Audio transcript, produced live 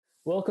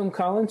Welcome,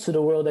 Colin, to the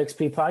World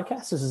XP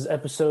podcast. This is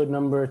episode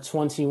number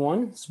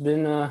 21. It's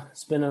been a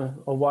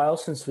while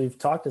since we've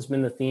talked. It's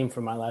been the theme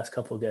for my last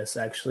couple of guests,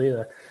 actually.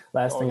 The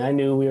last thing I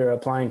knew, we were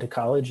applying to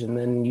college, and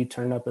then you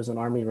turned up as an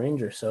Army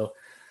Ranger. So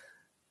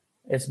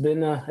it's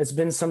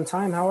been some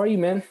time. How are you,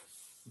 man?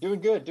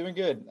 Doing good, doing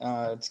good.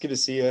 It's good to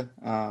see you.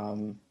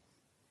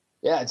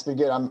 Yeah, it's been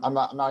good. I'm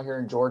out here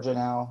in Georgia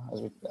now,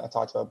 as I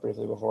talked about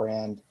briefly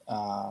beforehand.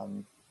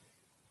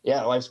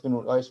 Yeah, life's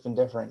been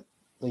different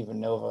leaving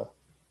Nova,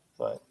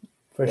 but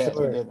For yeah, it's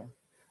been sure. good, man.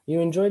 You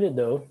enjoyed it,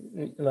 though.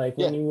 Like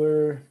when Yeah, you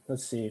were,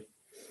 let's see.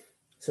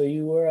 So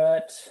you were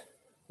at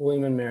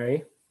William and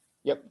Mary,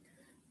 yep.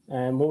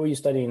 and what were you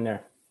studying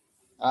there?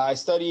 I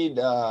studied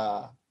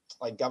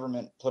like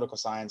government political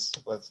science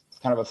with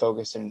kind of a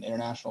focus in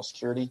international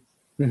security.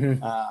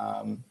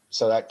 Mm-hmm.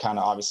 So that kind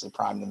of obviously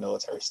primed the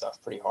military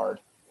stuff pretty hard,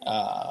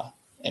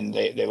 and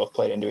they both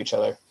played into each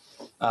other.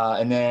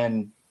 And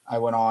then I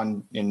went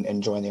on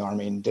and joined the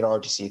Army and did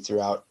ROTC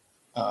throughout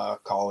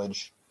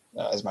college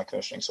as my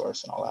commissioning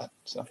source and all that.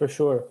 So For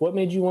sure. What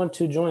made you want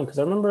to join? Because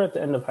I remember at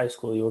the end of high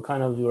school, you were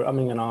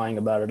umming and ahhing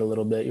about it a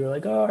little bit. You were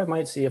like, "Oh, I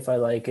might see if I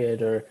like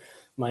it, or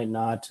might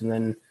not,"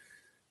 and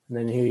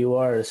then here you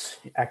are, as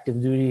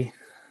active duty.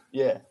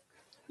 yeah,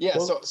 yeah.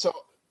 Well, So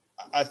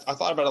I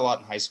thought about it a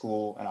lot in high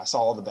school, and I saw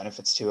all the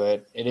benefits to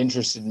it. It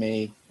interested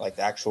me, like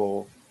the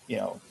actual,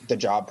 the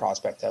job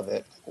prospect of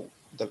it,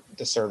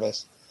 the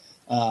service.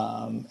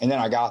 And then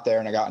I got there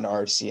and I got into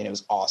ROTC, and it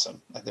was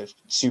awesome. Like there's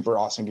super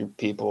awesome group of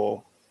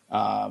people.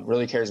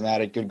 Really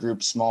charismatic, good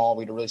group, small.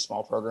 We had a really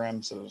small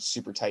program, so it was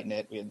super tight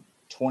knit. We had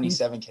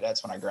 27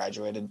 cadets when I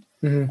graduated.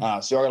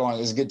 mhm. So I got along. It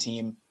was a good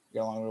team. We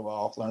got along really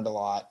well. Learned a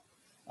lot.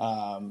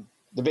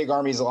 The big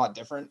Army is a lot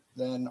different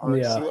than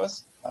ROTC Yeah,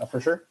 was, for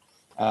sure.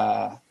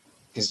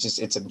 Because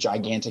it's a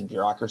gigantic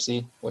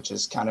bureaucracy, which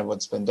is kind of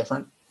what's been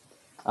different.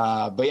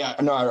 But yeah,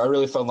 no, I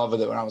really fell in love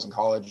with it when I was in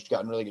college.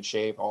 Got in really good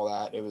shape. All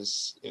that. It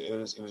was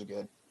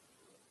good.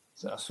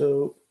 So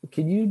so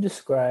could you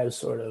describe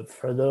sort of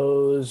for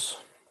those?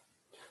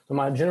 So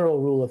my general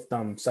rule of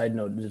thumb, side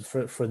note, is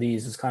for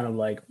these is kind of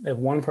like if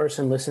one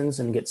person listens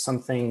and gets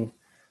something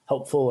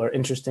helpful or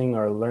interesting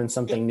or learns yeah,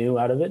 something new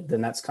out of it,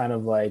 then that's kind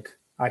of like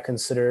I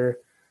consider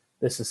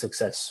this a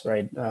success,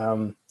 right?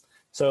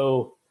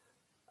 So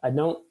I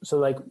don't. So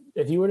like,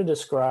 if you were to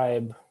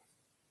describe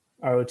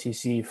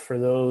ROTC for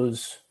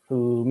those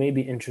who may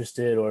be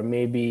interested or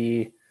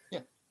maybe yeah.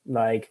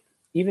 like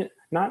even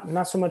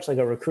not so much like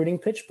a recruiting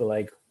pitch, but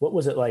like what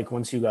was it like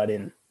once you got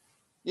in?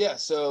 Yeah.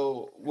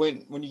 So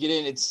when you get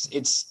in,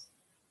 it's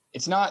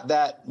not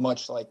that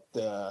much like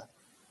the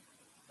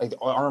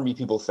Army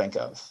people think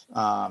of.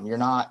 You're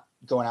not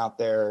going out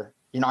there.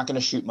 You're not going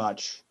to shoot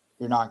much.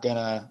 You're not going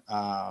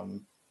to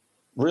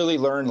really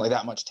learn like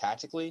that much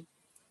tactically.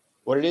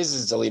 What it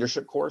is a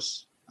leadership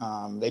course.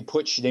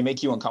 They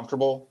make you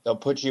uncomfortable. They'll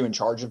put you in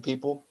charge of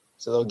people.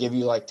 So they'll give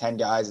you like 10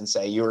 guys and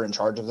say you're in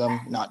charge of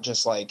them, not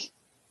just like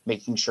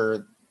making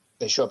sure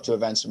they show up to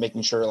events,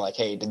 making sure like,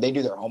 hey, did they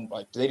do their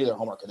did they do their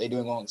homework? Are they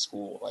doing well in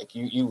school? Like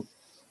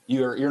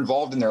you're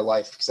involved in their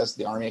life because that's what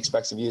the Army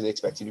expects of you. They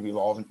expect you to be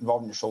involved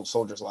in your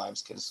soldiers'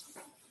 lives because,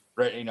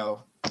 right,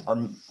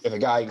 if a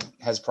guy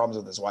has problems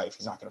with his wife,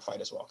 he's not going to fight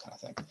as well, kind of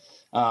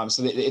thing.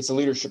 So it's a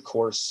leadership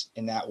course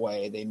in that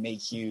way.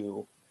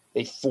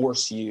 They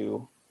force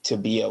you to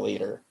be a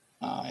leader.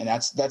 And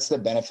that's the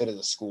benefit of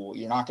the school.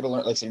 You're not going to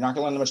learn, like I said, you're not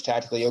going to learn much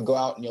tactically. You'll go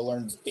out and you'll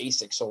learn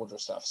basic soldier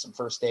stuff, some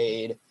first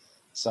aid,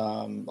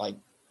 some like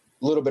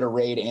a little bit of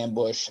raid,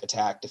 ambush,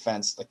 attack,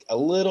 defense, like a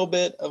little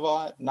bit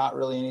of not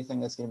really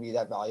anything that's going to be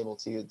that valuable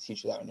to you to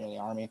teach you that when you're in the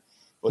Army.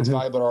 What's Mm-hmm.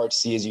 valuable to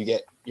ROTC is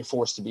you're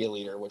forced to be a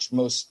leader, which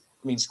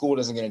school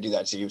isn't going to do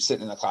that to you.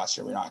 Sitting in the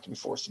classroom, you're not going to be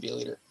forced to be a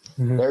leader.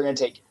 Mm-hmm. They're going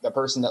to take the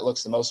person that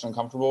looks the most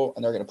uncomfortable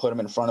and they're going to put them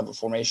in front of a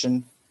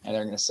formation and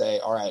they're going to say,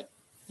 all right,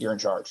 you're in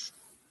charge,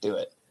 do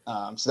it.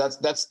 So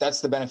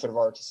that's the benefit of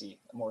ROTC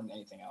more than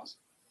anything else.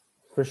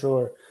 For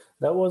sure.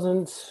 That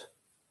wasn't,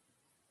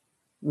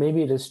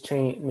 maybe it has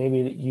changed, maybe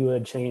you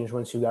had changed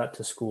once you got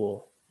to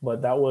school,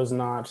 but that was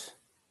not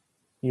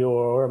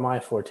your or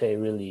my forte,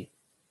 really,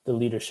 the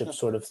leadership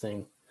sort of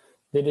thing.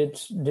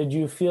 Did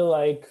you feel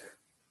like,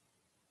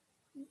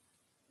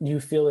 do you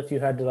feel if you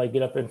had to like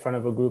get up in front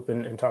of a group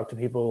and talk to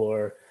people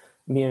or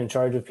be in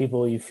charge of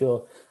people, you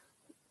feel,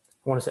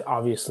 I want to say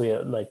obviously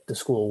like the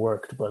school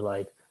worked, but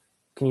like,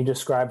 can you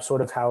describe sort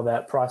of how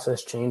that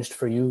process changed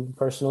for you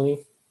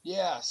personally?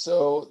 Yeah.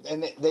 So,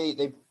 and they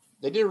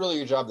did a really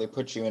good job. They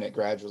put you in it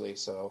gradually.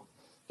 So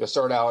you'll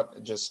start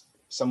out just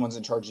someone's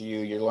in charge of you,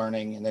 you're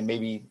learning, and then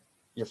maybe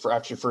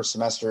after your first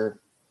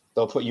semester,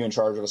 they'll put you in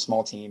charge of a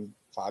small team,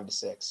 5 to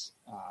 6.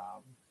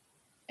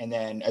 And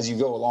then as you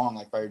go along,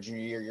 like by your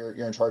junior year,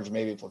 you're in charge of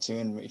maybe a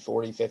platoon, maybe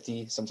 40,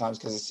 50 sometimes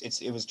because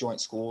it was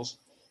joint schools.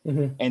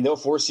 Mm-hmm. And they'll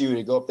force you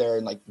to go up there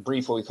and like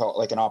brief what we call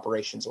like an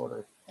operations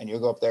order. And you'll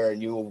go up there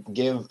and you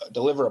will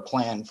deliver a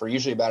plan for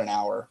usually about an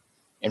hour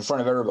in front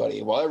of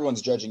everybody while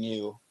everyone's judging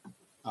you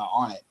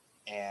on it.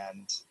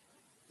 And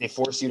they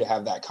force you to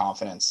have that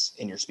confidence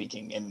in your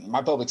speaking. And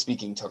my public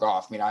speaking took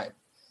off. I mean,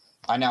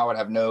 I now would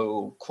have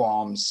no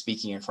qualms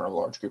speaking in front of a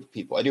large group of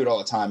people. I do it all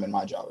the time in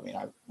my job. I mean,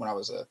 when I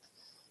was a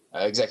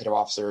executive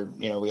officer,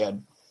 we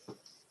had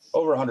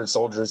over 100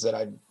 soldiers that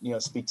I'd,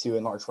 speak to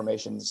in large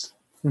formations,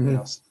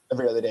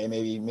 every other day,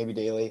 maybe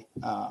daily.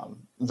 I'm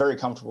very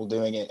comfortable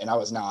doing it. And I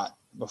was not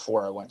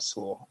before I went to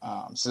school.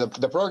 So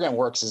the program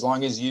works as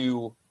long as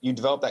you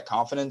develop that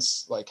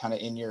confidence, like kind of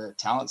in your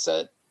talent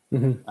set,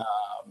 and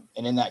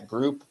in that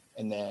group.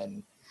 And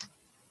then,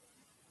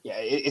 yeah,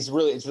 it's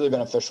really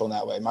beneficial in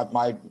that way.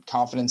 My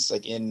confidence,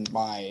 like in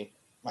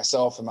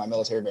myself and my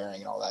military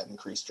bearing and all that,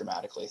 increased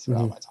dramatically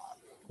throughout my time.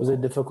 Was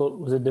it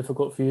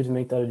difficult for you to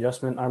make that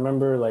adjustment? I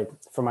remember, like,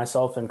 for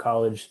myself in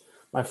college,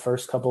 my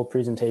first couple of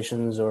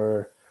presentations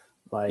were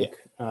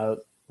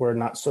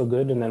not so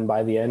good. And then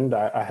by the end,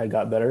 I had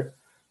got better.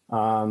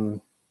 And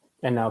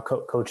now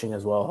coaching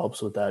as well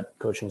helps with that,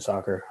 coaching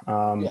soccer.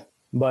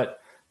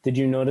 But did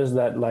you notice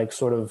that, like,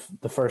 sort of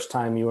the first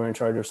time you were in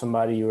charge of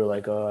somebody, you were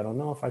like, oh, I don't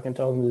know if I can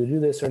tell them to do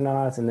this or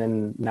not. And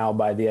then now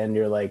by the end,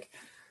 you're like,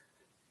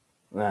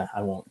 nah,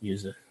 I won't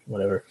use it,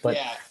 whatever. But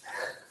yeah,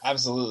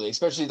 absolutely.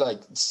 Especially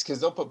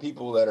because they'll put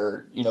people that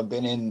are,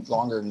 been in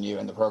longer than you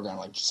in the program,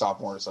 like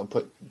sophomores. They'll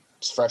put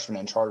freshmen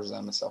in charge of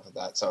them and stuff like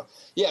that. So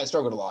yeah, I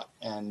struggled a lot.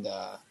 And,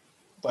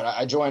 but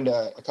I joined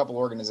a couple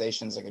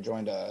organizations. Like I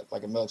joined a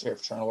military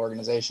fraternal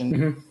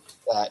organization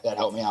that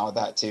helped me out with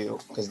that too.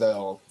 Cause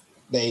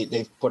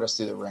they've put us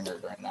through the ringer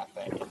during that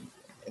thing.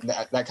 And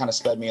that kind of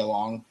sped me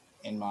along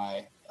in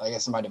my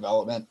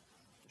development.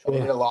 I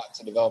did a lot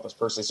to develop us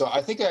personally. So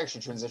I think I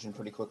actually transitioned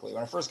pretty quickly.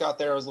 When I first got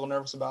there, I was a little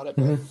nervous about it,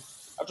 but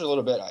after a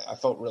little bit, I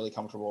felt really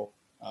comfortable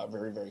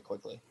very, very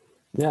quickly.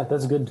 Yeah,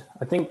 that's good.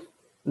 I think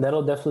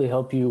that'll definitely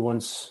help you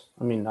once.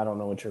 I mean, I don't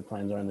know what your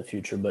plans are in the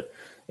future, but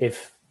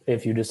if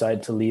you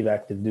decide to leave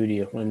active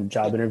duty when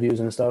job interviews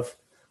and stuff,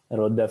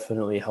 that'll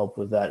definitely help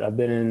with that.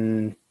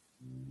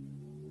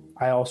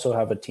 I also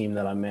have a team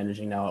that I'm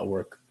managing now at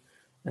work.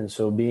 And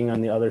so being on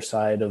the other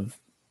side of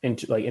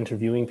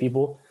interviewing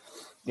people,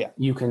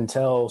 you can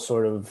tell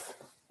sort of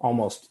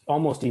almost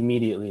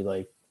immediately,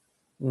 like,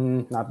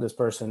 not this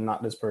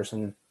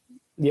person.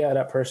 Yeah,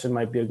 that person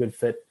might be a good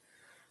fit,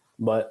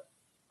 but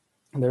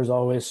there's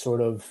always sort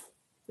of,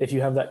 if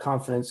you have that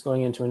confidence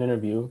going into an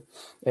interview,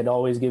 it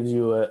always gives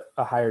you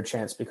a higher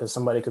chance because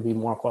somebody could be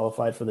more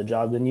qualified for the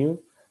job than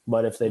you.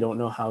 But if they don't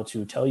know how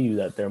to tell you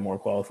that they're more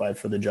qualified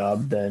for the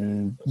job,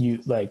 then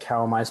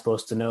how am I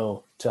supposed to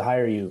know to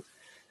hire you?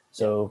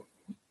 So,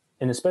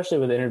 and especially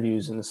with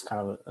interviews, and this is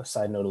kind of a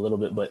side note a little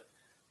bit, but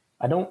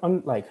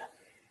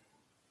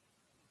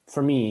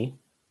for me,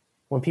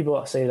 when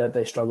people say that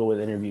they struggle with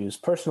interviews,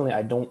 personally,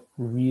 I don't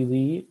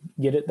really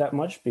get it that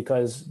much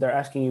because they're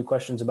asking you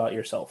questions about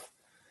yourself.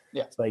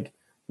 Yeah. It's like,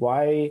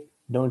 why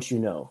don't you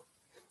know?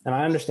 And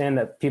I understand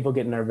that people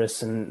get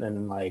nervous and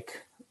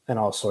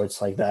all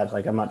sorts like that.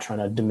 Like, I'm not trying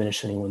to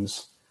diminish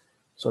anyone's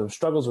sort of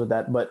struggles with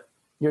that, but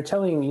you're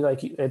telling you,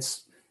 like,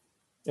 it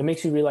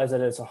makes you realize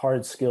that it's a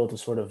hard skill to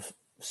sort of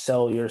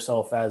sell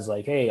yourself as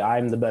like, hey,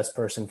 I'm the best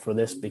person for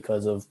this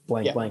because of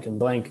blank, blank, and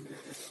blank.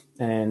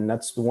 And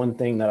that's the one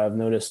thing that I've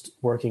noticed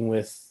working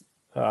with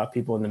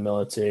people in the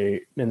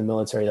military,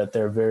 that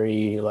they're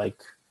very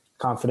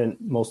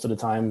confident most of the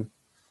time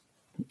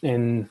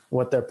in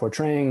what they're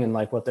portraying and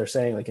what they're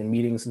saying, in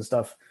meetings and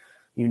stuff.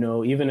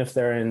 Even if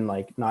they're in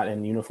not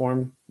in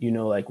uniform,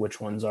 which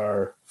ones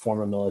are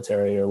former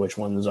military or which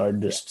ones are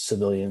just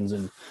civilians,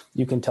 and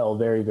you can tell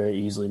very, very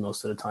easily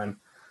most of the time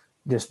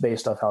just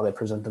based off how they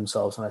present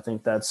themselves. And I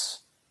think that's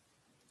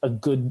a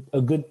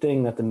good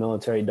thing that the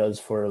military does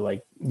for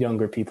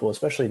younger people,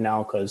 especially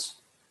now, because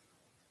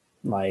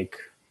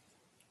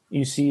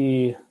you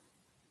see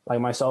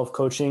myself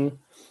coaching,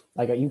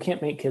 you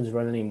can't make kids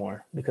run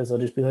anymore because they'll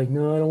just be like,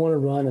 no, I don't want to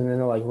run. And then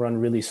they'll run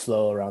really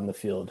slow around the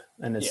field.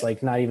 And it's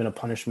not even a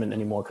punishment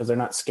anymore because they're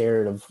not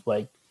scared of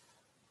they're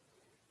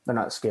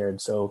not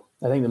scared. So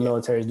I think the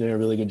military is doing a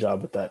really good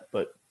job with that.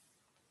 But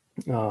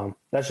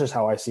that's just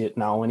how I see it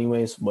now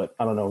anyways. But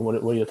I don't know.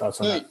 What are your thoughts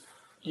on that?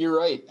 You're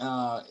right.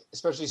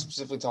 Especially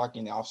specifically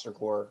talking the officer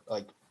corps.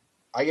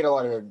 I get a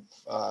lot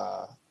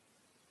of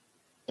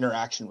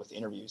interaction with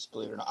interviews,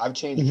 believe it or not. I've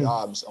changed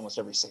jobs almost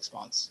every 6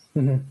 months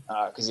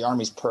because the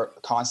Army's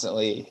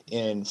constantly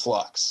in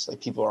flux.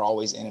 People are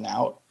always in and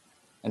out.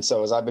 And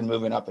so as I've been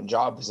moving up in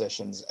job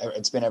positions,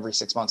 it's been every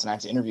 6 months and I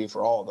have to interview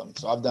for all of them.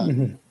 So I've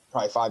done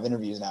probably 5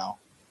 interviews now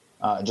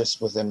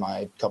just within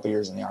my couple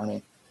years in the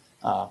Army.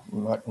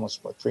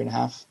 Almost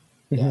 3.5.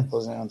 Yeah,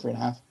 closing in on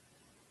 3.5.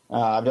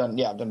 I've done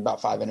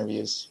about 5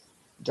 interviews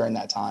during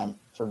that time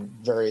for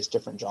various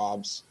different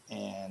jobs.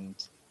 And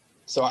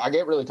so I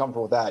get really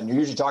comfortable with that. And you're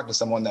usually talking to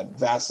someone that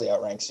vastly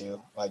outranks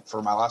you.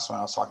 For my last one,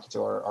 I was talking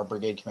to our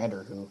brigade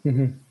commander who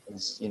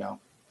is,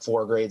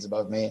 4 grades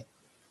above me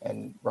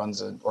and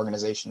runs an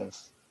organization of,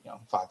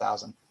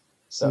 5,000.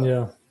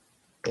 So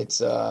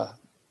it's,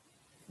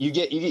 you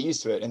get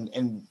used to it.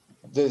 And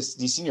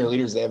these senior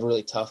leaders, they have a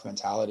really tough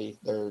mentality.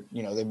 They're,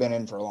 they've been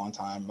in for a long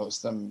time.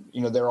 Most of them,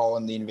 they're all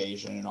in the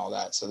invasion and all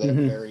that. So they have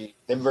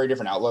a very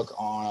different outlook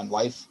on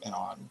life and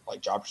on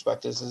job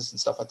perspectives and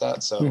stuff like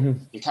that. So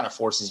it kind of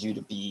forces you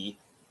to be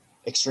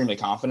extremely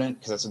confident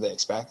because that's what they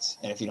expect.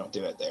 And if you don't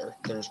do it, they're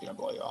just going to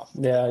blow you off.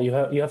 Yeah,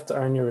 you have to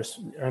earn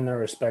their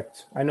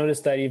respect. I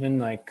noticed that even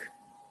like,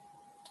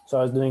 so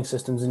I was doing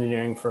systems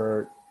engineering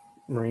for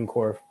Marine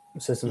Corps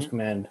Systems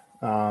Command,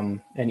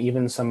 and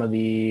even some of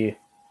the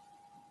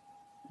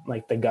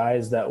like the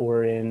guys that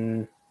were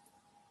in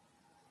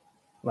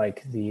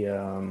like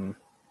the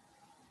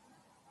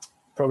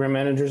program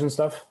managers and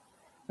stuff,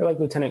 they're like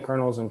lieutenant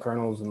colonels and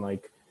colonels and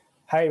like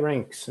high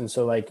ranks. And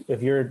so like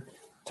if you're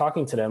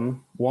talking to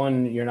them,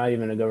 one, you're not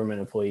even a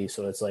government employee,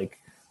 so it's like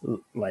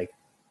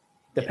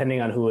depending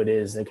on who it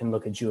is, they can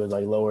look at you as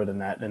like lower than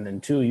that. And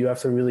then two, you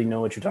have to really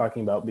know what you're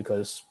talking about,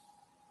 because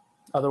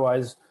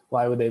otherwise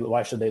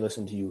why should they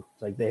listen to you?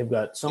 Like they've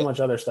got so much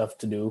other stuff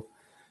to do.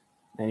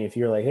 And if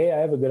you're like, hey, I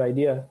have a good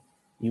idea,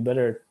 you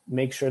better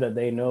make sure that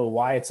they know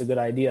why it's a good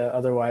idea.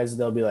 Otherwise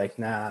they'll be like,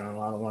 nah,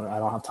 I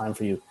don't have time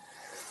for you.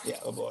 Yeah,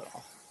 they'll blow it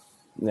off.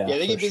 Yeah,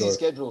 they get busy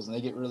schedules and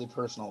they get really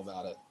personal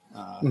about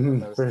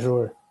it. For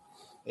sure.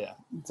 Yeah.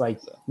 It's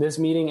like this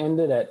meeting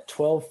ended at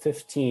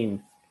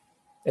 12:15.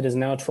 It is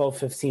now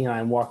 12:15.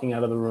 I'm walking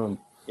out of the room.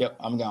 Yep,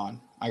 I'm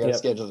gone. I got a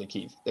schedule to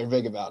keep. They're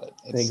big about it.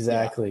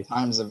 Exactly.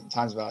 Yeah,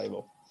 time's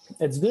valuable.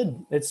 It's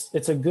good.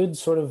 It's a good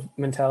sort of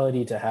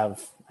mentality to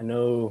have. I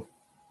know.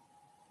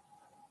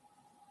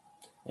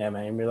 Yeah,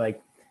 man. You're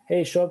like,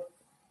 hey, show up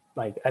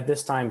like at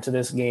this time to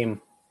this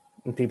game,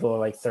 and people are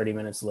like 30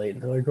 minutes late,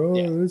 and they're like, oh,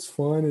 it's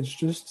fine.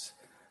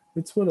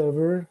 It's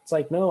whatever. It's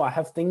like, no, I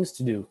have things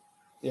to do.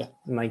 Yeah.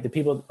 And like the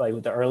people,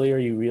 like the earlier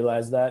you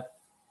realize that,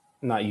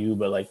 not you,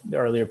 but like the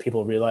earlier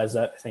people realize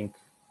that, I think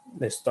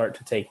they start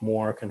to take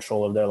more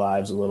control of their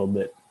lives a little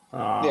bit.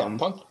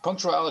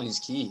 Punctuality is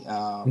key.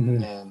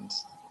 And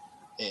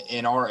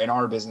in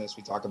our business,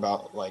 we talk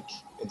about like,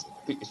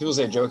 people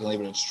say it jokingly,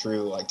 but it's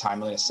true. Like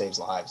timeliness saves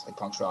lives. Like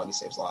punctuality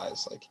saves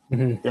lives. Like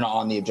you're not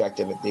on the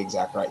objective at the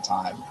exact right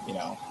time. You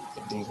know,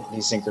 it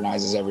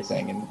desynchronizes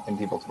everything, and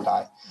people can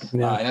die.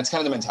 Yeah. And that's kind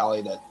of the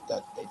mentality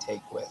that they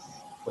take with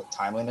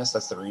timeliness.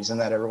 That's the reason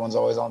that everyone's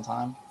always on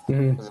time.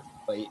 Because if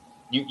you're late,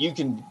 you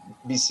can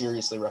be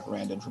seriously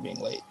reprimanded for being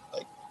late.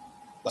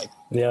 Like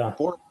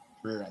or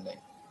career ending.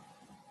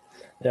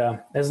 Yeah,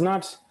 it's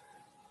not.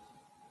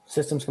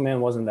 Systems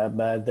Command wasn't that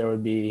bad. There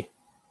would be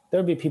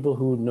people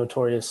who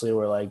notoriously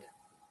were like,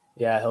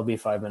 yeah, he'll be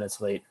 5 minutes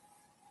late.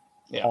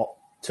 Yeah.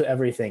 To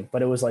everything,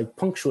 but it was like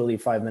punctually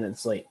 5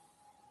 minutes late.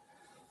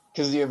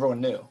 Because everyone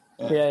knew.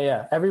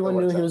 Yeah. Everyone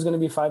knew he was going to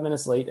be 5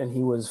 minutes late, and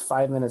he was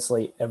 5 minutes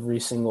late every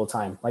single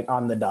time, like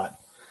on the dot.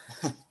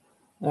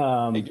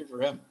 Good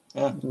for him.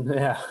 Yeah.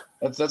 Yeah.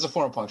 That's a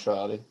form of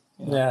punctuality.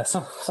 Yeah,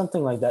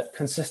 something like that.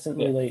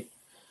 Consistently late.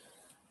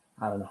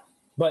 I don't know.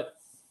 But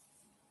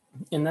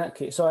in that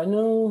case, so I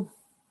know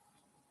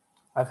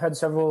I've had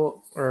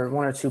one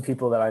or two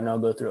people that I know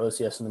go through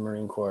OCS in the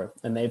Marine Corps,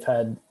 and they've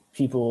had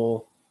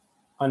people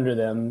under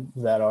them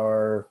that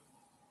are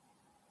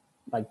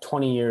like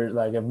 20 years,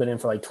 like I've been in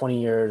for like 20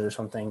 years or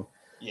something.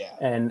 Yeah.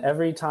 And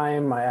every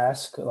time I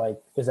ask,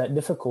 like, is that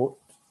difficult?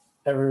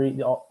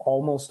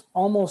 Almost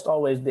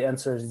always the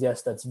answer is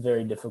yes, that's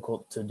very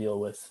difficult to deal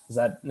with. Has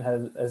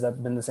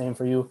that been the same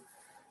for you?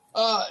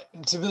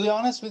 To be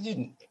honest with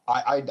you,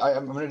 I'm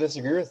going to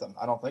disagree with them.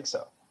 I don't think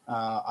so.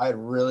 I had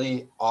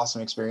really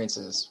awesome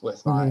experiences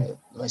with my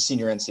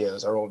senior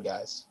NCOs, our old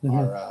guys,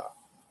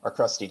 our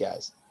crusty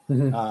guys.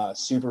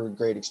 Super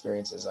great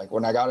experiences. Like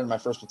when I got in my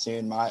first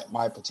platoon,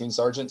 my platoon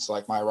sergeant, so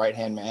like my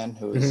right-hand man,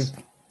 who was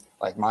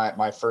like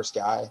my first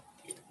guy,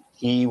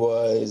 he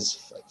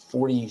was like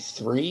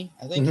 43.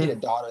 I think he had a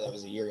daughter that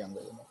was a year younger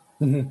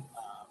than me.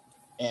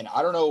 And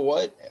I don't know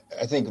what,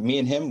 I think me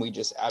and him, we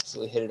just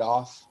absolutely hit it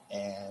off.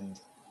 And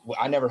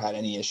I never had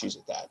any issues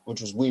with that,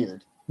 which was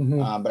weird.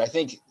 But I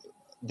think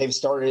they've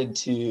started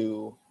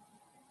to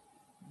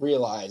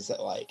realize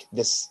that like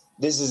it's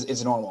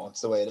normal.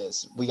 It's the way it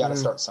is. We got to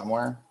start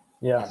somewhere.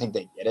 Yeah. And I think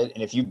they get it.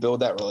 And if you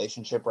build that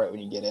relationship right when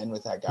you get in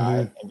with that guy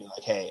and be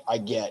like, hey, I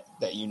get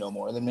that you know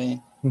more than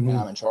me and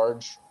I'm in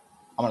charge.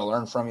 I'm going to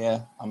learn from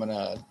you. I'm going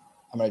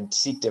to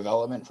seek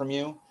development from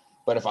you.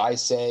 But if I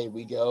say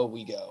we go,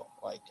 we go.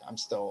 Like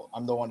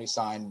I'm the one who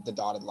signed the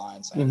dotted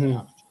line saying,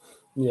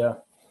 yeah.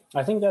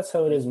 I think that's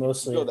how it is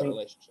mostly. Build that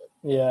relationship.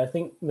 Yeah. I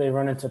think they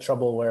run into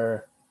trouble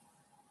where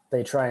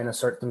they try and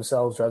assert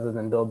themselves rather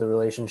than build the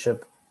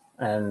relationship.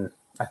 And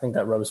I think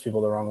that rubs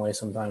people the wrong way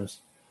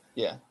sometimes.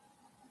 Yeah.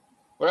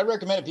 What I'd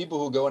recommend to people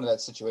who go into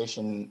that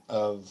situation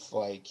of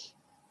like,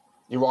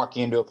 you're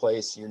walking into a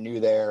place, you're new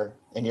there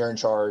and you're in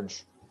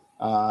charge.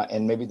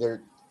 And maybe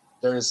there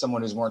is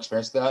someone who's more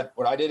experienced with that.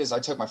 What I did is I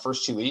took my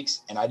first 2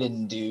 weeks and I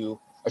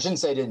shouldn't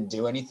say I didn't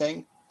do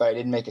anything, but I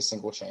didn't make a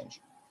single change.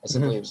 I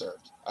simply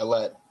observed. I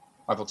let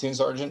my platoon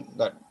sergeant,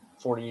 that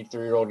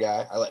 43-year-old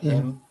guy, I let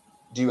him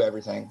do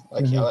everything.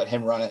 Like I let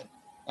him run it.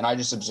 And I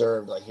just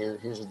observed like,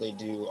 here's what they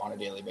do on a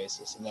daily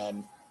basis. And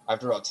then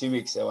after about 2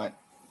 weeks, they went,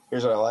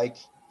 here's what I like.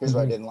 Here's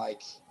what I didn't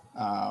like.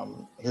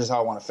 Here's how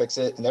I want to fix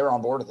it. And they were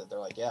on board with it. They're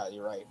like, yeah,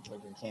 you're right.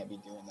 Like we can't be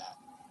doing that.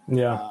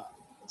 Yeah.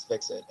 Let's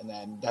fix it. And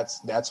then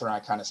that's when I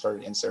kind of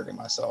started inserting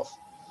myself.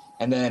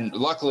 And then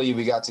luckily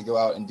we got to go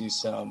out and do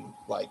some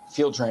like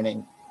field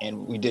training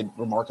and we did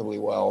remarkably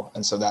well.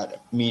 And so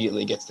that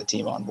immediately gets the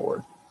team on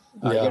board.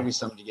 You got to do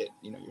something to get,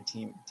 your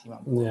team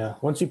on board. Yeah.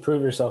 Once you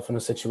prove yourself in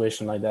a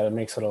situation like that, it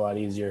makes it a lot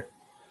easier.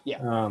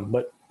 Yeah.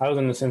 But I was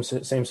in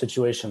the same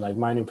situation. Like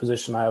my new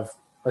position, I have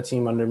a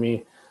team under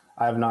me.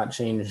 I have not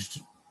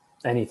changed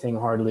anything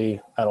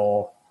hardly at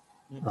all.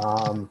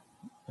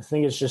 I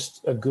think it's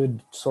just a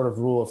good sort of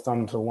rule of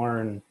thumb to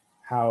learn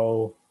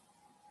how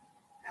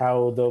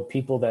the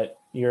people that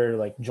you're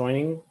like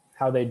joining,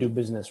 how they do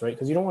business, right?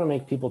 Because you don't want to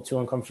make people too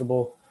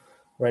uncomfortable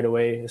right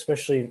away,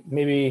 especially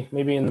maybe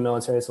in the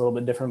military it's a little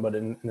bit different, but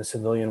in the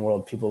civilian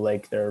world, people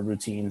like their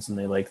routines and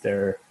they like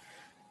their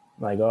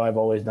oh, I've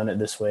always done it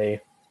this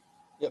way.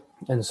 Yep.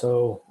 And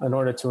so in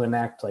order to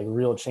enact like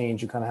real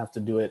change, you kind of have to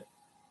do it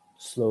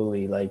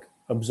slowly, like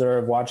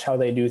observe, watch how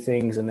they do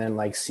things, and then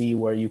like see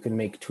where you can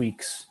make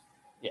tweaks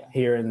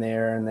here and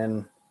there. And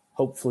then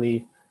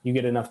hopefully you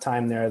get enough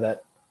time there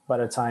that by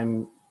the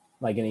time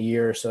like in a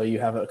year or so, you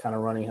have it kind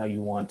of running how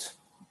you want,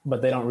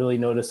 but they don't really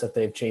notice that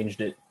they've changed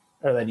it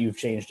or that you've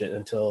changed it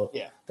until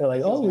they're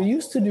like, oh, we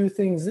used to do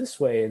things this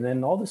way. And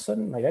then all of a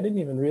sudden, like, I didn't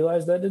even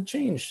realize that it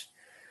changed.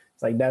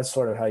 It's like, that's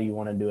sort of how you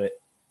want to do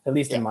it, at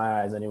least in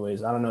my eyes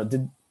anyways. I don't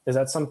know. Is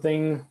that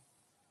something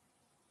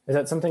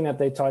that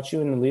they taught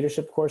you in the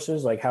leadership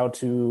courses? Like how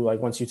to, like,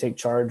 once you take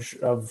charge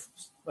of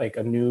like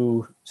a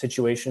new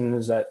situation,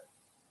 is that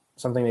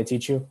something they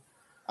teach you?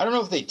 I don't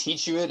know if they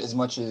teach you it as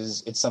much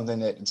as it's something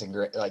that it's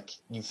like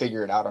you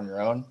figure it out on your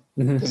own,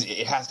 because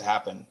it has to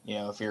happen.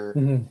 If you're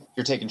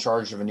taking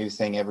charge of a new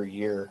thing every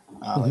year,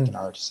 like an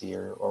ROTC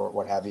or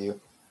what have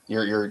you,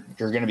 you're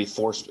going to be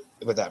forced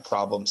with that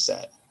problem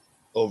set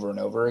over and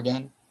over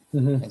again.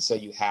 And so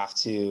you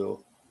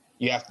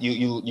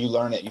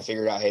learn it, you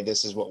figure it out. Hey,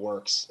 this is what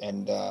works.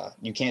 And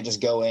you can't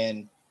just go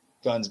in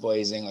guns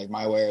blazing, like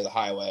my way or the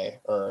highway,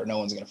 or no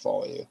one's going to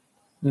follow you.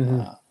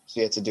 So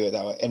you have to do it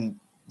that way. And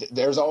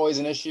there's always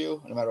an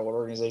issue, no matter what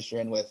organization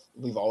you're in with.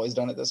 We've always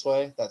done it this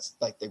way. That's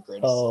like the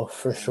greatest. Oh,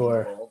 for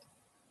sure.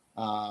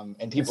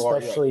 And people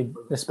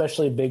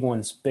especially big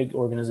ones, big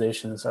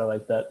organizations are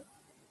like that.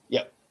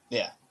 Yep.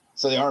 Yeah.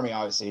 So the Army,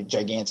 obviously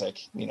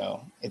gigantic, we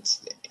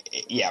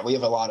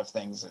have a lot of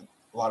things,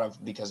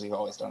 because we've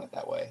always done it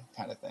that way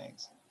kind of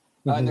things.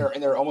 And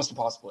they're almost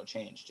impossible to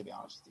change, to be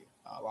honest with you.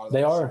 A lot of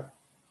they are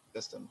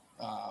system.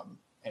 And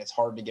it's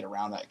hard to get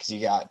around that because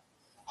you got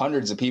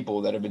hundreds of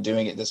people that have been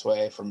doing it this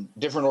way from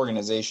different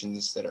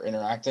organizations that are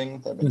interacting,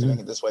 that have been doing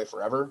it this way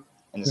forever,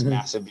 and this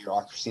massive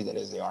bureaucracy that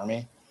is the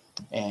Army.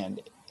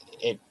 And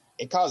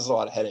it causes a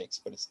lot of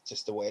headaches, but it's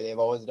just the way they've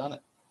always done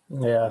it.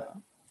 Yeah.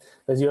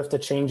 Because you have to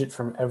change it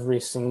from every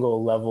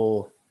single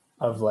level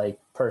of like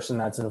person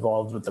that's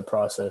involved with the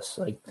process.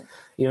 Like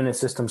even a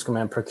systems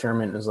command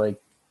procurement is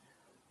like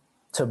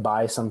to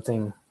buy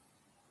something.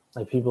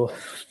 Like people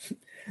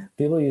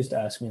used to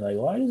ask me like,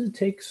 why does it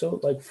take so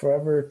like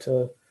forever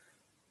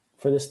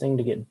for this thing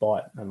to get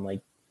bought? I'm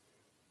like,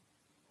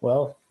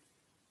 well,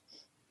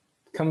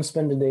 come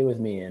spend a day with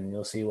me and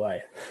you'll see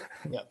why.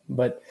 Yep.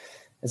 But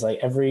it's like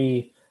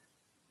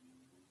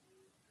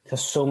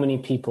because so many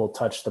people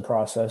touch the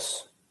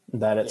process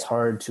that it's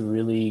hard to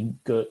really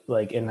go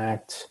like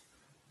enact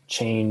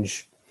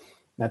change.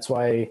 That's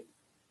why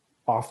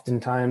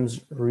oftentimes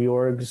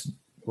reorgs,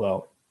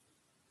 well,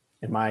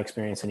 in my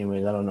experience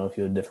anyways, I don't know if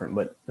you're different,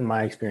 but in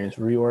my experience,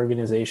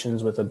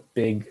 reorganizations with a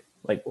big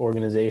like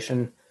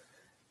organization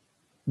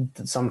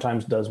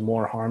sometimes does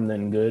more harm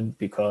than good,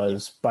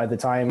 because by the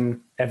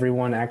time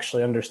everyone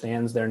actually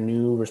understands their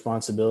new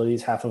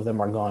responsibilities, half of them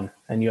are gone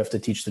and you have to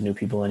teach the new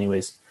people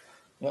anyways.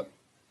 Yep.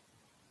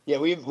 Yeah,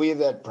 we have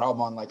that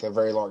problem on like a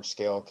very large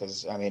scale,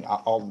 because I mean,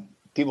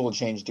 people will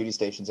change duty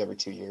stations every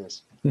 2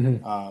 years.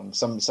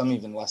 Some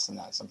even less than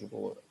that. Some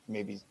people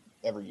maybe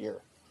every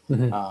year.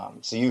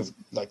 So you've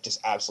like just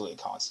absolutely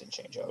constant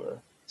changeover.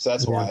 So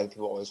that's why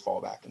people always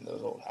fall back into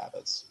those old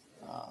habits.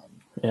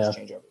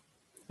 Changeover.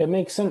 It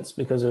makes sense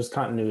because there's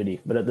continuity,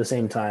 but at the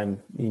same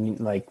time, you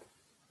like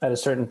at a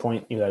certain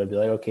point, you got to be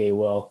like, okay,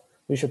 well,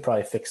 we should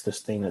probably fix this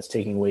thing that's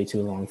taking way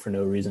too long for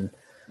no reason.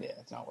 Yeah,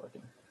 it's not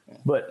working. Yeah.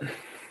 But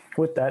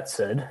with that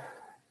said,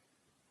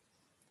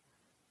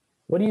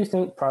 what do you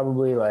think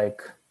probably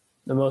like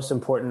the most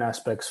important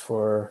aspects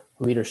for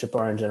leadership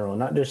are in general,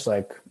 not just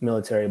like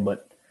military,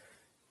 but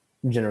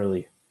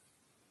generally?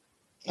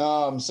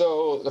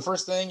 So the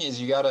first thing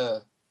is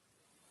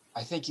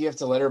I think you have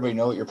to let everybody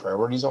know what your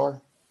priorities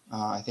are.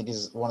 I think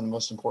is one of the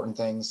most important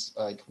things.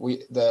 Like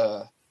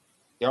the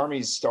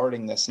Army's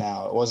starting this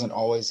now. It wasn't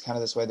always kind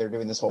of this way. They're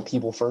doing this whole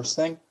people first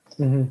thing.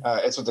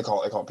 It's what they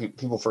call it. They call it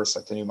people first,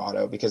 like the new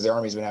motto, because the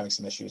Army's been having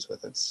some issues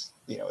with its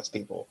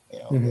people.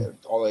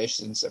 All the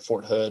issues at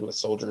Fort Hood with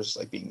soldiers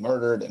like being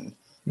murdered and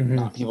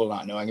people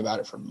not knowing about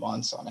it for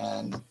months on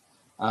end.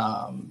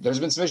 There's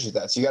been some issues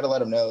with that. So you got to let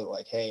them know,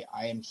 like, hey,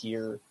 I am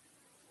here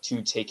to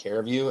take care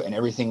of you, and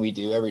everything we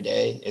do every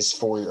day is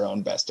for your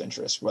own best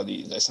interest.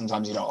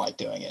 Sometimes you don't like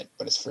doing it,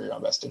 but it's for your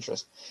own best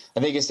interest. I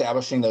think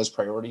establishing those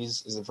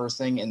priorities is the first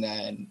thing, and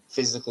then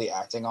physically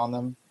acting on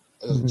them.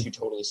 Those are two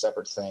totally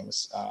separate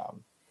things.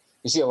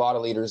 You see a lot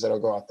of leaders that'll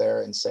go out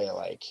there and say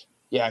like,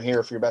 yeah, I'm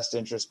here for your best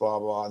interest, blah,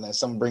 blah. And then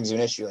someone brings you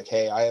an issue like,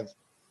 hey, I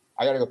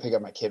got to go pick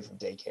up my kid from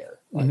daycare.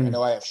 Like, I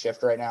know I have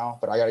shift right now,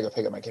 but I got to go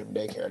pick up my kid from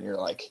daycare. And you're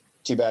like,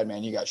 too bad,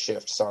 man, you got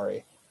shift.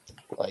 Sorry.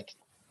 Like,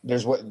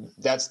 there's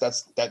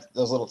those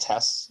little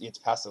tests. You have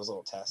to pass those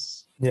little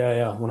tests.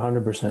 Yeah.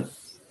 100%.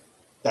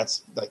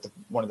 That's like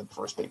one of the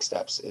first big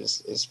steps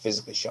is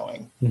physically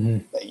showing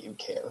that you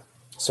care.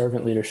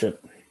 Servant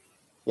leadership.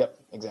 Yep,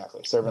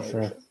 exactly. Servant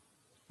leadership.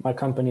 My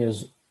company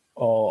is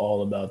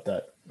all about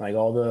that. Like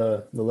all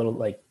the little,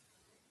 like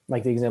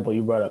the example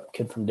you brought up,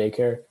 kid from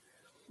daycare,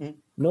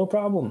 no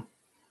problem.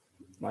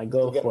 Like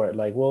go for it.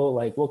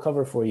 We'll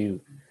cover for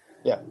you.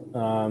 Yeah.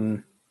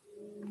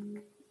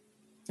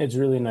 It's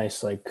really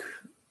nice. Like,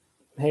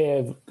 hey,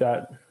 I've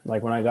got,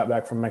 like when I got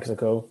back from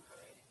Mexico,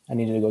 I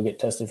needed to go get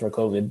tested for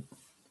COVID.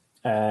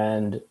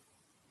 And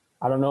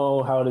I don't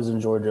know how it is in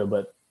Georgia,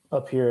 but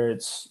up here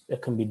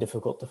it can be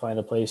difficult to find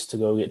a place to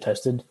go get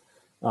tested.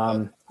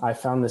 I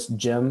found this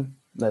gym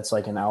that's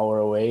like an hour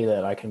away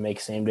that I can make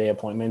same day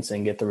appointments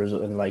and get the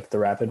result in like the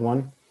rapid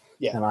one.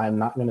 Yeah. And I'm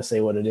not going to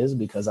say what it is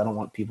because I don't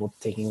want people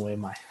taking away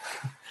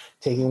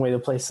the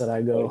place that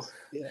I go.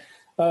 Yeah.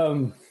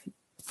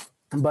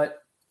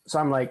 But so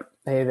I'm like,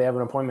 hey, they have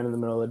an appointment in the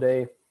middle of the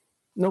day.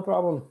 No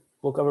problem.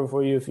 We'll cover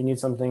for you. If you need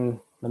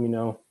something, let me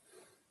know.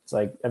 It's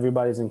like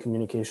everybody's in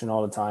communication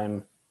all the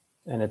time.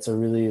 And it's a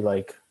really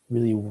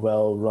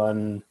well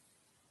run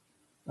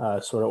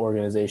sort of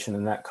organization.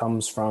 And that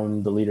comes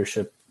from the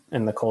leadership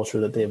and the culture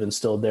that they've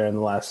instilled there in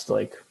the last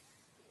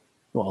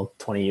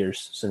 20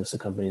 years since the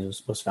company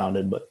was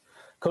founded. But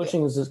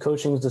coaching is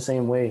the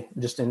same way,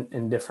 just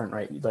in different,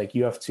 right? Like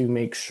you have to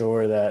make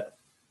sure that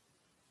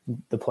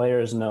the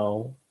players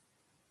know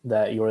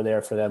that you're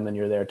there for them and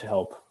you're there to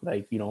help.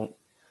 Like you don't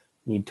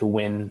need to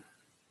win.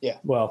 Yeah.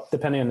 Well,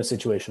 depending on the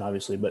situation,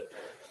 obviously, but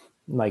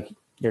like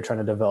you're trying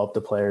to develop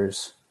the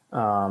players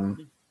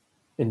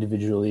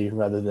individually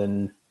rather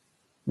than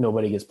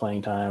nobody gets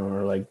playing time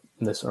or like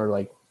this or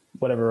like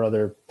whatever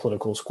other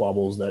political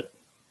squabbles that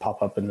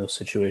pop up in those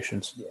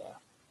situations. Yeah,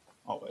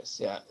 always.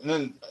 Yeah. And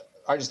then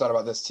I just thought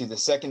about this too. The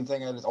second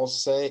thing I'd also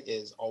say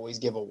is always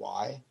give a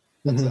why.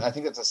 I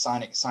think that's a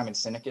Simon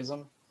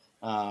Sinekism.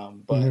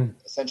 But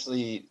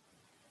essentially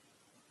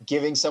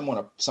giving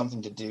someone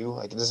something to do,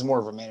 like this is more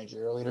of a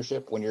managerial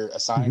leadership. When you're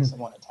assigning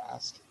someone a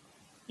task,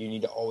 you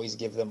need to always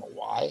give them a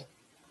why.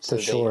 So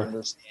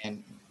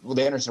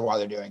they understand why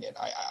they're doing it.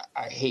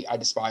 I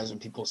despise when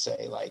people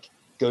say like,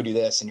 go do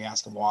this and you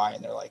ask them why.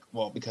 And they're like,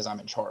 well, because I'm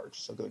in charge.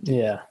 So go do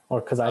it.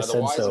 Or because I said so.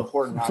 The why is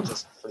important, not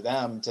just for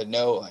them to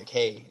know like,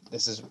 hey,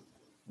 this is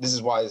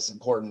why this is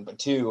important. But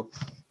two,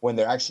 when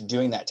they're actually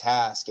doing that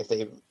task, if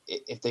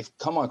they've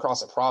come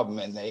across a problem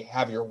and they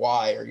have your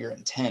why or your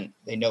intent,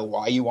 they know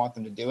why you want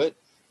them to do it.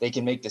 They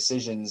can make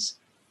decisions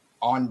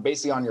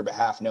basically on your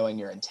behalf, knowing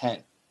your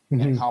intent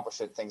and accomplish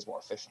things more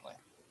efficiently.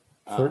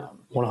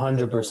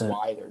 100%.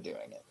 Why they're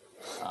doing it.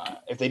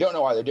 If they don't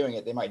know why they're doing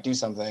it, they might do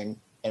something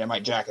and it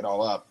might jack it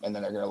all up, and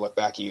then they're going to look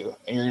back at you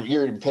and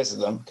you're going to be pissed at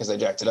them because they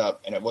jacked it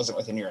up and it wasn't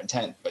within your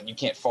intent, but you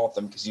can't fault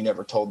them because you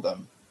never told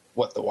them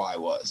what the why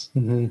was.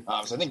 So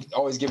I think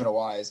always giving a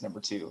why is number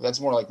 2. That's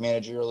more like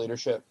managerial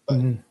leadership, but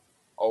you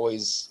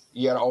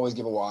got to always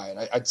give a why. And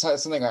that's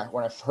something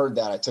when I've heard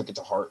that, I took it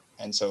to heart.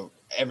 And so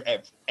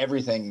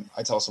everything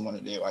I tell someone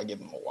to do, I give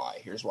them a why.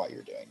 Here's why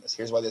you're doing this.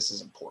 Here's why this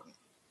is important.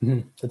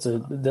 That's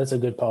a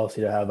good policy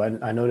to have.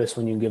 I notice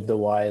when you give the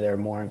why, they're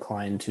more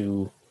inclined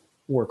to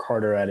work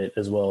harder at it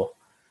as well.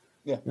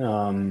 Yeah.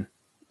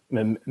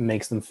 It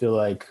makes them feel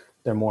like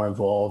they're more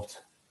involved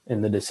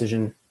in the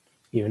decision,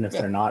 even if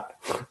they're not.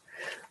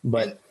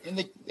 But and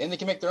they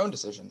can make their own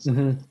decisions.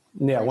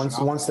 Yeah.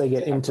 Once they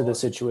get into the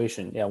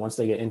situation. Yeah. Once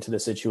they get into the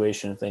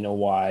situation, if they know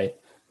why,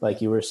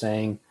 like you were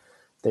saying,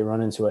 they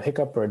run into a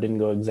hiccup or it didn't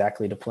go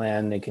exactly to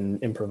plan, they can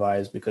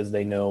improvise because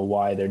they know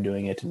why they're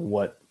doing it and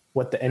what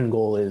the end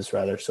goal is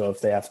rather. So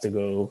if they have to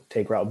go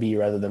take route B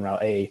rather than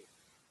route A,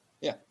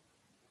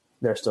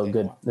 they're still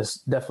good.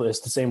 It's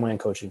the same way in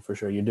coaching for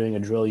sure. You're doing a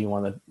drill. You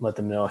want to let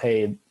them know,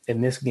 hey, in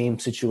this game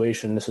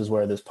situation, this is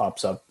where this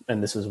pops up.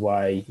 And this is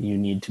why you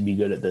need to be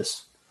good at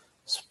this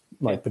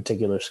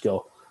particular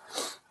skill.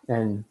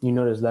 And you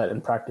notice that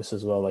in practice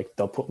as well. Like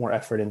they'll put more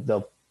effort in.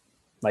 They'll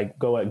like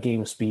go at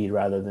game speed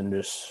rather than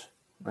just,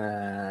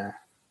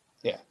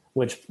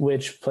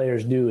 which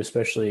players do,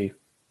 especially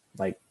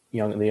like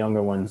the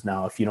younger ones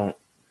now. If you don't,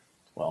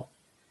 well,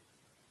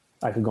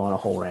 I could go on a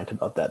whole rant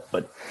about that,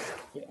 but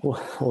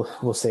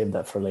we'll save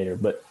that for later.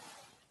 But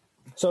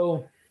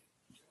so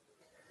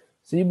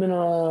you've been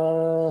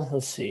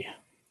let's see.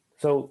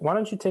 So why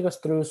don't you take us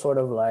through sort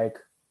of like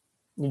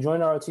you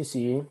joined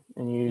ROTC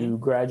and you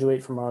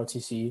graduate from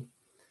ROTC,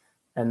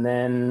 and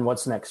then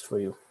what's next for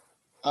you?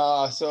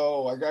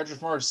 So I graduated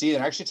from ROTC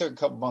and I actually took a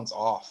couple months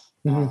off,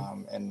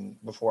 and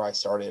before I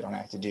started on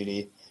active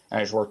duty, and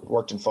I just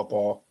worked in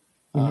football.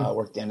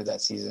 Worked the end of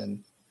that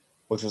season,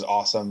 which was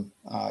awesome.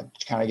 To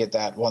kind of get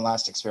that one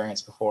last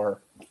experience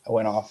before I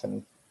went off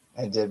and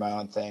did my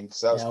own thing.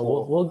 So that was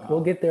cool. We'll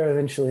get there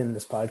eventually in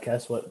this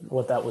podcast.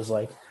 What that was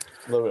like.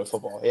 A little bit of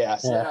football, yeah.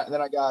 So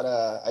then I got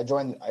I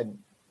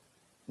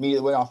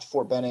immediately went off to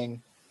Fort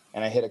Benning,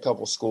 and I hit a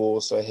couple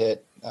schools. So I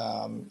hit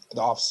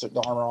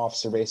the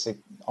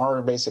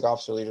armor basic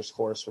officer leaders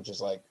course, which is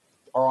like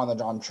on the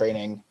job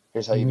training.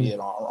 Here's how you be an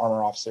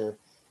armor officer.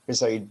 Here's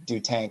how you do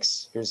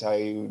tanks. Here's how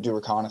you do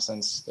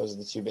reconnaissance. Those are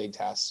the two big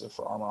tasks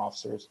for armor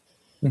officers.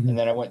 And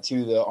then I went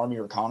to the Army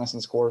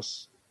reconnaissance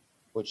course,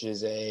 which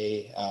is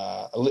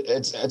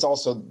it's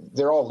also,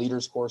 they're all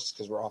leaders course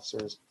because we're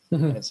officers,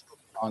 and it's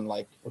on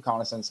like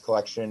reconnaissance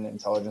collection,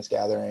 intelligence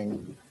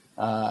gathering,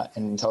 and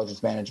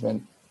intelligence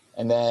management.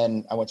 And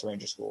then I went to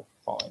Ranger School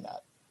following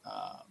that.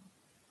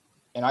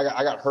 And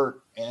I got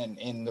hurt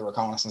in the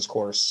reconnaissance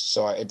course,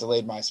 so it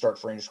delayed my start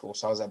for Ranger School.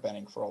 So I was at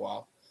Benning for a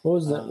while. What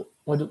was the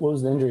what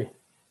was the injury?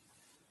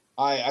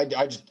 I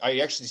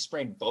actually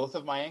sprained both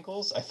of my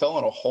ankles. I fell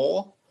in a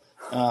hole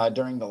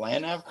during the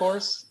land nav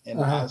course, and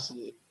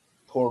absolutely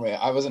poor me.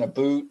 I was in a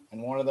boot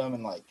in one of them,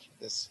 and like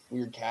this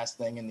weird cast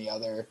thing in the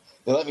other.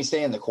 They let me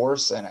stay in the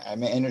course, and I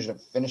ended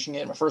up finishing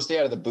it. My first day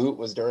out of the boot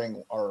was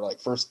during our like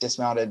first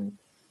dismounted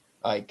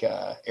like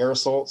air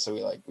assault. So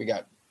we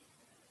got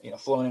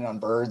flown in on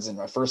birds, and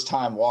my first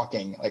time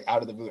walking like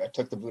out of the boot, I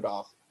took the boot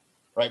off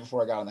right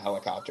before I got on the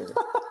helicopter.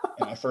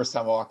 And my first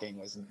time walking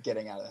was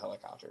getting out of the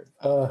helicopter.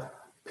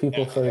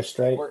 People first,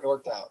 right? It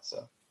worked out.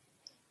 So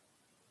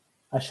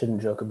I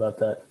shouldn't joke about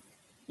that.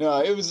 No,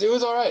 it was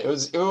all right. It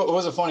was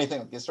a funny thing.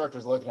 Like, the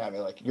instructor's looking at me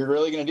like, "You're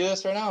really going to do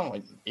this right now?" I'm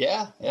like,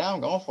 "Yeah, I'm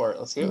going for it.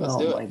 Let's do it. Let's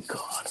do it." Oh my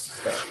God!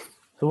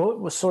 So what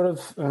was sort of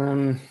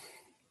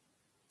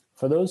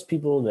for those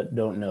people that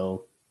don't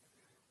know,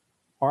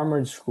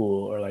 armored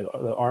school or like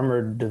the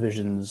armored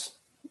divisions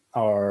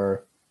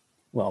are,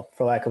 well,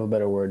 for lack of a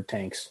better word,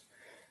 tanks.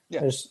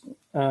 Yeah.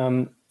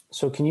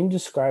 So can you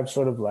describe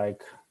sort of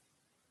like,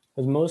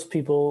 because most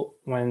people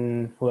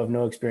who have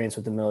no experience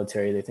with the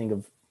military, they think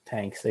of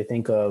tanks. They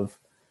think of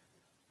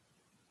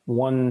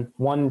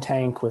one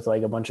tank with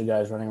like a bunch of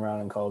guys running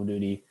around in Call of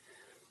Duty,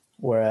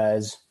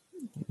 whereas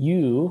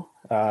you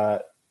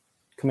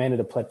commanded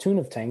a platoon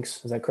of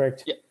tanks. Is that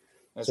correct? Yeah.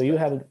 So you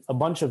had a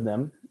bunch of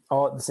them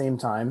all at the same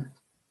time.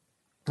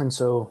 And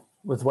so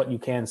with what you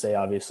can say,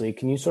 obviously,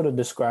 can you sort of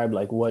describe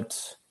like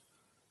what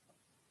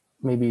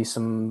maybe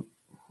some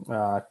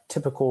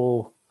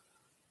typical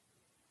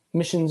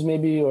missions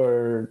maybe,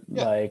 or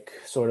like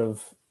sort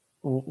of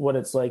what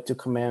it's like to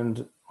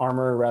command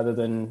armor rather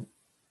than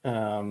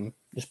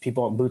just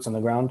people on boots on the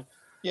ground?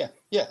 Yeah,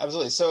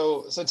 absolutely.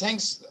 So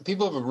tanks,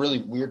 people have a really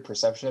weird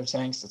perception of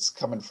tanks. It's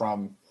coming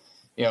from,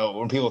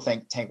 when people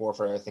think tank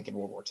warfare, they're thinking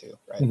World War II,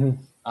 right?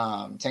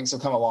 Mm-hmm. Tanks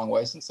have come a long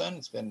way since then.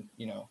 It's been,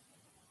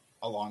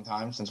 a long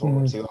time since World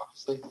War II,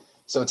 obviously.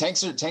 So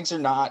tanks are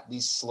not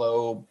these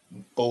slow,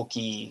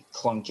 bulky,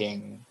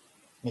 clunking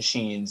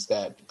machines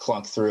that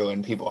clunk through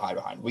and people hide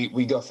behind.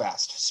 We go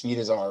fast. Speed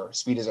is our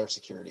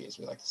security, as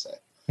we like to say.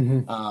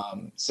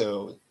 Mm-hmm.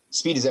 So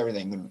speed is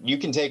everything. You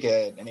can take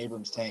an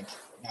Abrams tank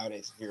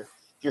nowadays. If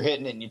you're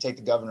hitting it and you take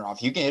the governor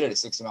off, you can hit it at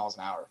 60 miles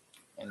an hour,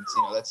 and it's,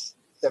 that's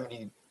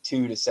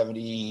 72 to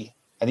 70,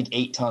 I think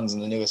 8 tons in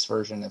the newest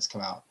version that's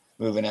come out,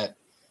 moving at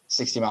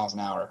 60 miles an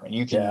hour, and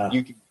you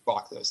can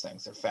block those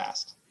things. They're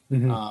fast.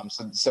 Mm-hmm.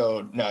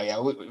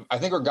 I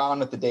think we're gone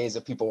with the days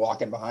of people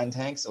walking behind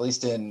tanks, at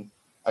least in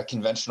a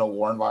conventional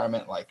war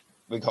environment, like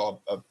we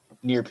call a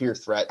near peer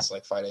threats,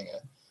 like fighting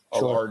a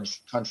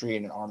large country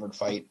in an armored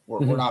fight.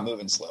 We're not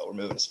moving slow. We're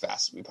moving as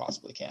fast as we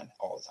possibly can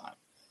all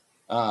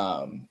the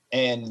time.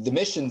 And the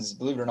missions,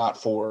 believe it or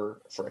not, for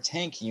a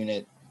tank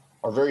unit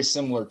are very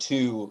similar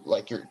to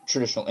like your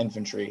traditional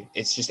infantry.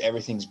 It's just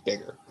everything's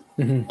bigger.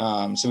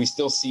 Mm-hmm. So we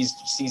still seize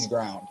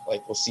ground,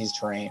 like we'll seize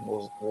terrain,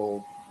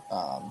 we'll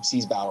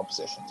seize battle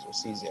positions, we'll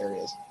seize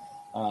areas.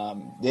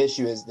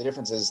 The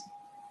difference is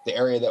the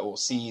area that we'll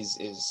seize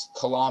is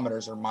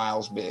kilometers or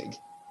miles big,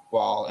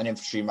 while an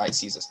infantry might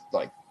seize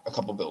like a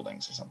couple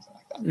buildings or something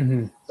like that.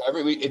 Mm-hmm.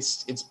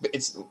 So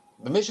it's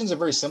the missions are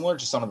very similar,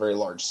 just on a very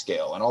large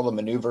scale, and all the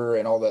maneuver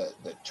and all the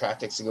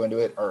tactics that go into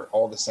it are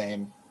all the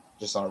same,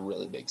 just on a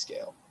really big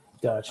scale.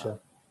 Gotcha.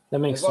 That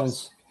makes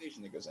sense.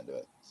 That goes into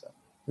it. So.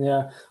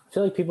 Yeah, I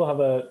feel like people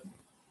have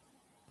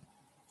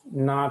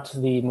not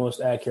the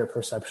most accurate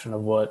perception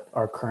of what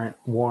our current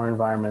war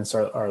environments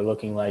are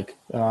looking like.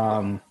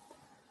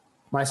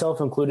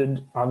 Myself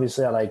included,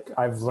 obviously,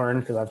 I've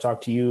learned because I've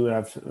talked to you,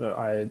 and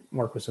I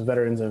work with some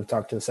veterans, and I've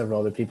talked to several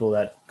other people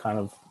that kind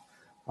of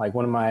like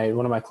one of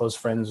my close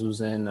friends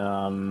was in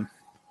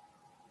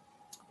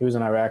he was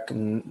in Iraq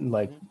in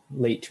like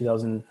late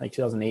 2000, like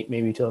 2008,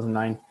 maybe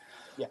 2009.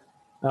 Yeah.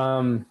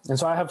 And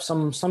so I have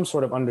some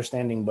sort of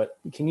understanding, but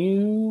can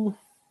you,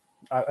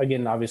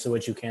 again, obviously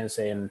what you can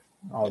say, and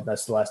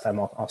that's the last time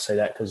I'll say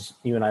that, because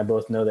you and I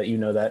both know that you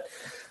know that.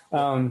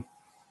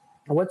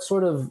 What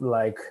sort of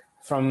like,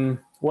 from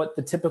what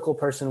the typical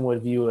person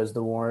would view as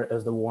the war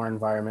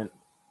environment,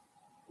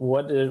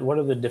 what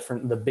are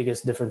the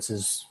biggest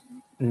differences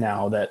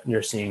now that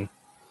you're seeing?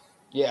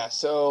 Yeah,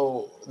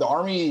 so the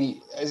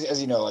Army,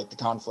 as you know, like the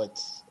conflict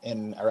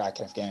in Iraq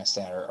and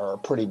Afghanistan are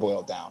pretty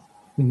boiled down.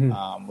 Mm-hmm.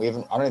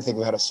 I don't think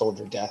we've had a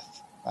soldier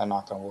death,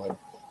 knock on wood,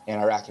 in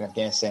Iraq and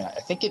Afghanistan,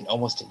 I think in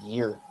almost a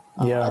year.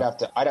 Yeah.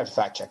 I'd have to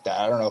fact check that.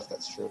 I don't know if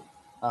that's true,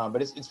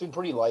 but it's been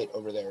pretty light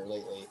over there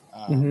lately.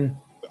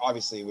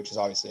 Obviously, which is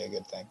obviously a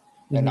good thing,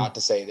 and not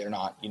to say they're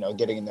not,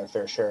 getting in their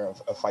fair share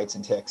of fights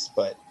and ticks,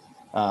 but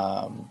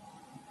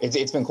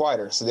it's been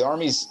quieter. So the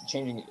Army's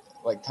changing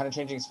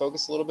its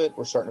focus a little bit.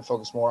 We're starting to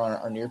focus more on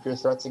our near peer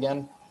threats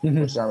again,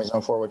 which the Army's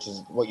known for, which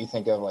is what you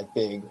think of like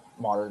big,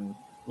 modern,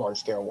 large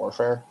scale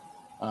warfare,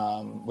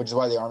 which is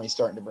why the Army's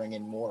starting to bring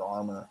in more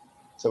armor.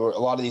 So a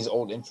lot of these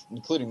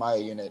including my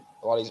unit,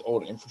 a lot of these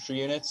old infantry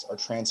units are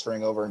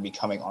transferring over and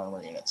becoming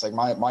armor units. Like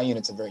my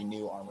unit's a very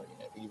new armor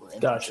unit. We were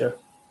infantry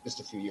just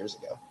a few years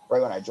ago.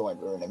 Right when I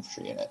joined, we were an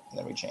infantry unit, and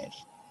then we changed.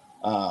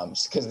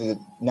 Because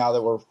now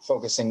that we're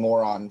focusing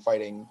more on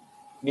fighting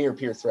near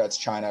peer threats,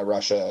 China,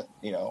 Russia,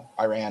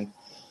 Iran,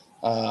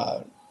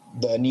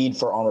 the need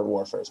for armored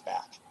warfare is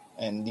back,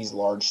 and these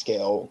large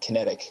scale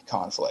kinetic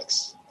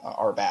conflicts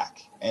are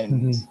back.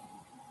 And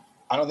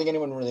I don't think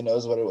anyone really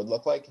knows what it would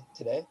look like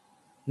today.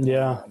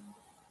 Yeah.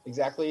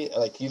 Exactly.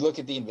 Like you look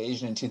at the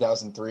invasion in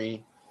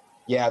 2003.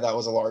 Yeah, that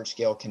was a large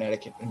scale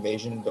kinetic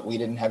invasion, but we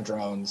didn't have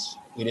drones.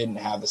 We didn't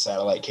have the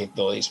satellite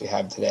capabilities we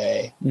have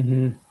today.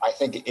 I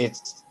think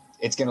it's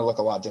going to look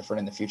a lot different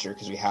in the future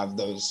because we have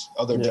those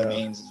other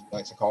domains, as we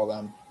like to call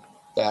them,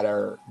 that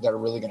are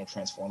really going to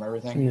transform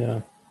everything.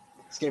 Yeah.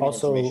 It's going to be an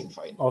information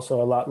fight.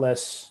 Also a lot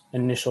less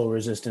initial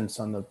resistance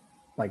on the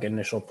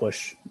initial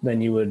push than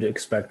you would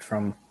expect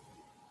from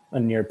a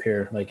near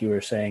peer, like you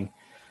were saying.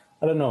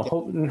 I don't know.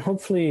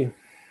 Hopefully,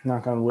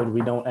 knock on wood,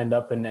 we don't end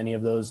up in any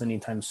of those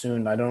anytime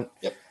soon. I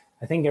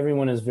think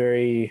everyone is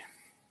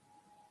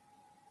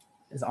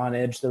is on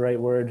edge the right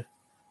word?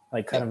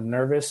 Kind of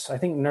nervous. I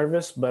think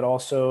nervous, but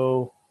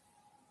also,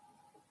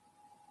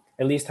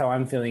 at least how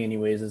I'm feeling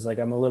anyways, is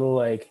I'm a little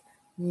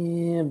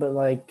but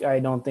I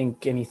don't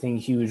think anything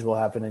huge will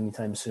happen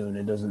anytime soon.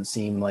 It doesn't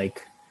seem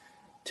like,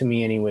 to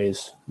me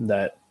anyways,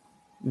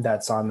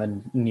 that's on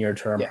the near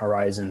term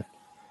horizon.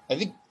 I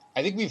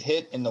think we've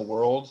hit in the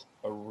world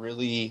a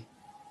really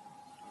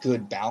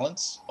good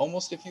balance,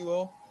 almost, if you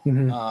will,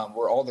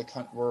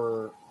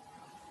 where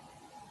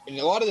and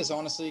a lot of this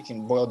honestly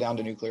can boil down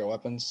to nuclear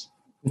weapons.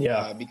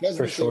 Yeah, because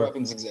nuclear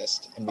weapons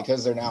exist and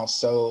because they're now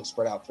so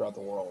spread out throughout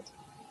the world,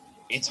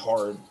 it's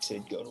hard to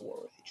go to war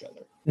with each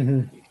other.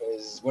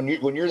 Because when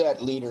you're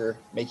that leader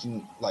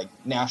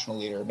national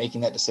leader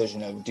making that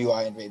decision of, do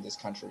I invade this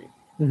country?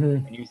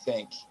 And you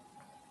think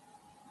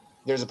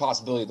there's a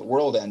possibility the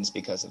world ends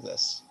because of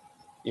this,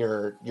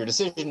 your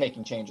decision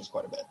making changes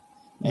quite a bit.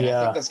 And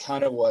I think that's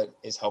kind of what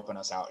is helping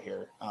us out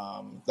here.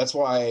 That's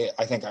why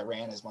I think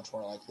Iran is much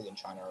more likely than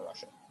China or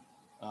Russia.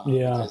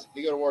 Because if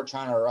you go to war with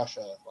China or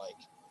Russia,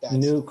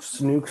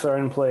 nukes are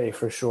in play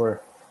for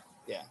sure.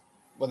 Yeah.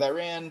 With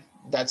Iran,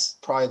 that's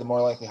probably the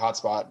more likely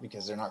hotspot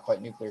because they're not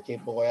quite nuclear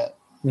capable yet.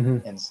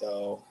 And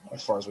so,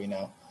 as far as we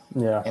know.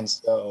 Yeah. And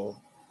so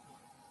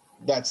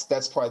that's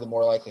probably the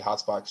more likely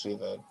hotspot because we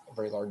have a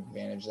very large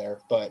advantage there.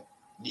 But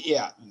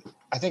yeah,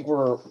 I think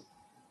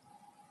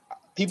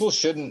people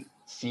shouldn't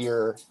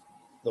fear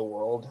the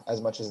world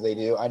as much as they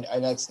do.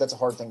 And that's a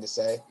hard thing to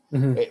say.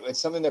 It's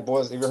something that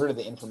boils. Have you ever heard of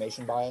the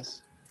information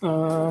bias?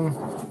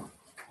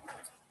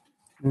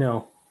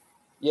 No.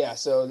 Yeah,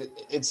 so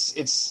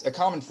it's a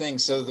common thing.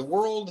 So the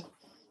world,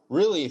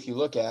 really, if you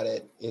look at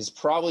it, is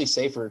probably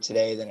safer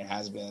today than it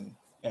has been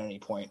at any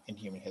point in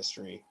human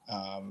history.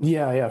 I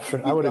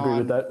would agree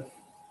with that.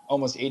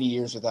 Almost 80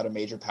 years without a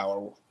major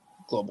power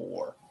global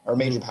war or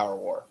major power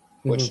war,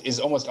 which is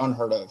almost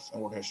unheard of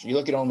in world history. You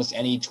look at almost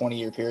any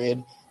 20-year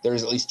period,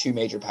 there's at least two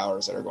major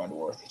powers that are going to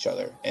war with each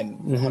other,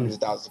 and hundreds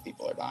of thousands of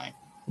people are dying.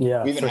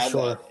 Yeah, we even had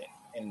that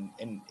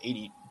in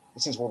 80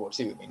 since World War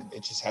II. I mean,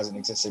 it just hasn't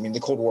existed. I mean, the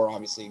Cold War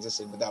obviously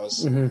existed, but that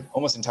was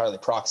almost entirely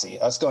proxy.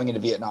 Us going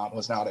into Vietnam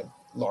was not a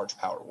large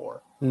power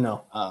war.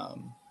 No.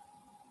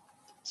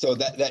 So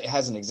that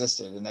hasn't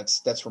existed, and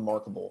that's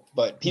remarkable.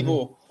 But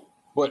people,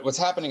 what's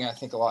happening, I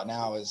think, a lot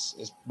now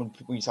is when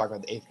you talk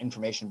about the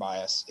information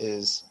bias,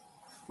 is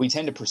we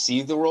tend to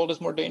perceive the world as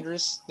more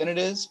dangerous than it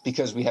is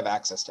because we have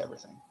access to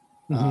everything.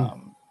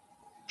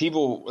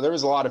 There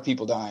was a lot of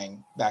people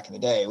dying back in the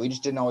day. We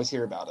just didn't always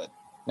hear about it.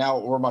 Now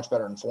we're much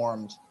better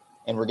informed,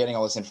 and we're getting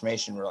all this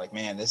information. We're like,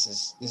 man, this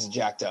is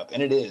jacked up,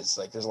 and it is.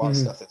 There's a lot of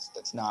stuff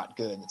that's not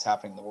good that's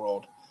happening in the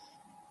world,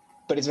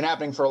 but it's been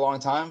happening for a long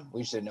time.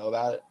 We just didn't know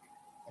about it,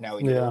 and now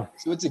we do.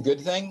 So it's a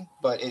good thing,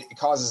 but it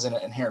causes an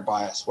inherent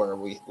bias where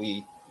we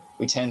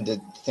tend to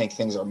think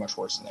things are much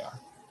worse than they are.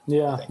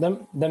 Yeah,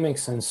 that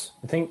makes sense.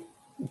 I think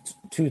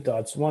two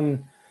thoughts.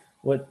 One,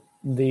 what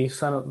the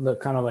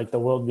kind of like the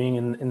world being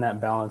in that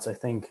balance. I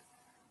think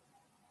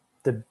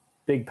the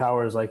big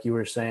powers, like you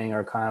were saying,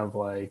 are kind of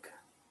like,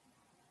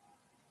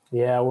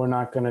 we're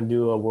not going to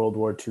do a World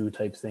War II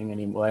type thing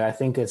anymore. I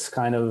think it's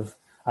kind of,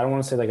 I don't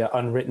want to say like an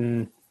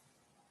unwritten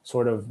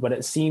sort of, but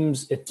it's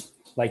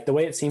like the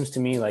way it seems to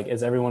me,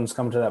 is everyone's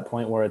come to that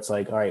point where it's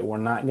like, all right, we're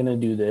not going to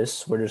do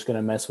this. We're just going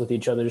to mess with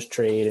each other's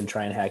trade and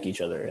try and hack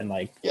each other. And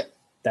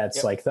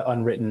that's like the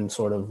unwritten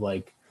sort of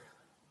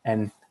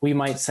and we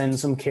might send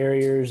some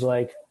carriers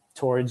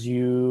towards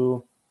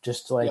you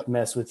just to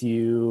mess with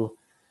you.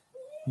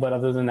 But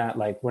other than that,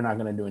 like, we're not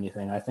going to do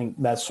anything. I think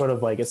that's sort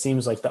of like, it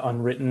seems like the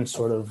unwritten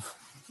sort of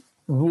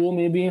rule,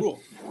 maybe.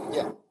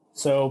 Yeah.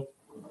 So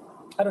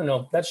I don't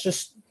know. That's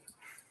just,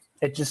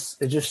 it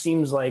just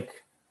seems like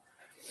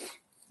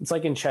it's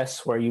like in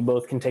chess where you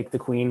both can take the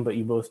queen, but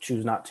you both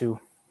choose not to.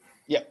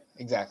 Yep,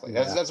 exactly.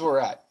 That's where we're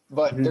at.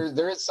 But Mm-hmm.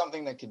 there is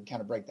something that could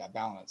kind of break that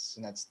balance,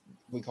 and that's,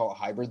 we call a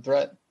hybrid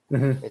threat.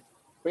 Mm-hmm. It's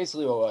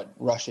basically what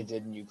Russia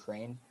did in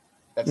Ukraine.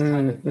 That's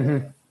kind of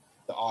the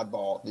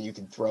oddball that you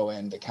can throw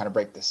in to kind of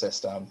break the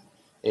system.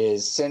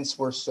 Is since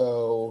we're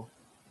so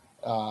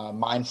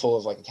mindful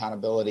of like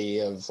accountability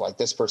of like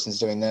this person's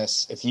doing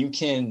this, if you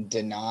can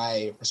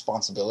deny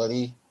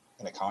responsibility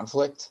in a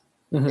conflict,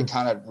 it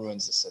kind of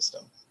ruins the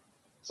system.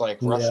 It's like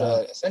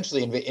Russia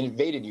essentially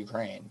invaded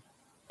Ukraine,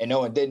 and no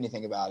one did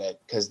anything about it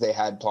because they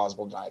had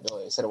plausible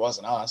deniability. They said it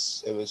wasn't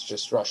us; it was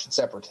just Russian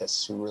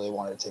separatists who really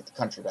wanted to take the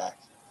country back.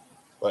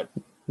 But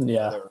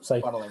Yeah, they were it's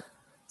like, funneling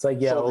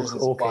yeah, soldiers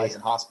and supplies okay.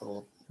 in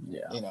hospital.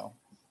 Yeah. You know,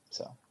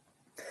 so.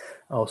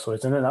 Oh, so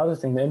it's another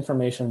thing, the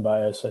information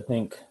bias, I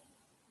think.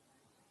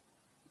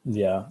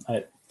 Yeah.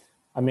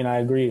 I mean, I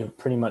agree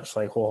pretty much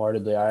like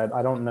wholeheartedly.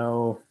 I don't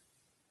know,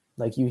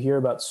 like, you hear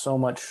about so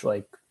much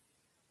like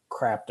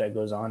crap that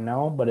goes on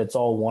now, but it's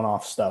all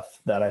one-off stuff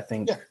that I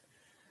think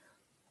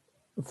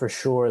for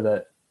sure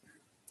that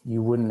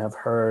you wouldn't have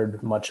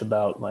heard much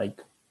about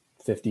like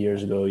 50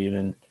 years ago,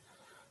 even.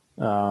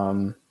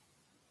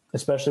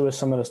 Especially with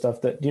some of the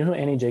stuff that, do you know who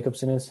Annie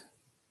Jacobson is?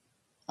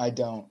 I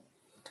don't.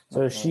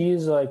 So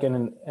she's like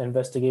an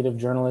investigative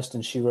journalist,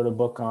 and she wrote a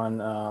book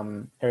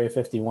on Area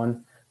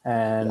 51,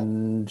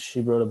 and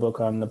she wrote a book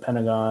on the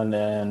Pentagon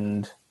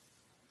and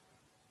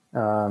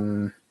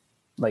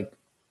like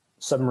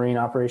submarine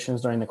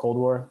operations during the Cold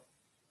War.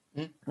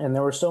 And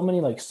there were so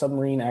many like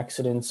submarine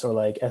accidents or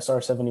like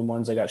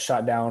SR-71s that got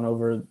shot down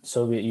over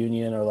Soviet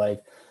Union, or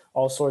like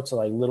all sorts of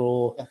like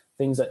little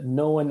things that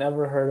no one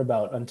ever heard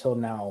about until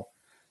now.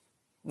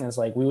 And it's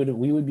like we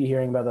would be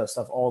hearing about that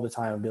stuff all the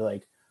time and be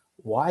like,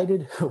 why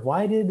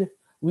did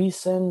we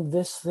send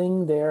this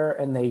thing there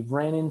and they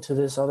ran into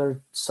this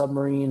other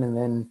submarine,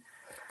 and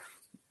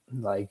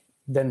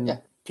then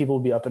people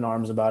would be up in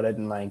arms about it,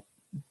 and like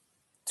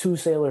 2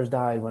 sailors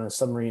died when a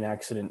submarine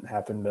accident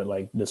happened at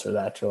like this or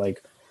that, or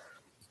like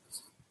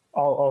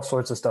all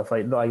sorts of stuff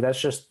like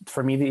that's just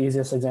for me the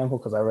easiest example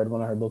because I read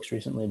one of her books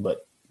recently.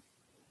 But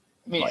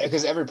I mean,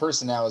 because every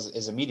person now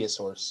is a media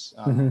source.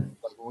 Like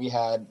we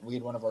had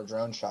one of our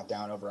drones shot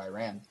down over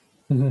Iran,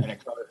 and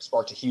it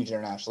sparked a huge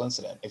international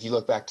incident. If you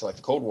look back to like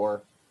the Cold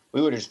War,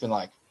 we would have just been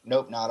like,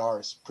 "Nope, not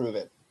ours. Prove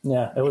it."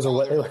 Yeah, it was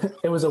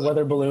it was a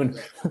weather balloon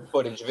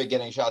footage of it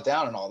getting shot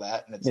down and all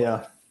that, and it's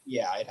like,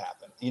 yeah, it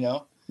happened. You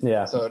know?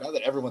 Yeah. So now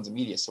that everyone's a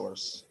media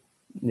source,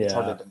 it's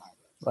hard to deny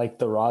that. Like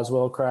the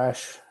Roswell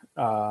crash.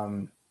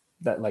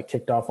 That like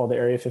kicked off all the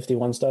Area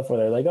 51 stuff where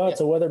they're like, oh, it's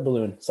a weather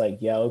balloon. It's like,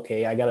 yeah,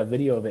 okay, I got a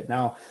video of it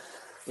now.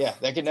 Yeah,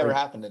 that could never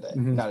happen today.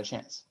 Not a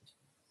chance.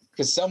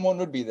 Because someone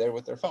would be there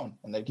with their phone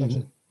and they'd catch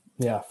it.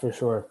 Yeah, for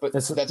sure. But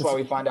that's why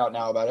we find out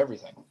now about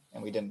everything,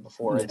 and we didn't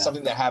before. And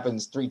something that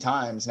happens 3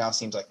 times now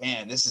seems like,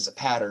 man, this is a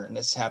pattern.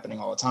 This is happening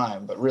all the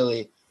time. But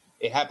really,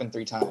 it happened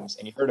 3 times,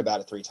 and you heard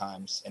about it 3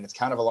 times, and it's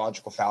kind of a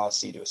logical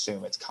fallacy to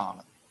assume it's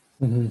common.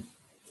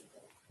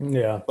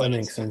 Yeah, but that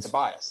makes sense. It's a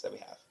bias that we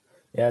have.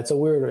 Yeah, it's a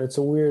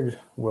weird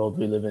world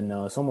we live in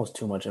now. It's almost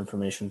too much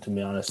information, to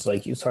be honest.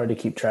 Like, it's hard to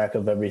keep track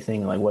of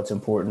everything, like what's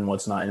important,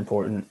 what's not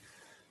important.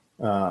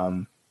 Yeah,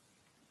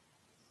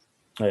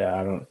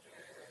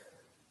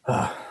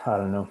 I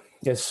don't know.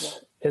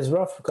 It's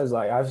rough because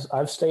like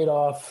I've stayed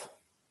off.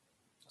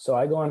 So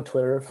I go on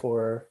Twitter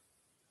for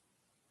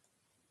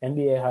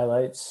NBA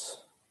highlights,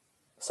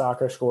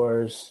 soccer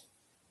scores,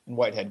 and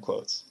Whitehead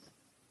quotes.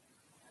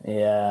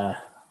 Yeah,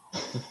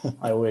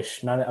 I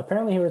wish. Not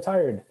apparently he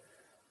retired.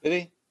 Did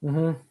he?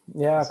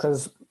 Yeah,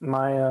 because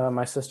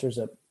my sister's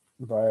at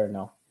Briar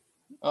now.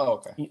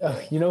 Oh, okay.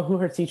 You know who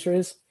her teacher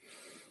is?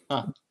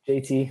 Huh.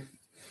 JT.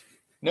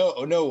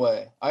 No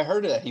way. I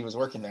heard that he was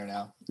working there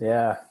now.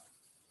 Yeah.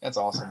 That's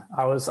awesome.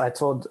 I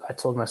told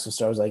my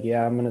sister, I was like,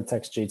 yeah, I'm gonna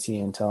text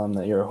JT and tell him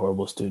that you're a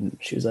horrible student.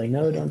 She was like,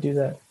 no, don't do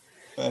that.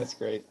 That's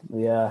great.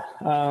 Yeah.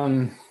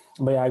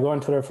 But yeah, I go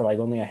on Twitter for like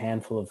only a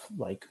handful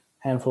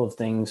of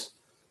things.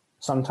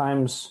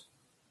 Sometimes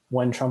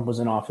when Trump was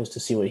in office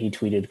to see what he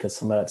tweeted, because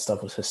some of that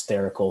stuff was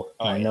hysterical.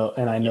 I know,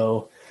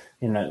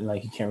 you know,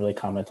 like you can't really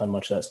comment on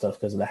much of that stuff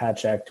because of the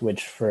Hatch Act,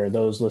 which for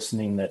those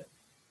listening that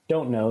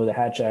don't know, the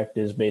Hatch Act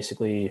is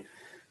basically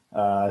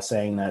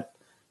saying that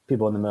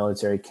people in the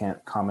military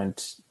can't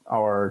comment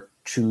or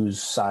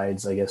choose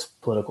sides, I guess,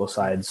 political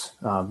sides.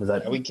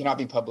 We cannot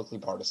be publicly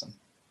partisan.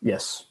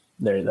 Yes,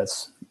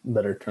 that's a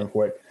better term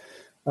for it.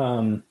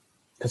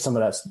 Because some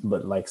of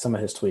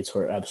his tweets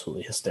were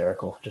absolutely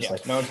hysterical.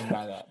 No one can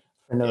deny that.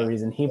 For no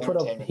reason. He put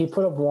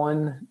up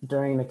one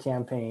during the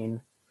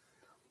campaign.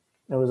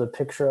 It was a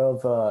picture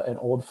of an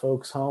old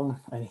folks home,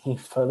 and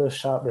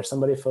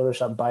somebody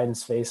photoshopped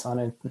Biden's face on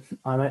it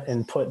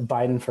and put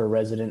Biden for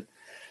resident.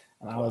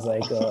 And I was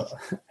like,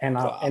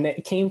 and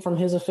it came from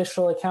his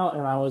official account,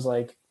 and I was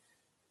like,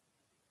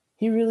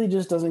 he really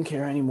just doesn't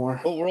care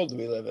anymore. What world do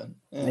we live in?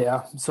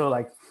 Yeah. So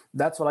like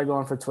that's what I go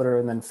on for Twitter,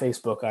 and then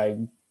Facebook. I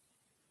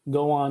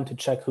go on to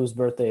check whose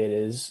birthday it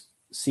is,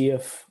 see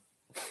if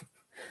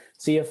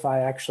I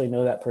actually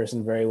know that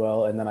person very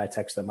well, and then I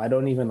text them. I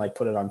don't even like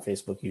put it on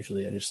Facebook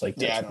usually. I just like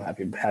text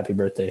them happy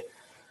birthday.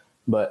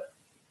 But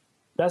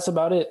that's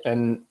about it.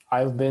 And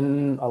I've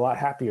been a lot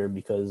happier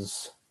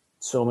because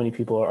so many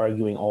people are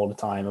arguing all the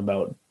time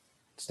about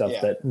stuff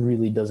that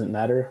really doesn't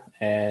matter.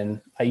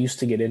 And I used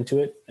to get into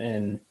it,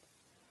 and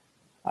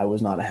I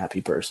was not a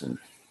happy person.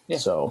 Yeah,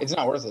 so it's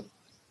not worth it.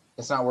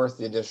 It's not worth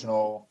the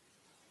additional.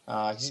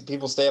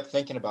 People stay up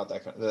thinking about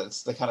that.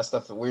 That's the kind of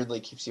stuff that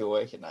weirdly keeps you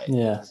awake at night.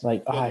 Yeah,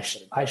 like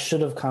I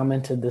should have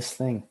commented this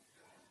thing.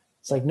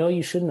 It's like, no,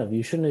 you shouldn't have.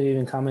 You shouldn't have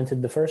even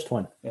commented the first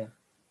one. Yeah.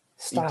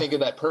 Stop. You think of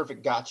that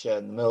perfect gotcha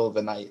in the middle of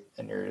the night,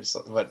 and you're just,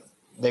 but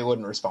they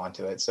wouldn't respond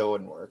to it, so it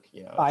wouldn't work.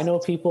 I know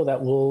people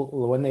that will,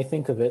 when they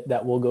think of it,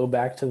 that will go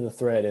back to the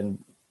thread and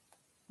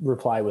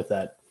reply with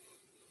that.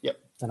 Yep.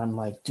 And I'm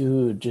like,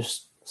 dude,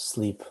 just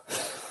sleep.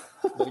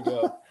 There you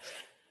go.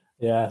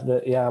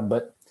 Yeah,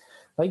 but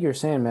like you're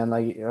saying, man,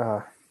 like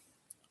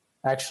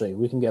actually,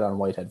 we can get on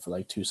Whitehead for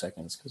like 2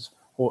 seconds because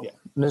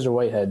Mr.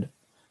 Whitehead,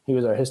 he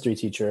was our history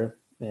teacher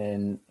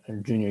in our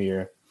junior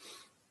year.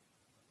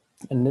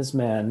 And this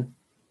man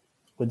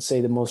would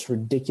say the most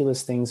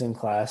ridiculous things in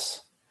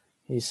class.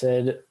 He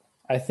said,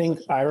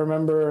 I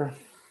remember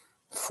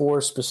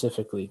 4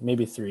 specifically,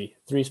 maybe 3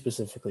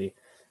 specifically.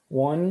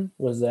 One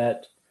was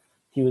that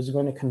he was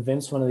going to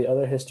convince one of the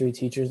other history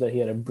teachers that he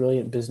had a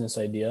brilliant business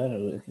idea.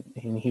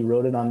 And he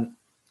wrote it on,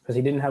 because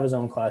he didn't have his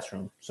own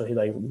classroom. So he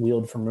like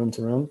wheeled from room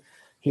to room.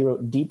 He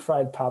wrote deep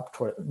fried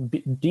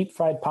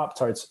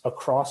Pop-Tarts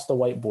across the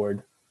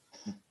whiteboard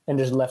and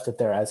just left it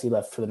there as he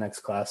left for the next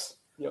class.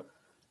 Yep.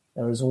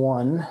 There was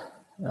one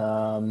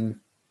when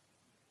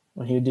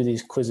he would do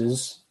these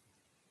quizzes.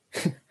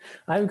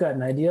 I've got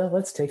an idea.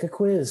 Let's take a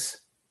quiz.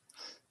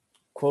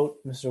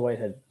 Quote Mr.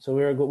 Whitehead. So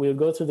we would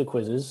go through the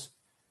quizzes.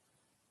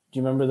 Do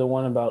you remember the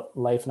one about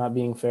life not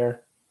being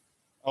fair?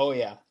 Oh,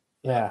 yeah.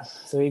 Yeah.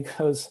 So he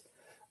goes,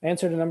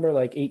 answered a number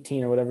like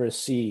 18 or whatever is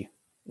C.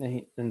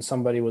 And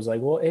somebody was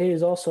like, well, A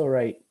is also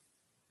right.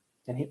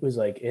 And he was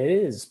like, it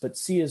is, but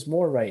C is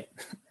more right.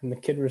 And the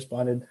kid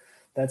responded,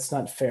 that's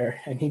not fair.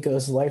 And he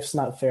goes, life's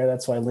not fair.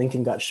 That's why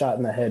Lincoln got shot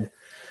in the head.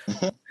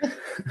 I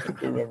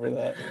remember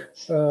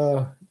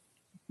that.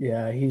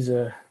 Yeah,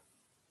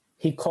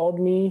 he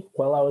called me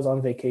while I was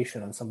on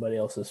vacation on somebody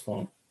else's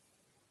phone.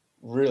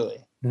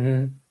 Really?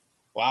 Mm-hmm.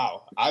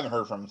 Wow. I haven't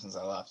heard from him since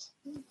I left.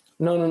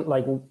 No,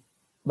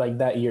 like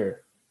that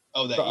year.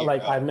 Oh, that year.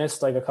 Like, I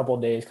missed like a couple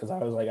of days because I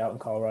was like out in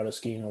Colorado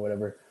skiing or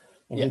whatever.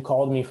 And he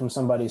called me from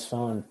somebody's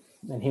phone.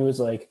 And he was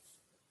like,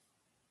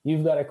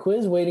 you've got a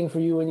quiz waiting for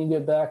you when you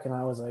get back. And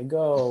I was like,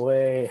 go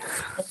away.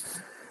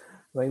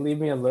 Like, leave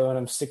me alone.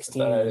 I'm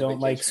 16. I don't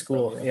like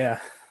school. Probably. Yeah.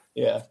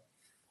 Yeah.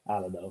 I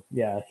don't know.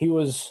 Yeah.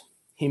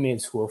 He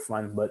made school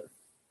fun, but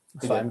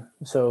fine.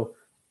 So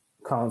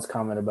Colin's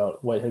comment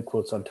about Whitehead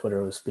quotes on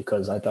Twitter was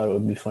because I thought it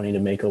would be funny to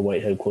make a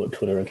Whitehead quote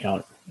Twitter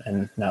account.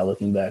 And now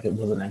looking back, it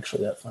wasn't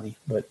actually that funny,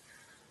 but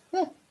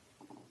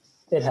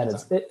it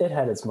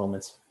had its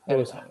moments. It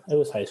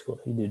was high school.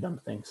 You do dumb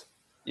things.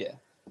 Yeah.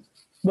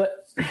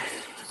 But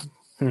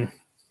yeah,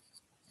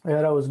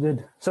 that was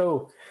good.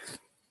 So,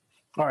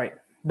 all right,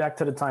 back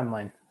to the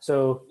timeline.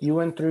 So you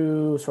went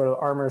through sort of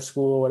armor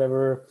school or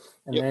whatever,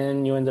 and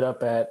then you ended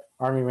up at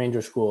Army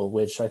Ranger School,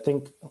 which I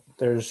think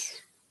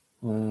there's,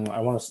 I'm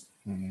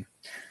going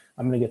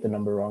to get the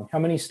number wrong. How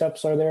many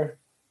steps are there?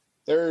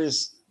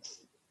 There's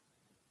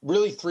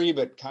really 3,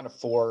 but kind of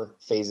 4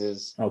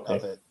 phases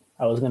of it.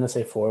 I was going to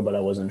say 4, but I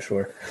wasn't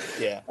sure.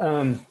 Yeah.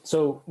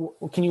 So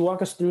can you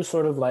walk us through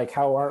sort of like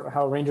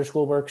how Ranger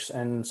School works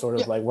and sort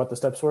of like what the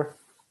steps were?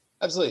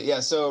 Absolutely. Yeah.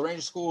 So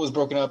Ranger School was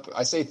broken up.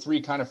 I say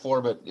 3, kind of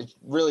 4, but it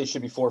really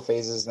should be 4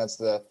 phases. And that's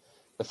the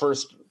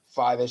first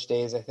 5-ish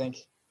days, I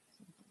think.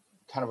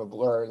 Kind of a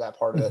blur, that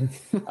part of it,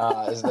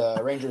 is the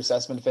Ranger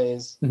assessment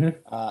phase.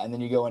 And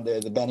then you go into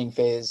the Benning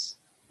phase,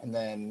 and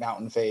then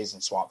mountain phase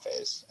and swamp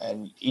phase.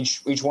 And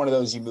each one of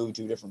those you move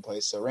to a different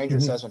place. So Ranger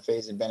assessment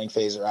phase and Benning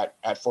phase are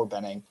at Fort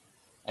Benning.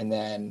 And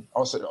then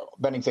also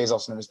Benning phase,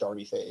 also known as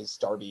Darby phase.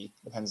 Darby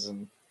depends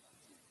on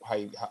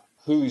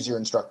who's your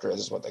instructor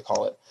is what they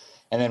call it.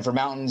 And then for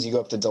mountains, you go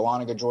up to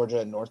Dahlonega,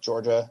 Georgia, and North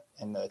Georgia,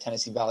 and the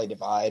Tennessee Valley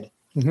Divide.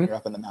 You're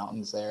up in the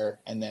mountains there.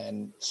 And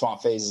then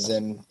swamp phase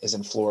is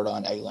in Florida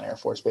on Eglin Air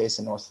Force Base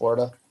in North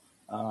Florida.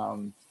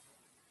 And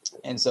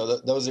so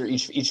those are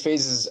each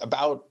phase is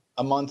about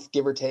a month,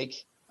 give or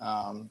take.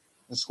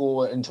 The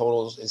school in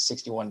total is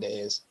 61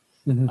 days.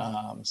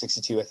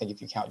 62, I think,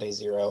 if you count day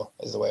 0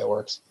 is the way it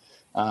works.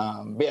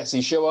 But yeah, so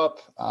you show up.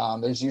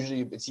 There's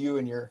usually it's you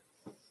and your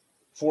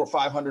 400 or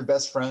 500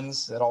 best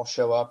friends that all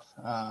show up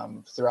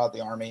throughout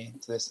the Army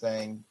to this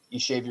thing. You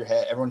shave your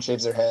head. Everyone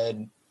shaves their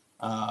head.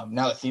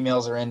 Now that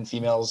females are in,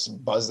 females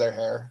buzz their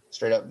hair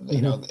straight up.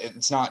 You know,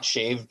 it's not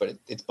shaved, but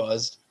it's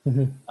buzzed.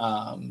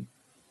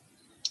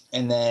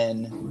 And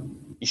then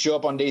you show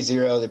up on day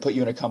 0. They put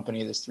you in a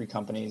company. There's 3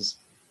 companies.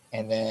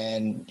 and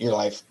then your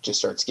life just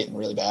starts getting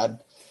really bad.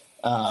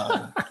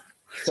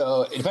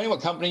 So depending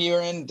what company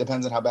you're in,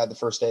 depends on how bad the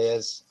first day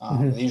is.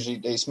 Usually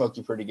they smoke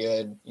you pretty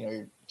good. You know,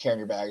 you're carrying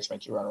your bags,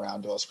 make you run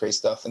around, do all this crazy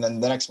stuff. And then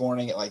the next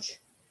morning at like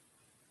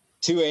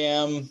 2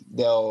 a.m.,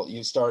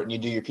 you start and you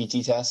do your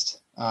PT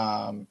test.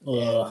 And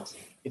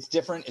it's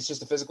different. It's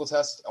just a physical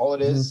test. All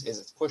it is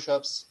it's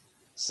push-ups,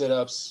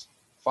 sit-ups,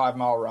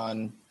 5-mile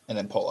run, and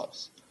then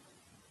pull-ups.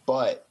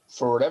 But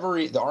for whatever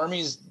reason,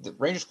 the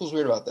Ranger School's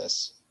weird about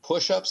this.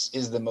 Push-ups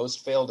is the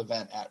most failed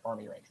event at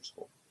Army Ranger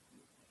School.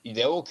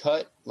 They will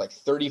cut like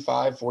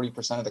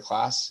 40% of the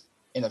class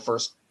in the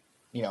first,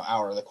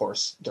 hour of the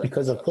course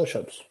because of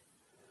push-ups.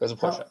 Because of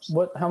push-ups.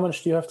 How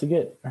much do you have to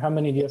get? Or how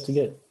many do you have to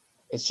get?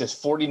 It's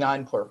just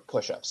 49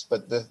 push-ups.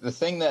 But the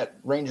thing that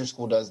Ranger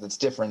School does that's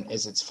different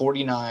is it's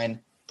 49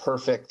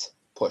 perfect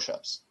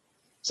push-ups.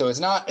 So it's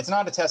not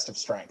a test of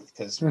strength,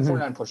 because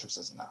 49 push-ups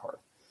isn't that hard.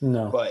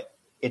 No. But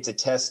it's a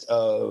test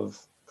of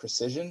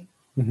precision,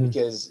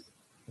 because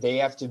they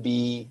have to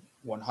be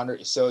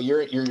 100. So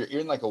you're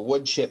in like a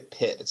wood chip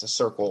pit. It's a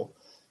circle,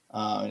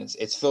 and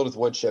it's filled with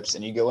wood chips,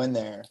 and you go in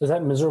there. Is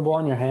that miserable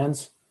on your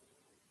hands?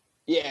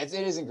 Yeah, it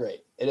isn't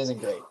great. It isn't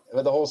great.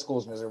 But the whole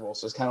school's miserable,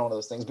 so it's kind of one of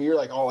those things. But you're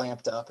like all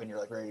amped up, and you're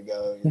like ready to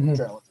go. Your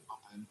adrenaline's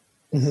pumping.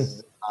 This is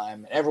the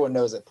time, and everyone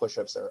knows that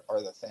push-ups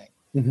are the thing.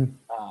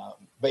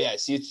 But yeah,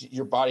 see,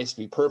 your body has to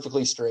be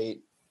perfectly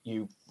straight.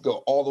 You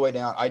go all the way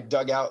down. I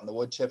dug out in the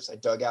wood chips. I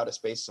dug out a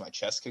space so my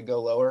chest could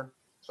go lower.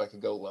 So I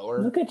could go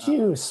lower. Look at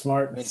you,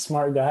 smart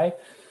guy.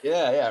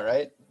 Yeah,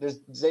 right.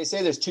 They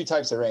say there's two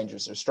types of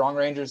Rangers. There's strong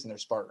Rangers and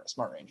there's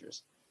smart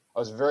Rangers. I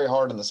was very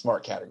hard in the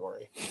smart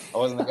category. I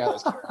wasn't the guy that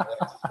was carrying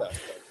stuff,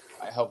 but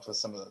I helped with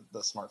some of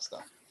the smart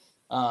stuff.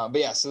 But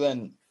yeah, so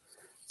then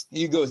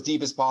you go as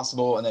deep as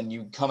possible, and then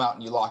you come out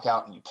and you lock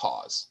out and you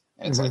pause.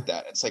 And it's like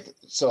that. It's like,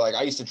 so like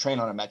I used to train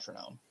on a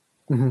metronome.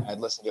 I'd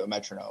listen to a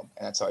metronome,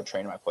 and that's how I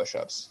train my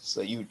push-ups.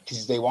 So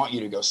because they want you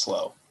to go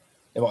slow.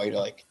 They want you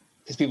to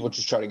because people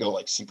just try to go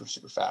like super,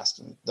 super fast,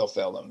 and they'll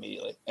fail them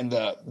immediately. And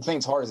the thing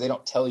that's hard is they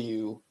don't tell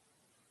you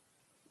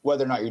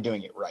whether or not you're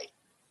doing it right.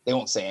 They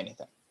won't say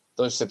anything.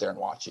 They'll just sit there and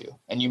watch you.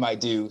 And you might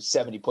do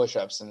 70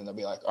 push-ups, and then they'll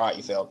be like, all right,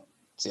 you failed.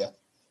 See ya.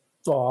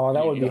 Oh,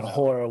 that would be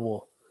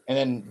horrible. And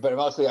then, but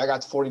luckily I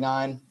got to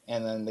 49,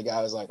 and then the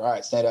guy was like, all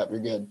right, stand up,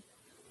 you're good.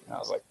 And I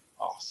was like,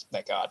 oh,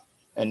 thank God.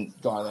 And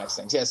go on to the next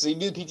thing. So, yeah, so you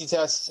do the PT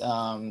test,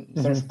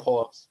 finish with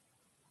pull-ups.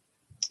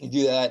 You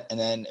do that, and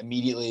then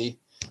immediately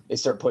they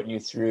start putting you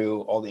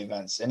through all the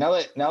events. And now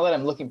that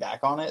I'm looking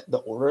back on it, the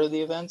order of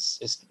the events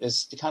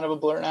is kind of a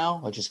blur now,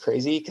 which is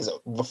crazy, because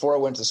before I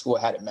went to school,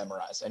 I had it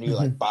memorized. I knew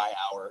like by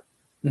hour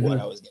what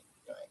I was doing.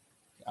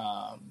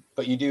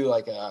 But you do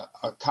like a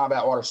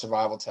combat water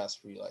survival test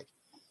where you like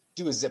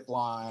do a zip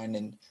line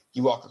and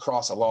you walk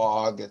across a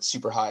log that's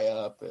super high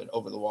up and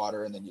over the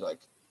water, and then you like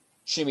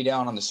shimmy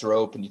down on this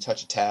rope and you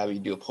touch a tab, you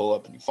do a pull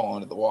up and you fall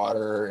into the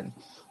water and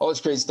all this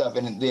crazy stuff.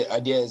 And the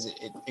idea is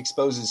it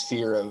exposes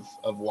fear of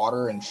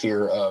water and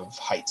fear of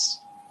heights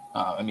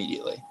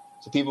immediately.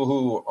 So people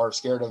who are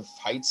scared of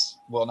heights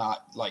will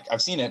not, like,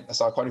 I've seen it. I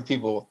saw quite a few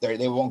people there.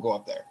 They won't go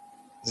up there.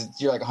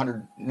 You're like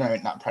 100, no,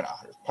 probably not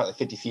 100, probably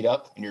 50 feet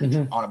up, and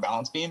you're on a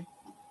balance beam.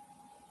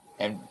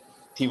 And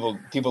people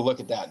look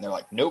at that and they're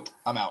like, nope,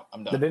 I'm out.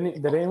 I'm done.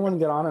 Did anyone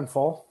get on and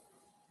fall?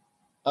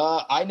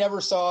 I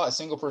never saw a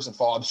single person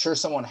fall. I'm sure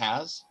someone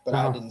has, but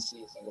I didn't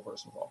see a single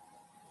person fall.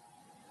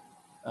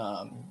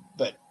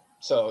 But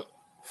so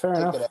fair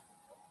enough.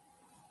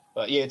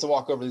 But yeah, to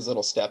walk over these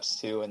little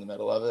steps too in the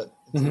middle of it.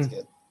 It's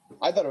good.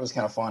 I thought it was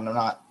kind of fun. I'm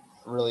not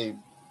really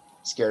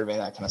scared of any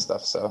of that kind of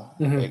stuff, so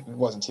it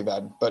wasn't too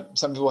bad. But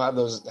some people have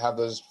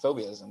those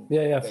phobias, and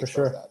yeah, for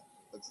sure.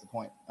 That's the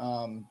point.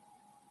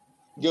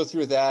 You go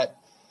through that.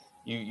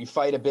 You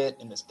fight a bit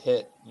in this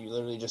pit. You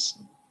literally just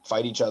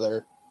fight each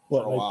other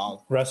for a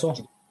while. Wrestle?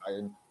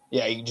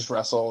 Yeah, you just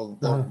wrestle.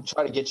 They'll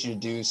try to get you to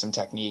do some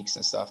techniques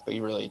and stuff, but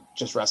you really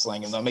just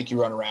wrestling, and they'll make you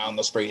run around.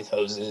 They'll spray you with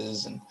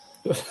hoses, and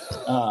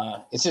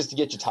it's just to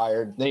get you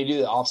tired. Then you do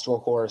the obstacle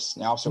course.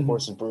 And the obstacle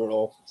course is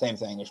brutal. Same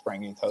thing. They're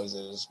spraying you with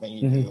hoses.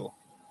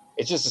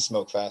 It's just a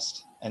smoke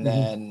fest. And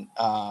then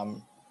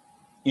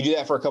you do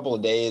that for a couple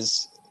of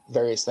days,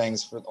 various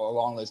things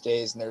along those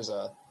days. And there's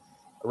a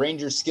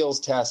ranger skills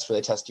test where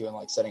they test you on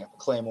like setting up a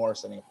claymore,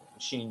 setting up a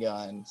machine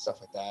gun, stuff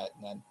like that.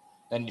 And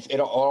then it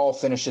all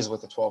finishes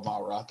with a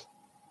 12-mile ruck.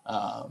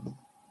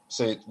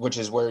 Which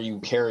is where you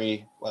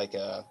carry like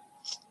I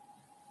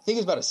think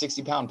it's about a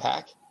 60-pound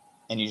pack,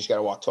 and you just got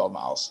to walk 12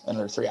 miles in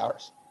under 3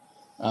 hours.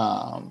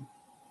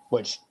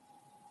 Which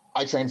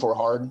I trained for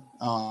hard,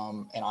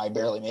 and I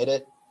barely made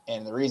it.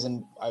 And the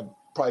reason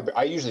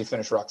I usually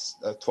finish rucks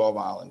a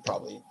 12-mile in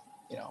probably,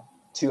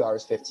 2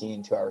 hours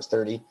 15, 2 hours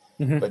 30,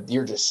 but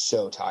you're just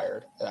so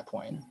tired at that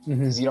point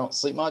because you don't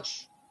sleep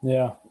much.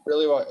 Yeah.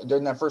 Really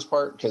during that first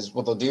part, because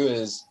what they'll do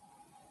is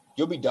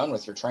you'll be done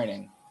with your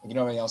training. You don't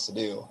have anything else to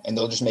do, and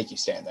they'll just make you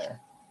stand there.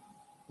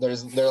 They're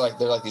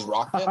like these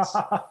rock pits,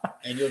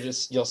 and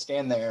you'll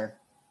stand there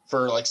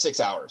for like 6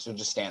 hours. You'll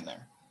just stand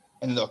there,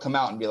 and then they'll come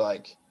out and be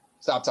like,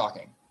 "Stop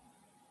talking,"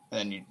 and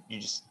then you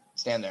just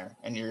stand there,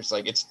 and you're just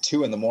like, it's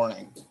 2 a.m.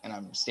 and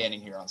I'm standing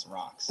here on some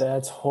rocks.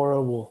 That's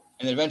horrible.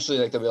 And then eventually,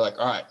 like, they'll be like,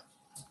 all right,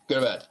 go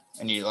to bed.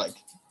 And you like,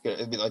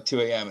 it'd be like 2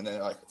 a.m. And then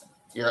they're like,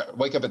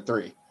 wake up at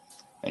 3.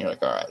 And you're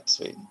like, all right,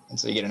 sweet. And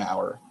so you get an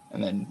hour,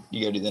 and then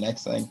you go do the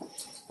next thing.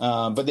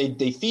 But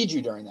they feed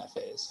you during that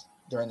phase,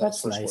 during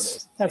those first 4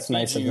 days. That's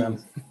nice of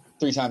them.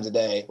 3 times a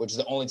day, which is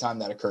the only time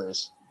that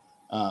occurs.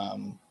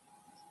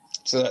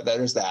 So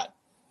there's that.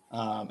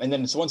 And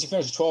then so once you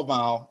finish the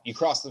 12-mile, you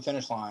cross the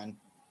finish line,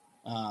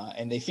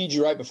 and they feed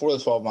you right before the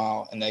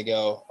 12-mile, and they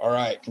go, all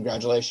right,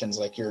 congratulations,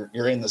 like you're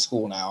in the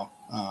school now.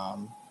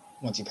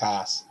 Once you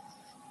pass,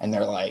 and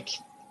they're like,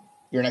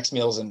 your next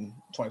meal's in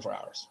 24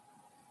 hours.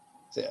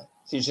 So yeah,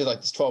 so you do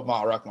like this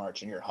 12-mile ruck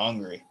march, and you're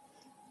hungry,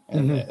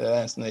 and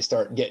that's when they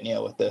start getting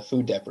you with the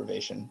food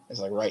deprivation. It's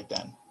like right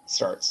then it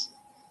starts.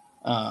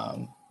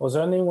 Was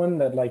there anyone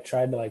that like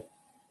tried to like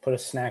put a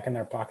snack in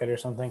their pocket or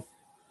something?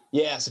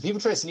 Yeah, so people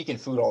try to sneak in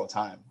food all the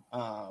time.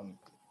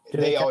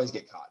 They always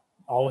get caught.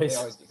 Always? They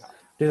always get caught.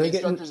 The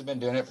instructors have been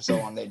doing it for so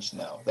long, they just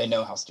know. They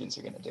know how students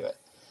are going to do it.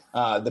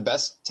 The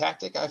best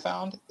tactic I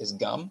found is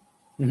gum,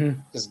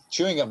 because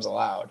chewing gum's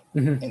allowed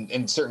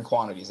in certain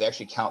quantities. They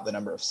actually count the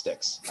number of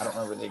sticks. I don't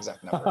remember the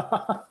exact number.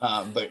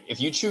 But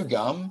if you chew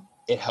gum,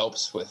 it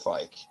helps with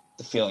like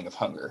the feeling of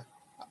hunger.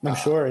 I'm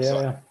sure, yeah.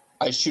 So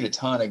I chewed a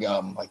ton of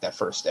gum like that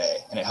first day,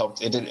 and it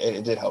helped. It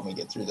did help me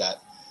get through that.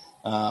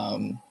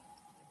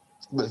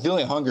 But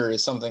feeling hunger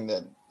is something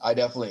that I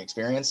definitely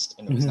experienced,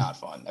 and it was not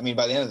fun. I mean,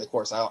 by the end of the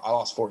course, I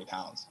lost 40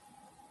 pounds.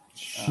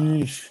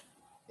 Sheesh.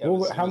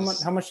 How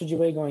much did you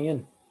weigh going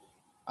in?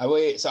 I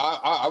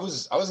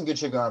was in good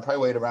shape going. I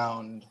probably weighed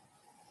around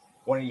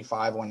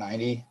 185,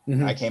 190.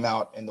 I came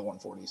out in the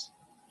 140s.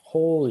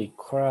 Holy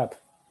crap.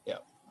 Yeah.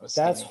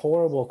 That's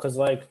horrible, because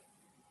like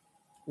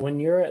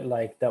when you're at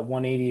like that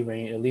 180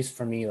 range, at least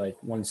for me, like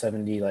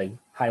 170, like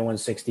high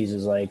 160s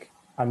is like,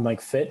 I'm like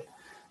fit.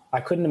 I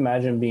couldn't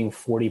imagine being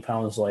 40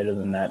 pounds lighter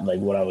than that, like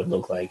what I would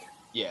look like.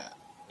 Yeah,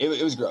 it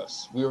was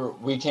gross.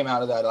 We came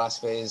out of that last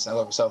phase. I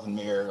looked myself in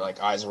the mirror,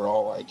 like eyes were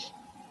all like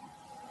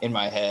in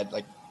my head,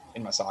 like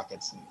in my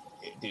sockets. And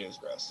it was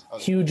gross.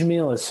 Huge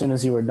meal as soon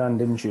as you were done,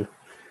 didn't you?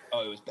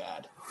 Oh, it was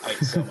bad. I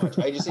ate so much.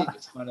 I just ate a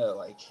ton of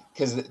like,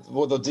 because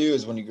what they'll do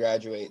is when you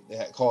graduate,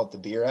 they call it the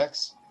Beer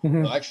X.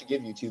 They'll actually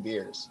give you 2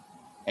 beers,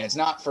 and it's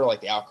not for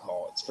like the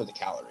alcohol; it's for the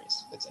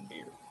calories that's in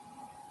beer.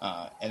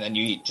 And then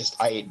you eat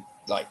I ate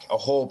like a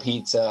whole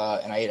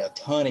pizza, and I ate a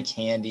ton of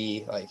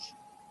candy. Like,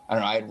 I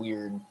don't know, I had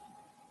weird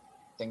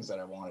things that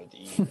I wanted to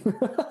eat.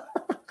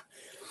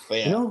 But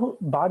yeah. You know,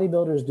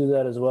 bodybuilders do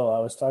that as well. I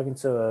was talking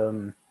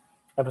to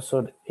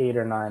episode 8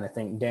 or 9, I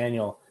think,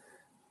 Daniel.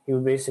 He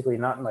would basically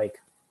not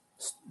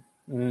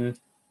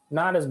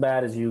as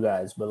bad as you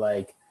guys, but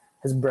like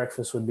his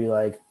breakfast would be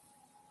like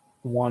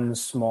 1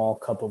 small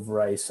cup of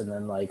rice and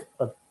then like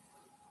an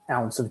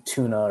ounce of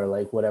tuna or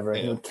like whatever.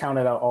 Yeah. He would count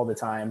it out all the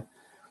time,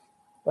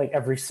 like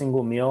every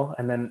single meal.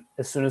 And then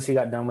as soon as he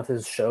got done with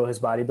his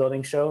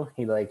bodybuilding show,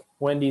 he like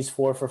Wendy's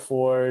 4 for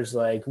 4s,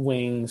 like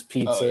wings,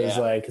 pizzas,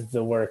 like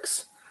the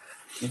works.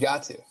 You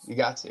got to.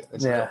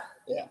 It's cool.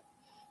 Yeah.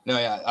 No,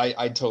 yeah,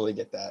 I totally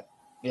get that.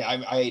 Yeah,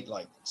 I ate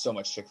like so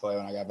much Chick-fil-A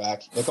when I got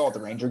back. They call it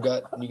the Ranger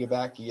gut when you get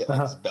back. You get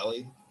like this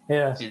belly.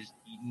 Yeah. So you're just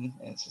eating,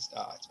 and it's just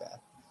it's bad.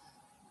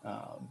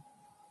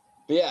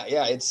 But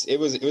yeah, it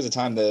was a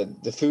time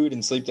the food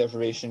and sleep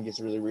deprivation gets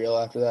really real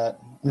after that.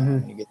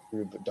 When you get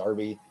through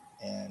Darby,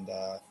 and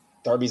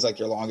Darby's like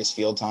your longest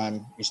field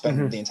time. You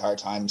spend the entire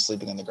time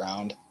sleeping on the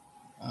ground,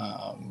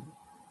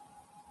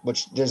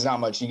 which there's not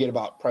much. You get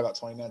probably about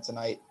 20 minutes a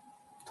night.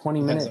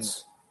 20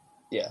 minutes.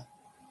 Yeah.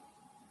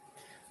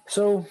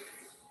 So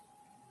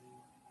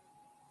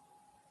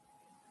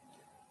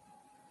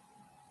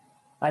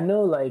I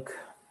know like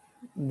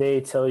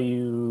they tell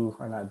you,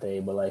 or not they,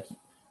 but like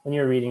when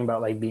you're reading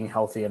about like being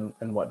healthy and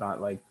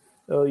whatnot, like,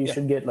 oh, you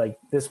should get like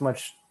this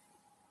much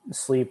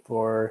sleep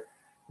or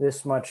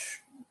this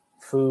much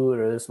food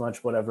or this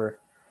much whatever.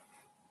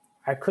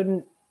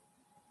 So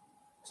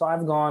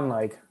I've gone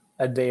like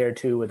a day or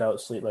 2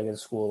 without sleep, like in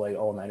school, like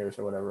all-nighters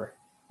or whatever.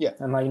 Yeah.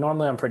 And like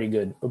normally I'm pretty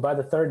good, but by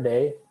the 3rd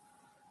day,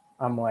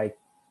 I'm like,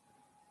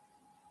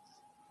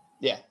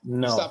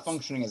 no. You stop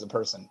functioning as a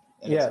person.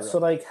 Yeah. So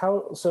like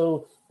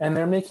and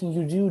they're making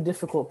you do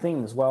difficult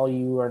things while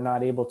you are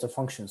not able to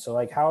function. So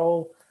like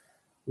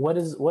what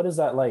is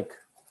that like?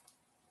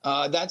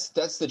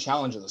 That's the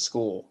challenge of the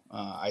school.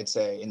 I'd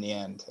say in the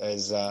end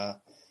is,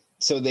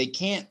 so they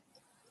can't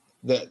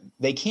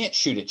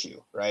shoot at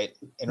you, right?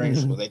 In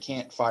Ranger School, they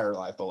can't fire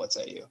live bullets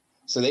at you.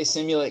 So they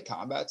simulate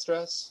combat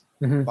stress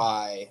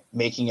by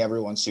making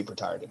everyone super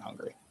tired and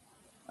hungry.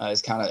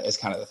 Is kind of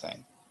the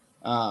thing.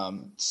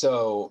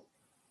 So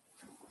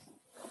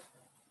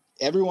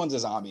everyone's a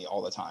zombie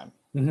all the time.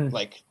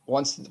 Like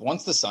once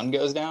the sun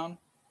goes down,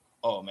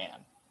 oh man,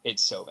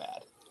 it's so bad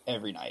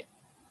every night.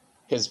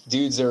 Because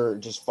dudes are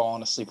just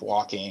falling asleep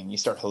walking. You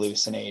start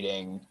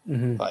hallucinating.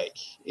 Like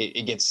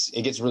it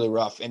gets really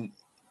rough, and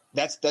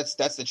that's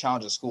the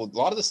challenge of school. A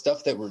lot of the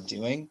stuff that we're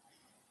doing,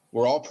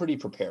 we're all pretty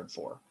prepared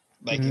for.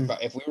 Like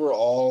if we were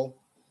all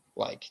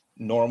like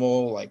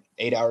normal, like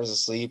 8 hours of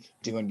sleep,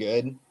 doing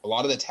good, a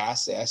lot of the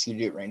tasks they ask you to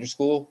do at Ranger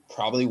School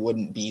probably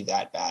wouldn't be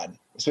that bad,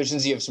 especially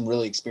since you have some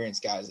really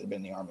experienced guys that have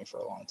been in the Army for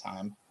a long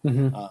time.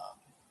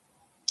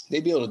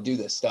 They'd be able to do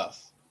this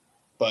stuff.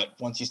 But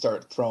once you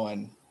start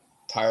throwing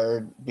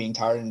being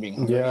tired and being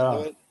hungry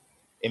into it,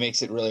 it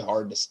makes it really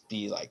hard to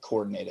be like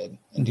coordinated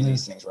and do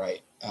these things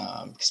right.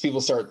 Because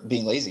people start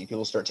being lazy.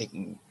 People start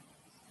taking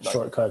like,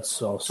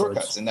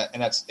 shortcuts, and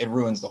it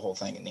ruins the whole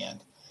thing in the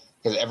end.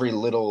 Because every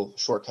little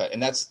shortcut,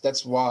 and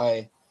that's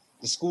why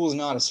the school is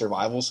not a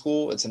survival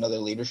school. It's another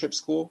leadership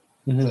school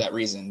for that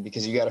reason.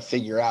 Because you got to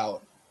figure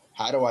out,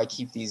 how do I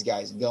keep these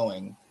guys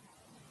going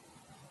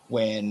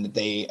when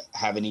they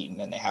haven't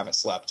eaten and they haven't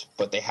slept,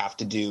 but they have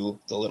to do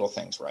the little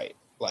things right.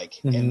 Like,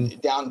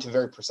 and down to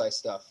very precise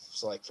stuff.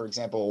 So like, for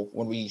example,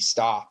 when we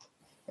stop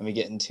and we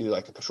get into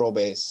like a patrol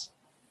base,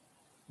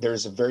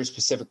 there's a very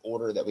specific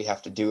order that we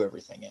have to do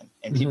everything in.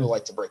 And people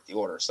like to break the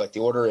order. So like the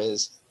order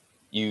is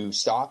you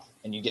stop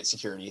and you get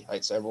security,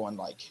 right? So everyone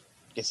like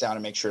gets down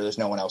and make sure there's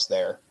no one else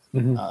there.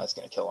 That's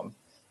going to kill them.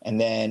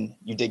 And then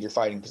you dig your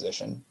fighting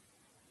position.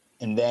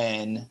 And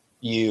then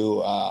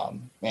you,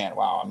 man,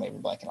 wow, I'm maybe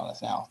blanking on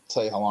this now. I'll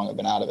tell you how long I've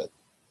been out of it.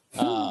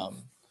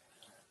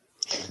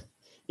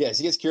 Yeah,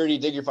 so you get security,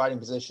 dig your fighting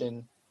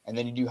position, and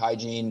then you do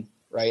hygiene,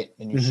 right?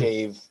 And you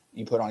shave,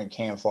 you put on your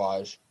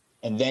camouflage,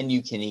 and then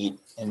you can eat,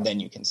 and then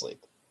you can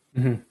sleep.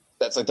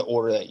 That's like the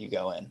order that you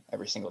go in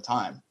every single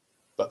time.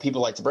 But people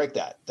like to break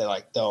that. They're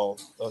like, they'll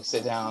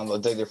sit down, they'll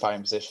dig their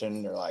fighting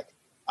position. They're like,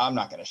 I'm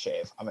not going to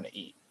shave, I'm going to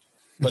eat.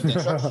 But the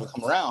instructors will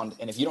come around,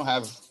 and if you're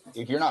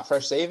not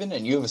fresh shaven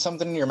and you have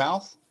something in your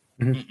mouth,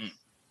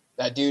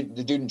 the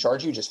dude in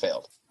charge of you just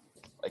failed.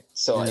 Like,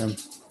 so like,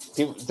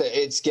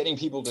 it's getting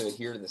people to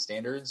adhere to the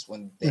standards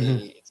when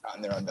it's not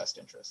in their own best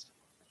interest.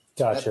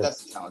 Gotcha.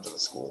 That's the challenge of the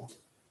school.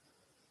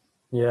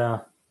 Yeah,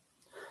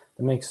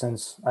 that makes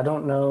sense. I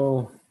don't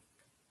know.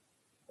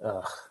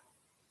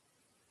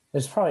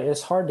 It's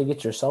hard to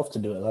get yourself to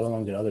do it, let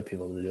alone get other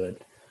people to do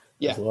it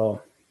as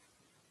well.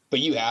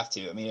 But you have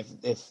to. I mean,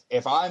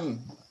 if I'm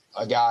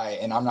a guy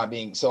and I'm not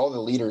being, so all the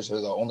leaders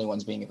are the only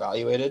ones being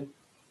evaluated.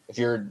 If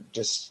you're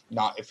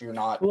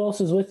not, who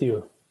else is with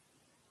you?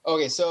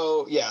 Okay,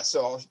 so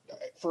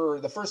for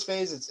the first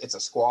phase, it's a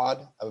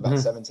squad of about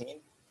 17.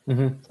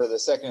 For the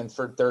second and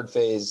third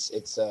phase,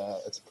 it's a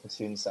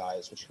platoon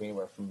size, which can be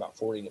anywhere from about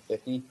 40 to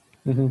 50.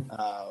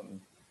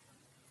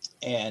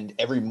 And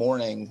every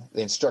morning,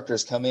 the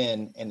instructors come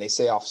in and they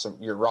say off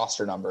your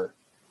roster number,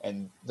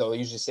 and they'll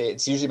usually say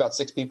it's usually about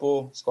 6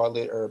 people: squad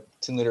leader, or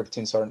platoon leader,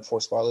 platoon sergeant, 4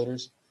 squad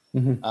leaders,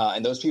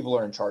 and those people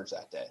are in charge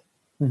that day.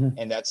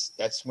 And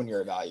that's when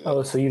you're evaluated.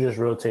 Oh, so you just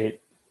rotate.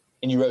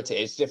 And you rotate.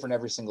 It's different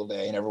every single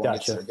day, and everyone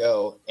gets their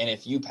go. And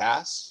if you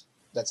pass,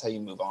 that's how you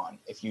move on.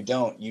 If you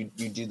don't, you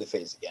do the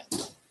phase again.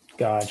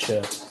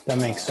 Gotcha. That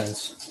makes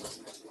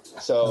sense.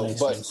 So,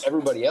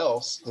 everybody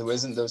else who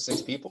isn't those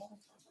 6 people,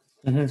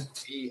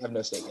 we have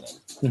no stake in it.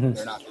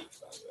 They're not being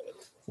evaluated.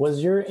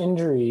 Was your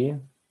injury?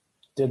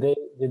 Did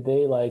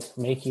they like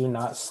make you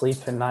not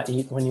sleep and not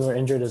eat when you were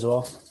injured as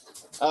well?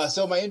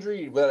 So my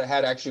injury that I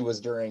had actually was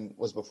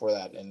before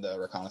that in the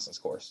reconnaissance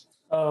course.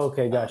 Oh,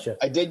 okay, gotcha.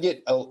 I did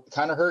get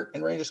kind of hurt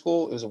in Ranger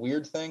School. It was a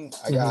weird thing.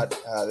 I got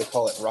they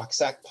call it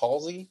rucksack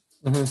palsy,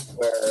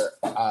 where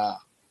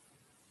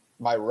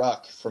my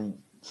ruck from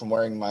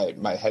wearing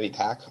my heavy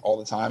pack all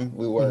the time.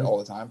 We wear it all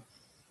the time.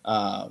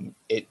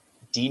 It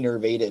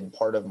denervated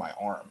part of my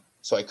arm,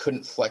 so I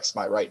couldn't flex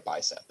my right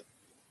bicep.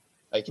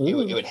 Like it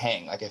would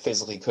hang. Like I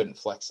physically couldn't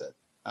flex it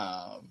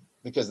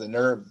because the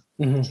nerve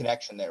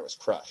connection there was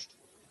crushed.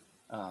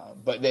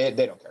 But they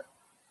don't care.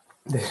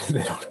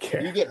 They don't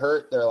care. You get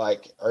hurt, they're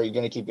like, "Are you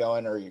going to keep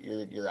going, or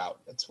you're out?"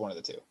 It's one of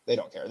the two. They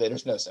don't care.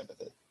 There's no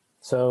sympathy.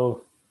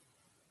 So,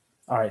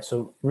 all right.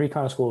 So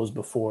recon school was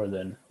before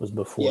then.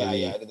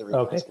 Yeah, I did the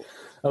recon school.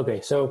 Okay.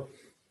 So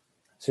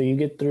you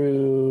get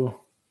through.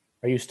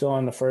 Are you still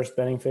on the first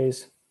betting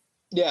phase?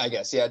 Yeah, I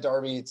guess. Yeah,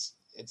 Darby. It's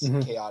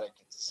chaotic.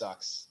 It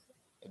sucks.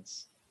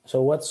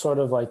 So what's sort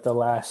of like the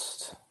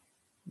last?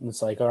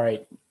 It's like, all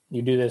right,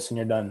 you do this and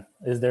you're done.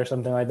 Is there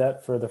something like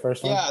that for the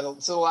first one? Yeah.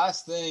 So the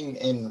last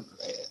thing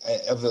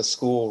of the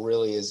school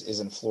really is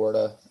in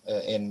Florida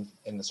in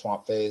the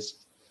swamp phase.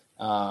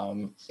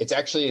 It's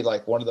actually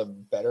like one of the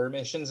better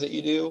missions that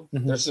you do.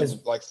 There's some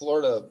like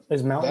Florida.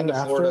 Is mountain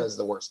after? Florida is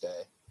the worst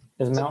day.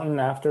 Is mountain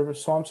after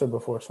swamps or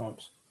before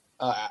swamps?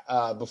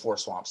 Before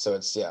swamps. So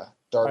it's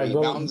Darby.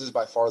 Right, mountains is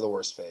by far the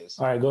worst phase.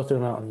 All right, go through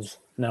mountains.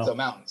 No. So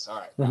mountains. All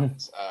right.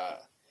 Mountains.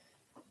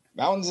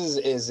 Mountains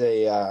is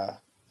a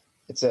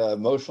it's an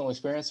emotional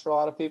experience for a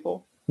lot of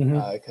people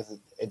because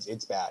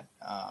it's bad.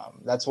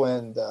 That's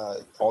when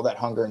all that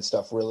hunger and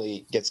stuff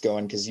really gets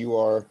going because you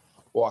are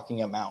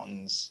walking up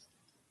mountains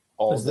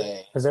all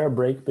day. Is there a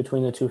break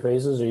between the two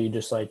phases, or you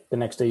just like the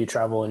next day you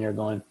travel and you're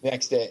going? The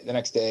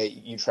next day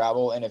you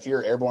travel, and if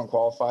you're airborne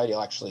qualified,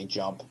 you'll actually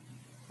jump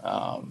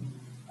out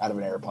of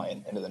an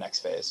airplane into the next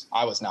phase.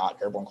 I was not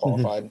airborne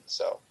qualified,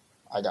 so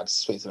I got to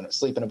sleep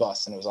in a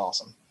bus, and it was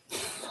awesome.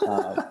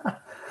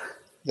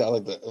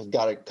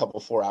 Got a couple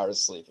 4 hours of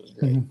sleep. It was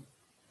great.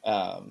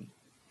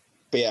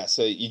 But yeah,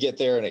 so you get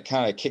there and it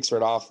kind of kicks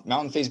right off.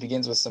 Mountain phase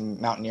begins with some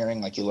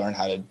mountaineering, like you learn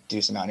how to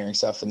do some mountaineering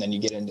stuff, and then you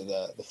get into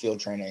the field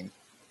training,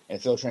 and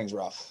the field training's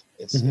rough.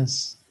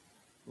 It's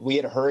we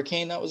had a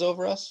hurricane that was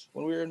over us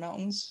when we were in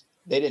mountains.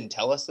 They didn't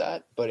tell us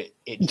that, but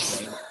it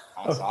just rained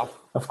nonstop.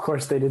 Of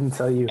course, they didn't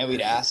tell you. And we'd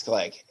ask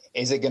like,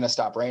 "Is it going to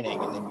stop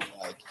raining?" And then be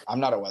like,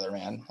 "I'm not a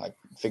weatherman. Like,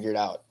 figure it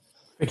out."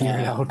 Figure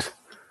it out.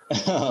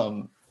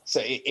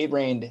 So it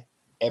rained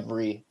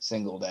every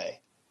single day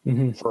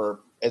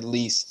for at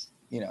least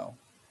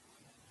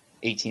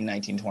 18,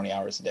 19, 20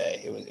 hours a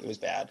day. It was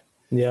bad.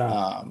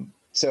 Yeah.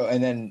 So,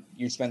 and then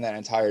you spend that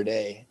entire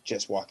day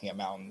just walking up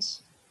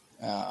mountains.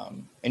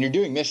 And you're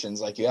doing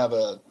missions. Like you have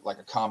a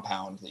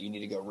compound that you need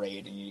to go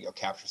raid and you need to go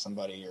capture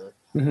somebody or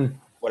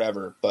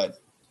whatever. But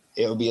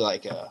it would be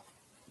like a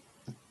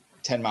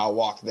 10-mile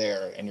walk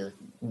there and you're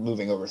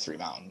moving over 3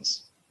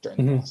 mountains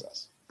during the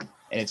process.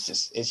 And it's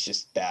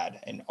just bad.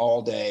 And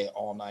all day,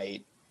 all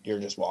night, you're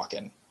just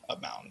walking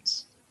up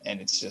mountains. And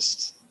it's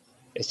just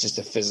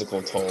a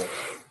physical toll.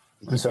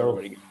 So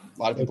a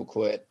lot of people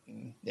quit.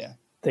 And, yeah.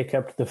 They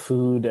kept the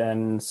food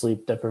and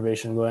sleep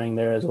deprivation going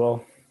there as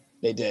well.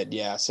 They did,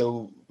 yeah.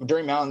 So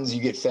during mountains,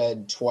 you get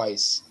fed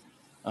twice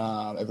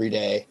every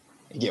day.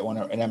 You get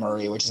an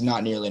MRE, which is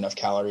not nearly enough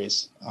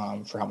calories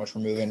for how much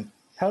we're moving.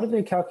 How do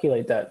they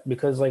calculate that?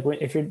 Because like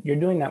if you're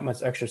doing that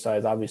much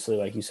exercise, obviously,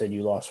 like you said,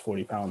 you lost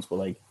 40 pounds, but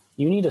like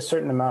you need a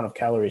certain amount of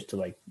calories to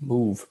like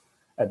move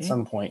at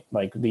some point.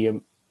 Like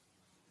the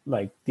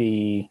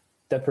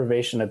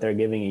deprivation that they're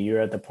giving you, you're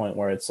at the point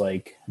where it's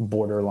like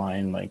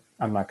borderline, like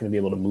I'm not going to be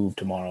able to move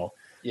tomorrow.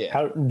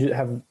 Yeah.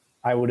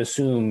 I would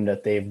assume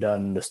that they've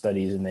done the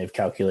studies and they've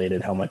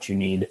calculated how much you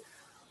need.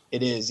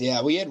 It is.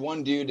 Yeah. We had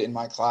one dude in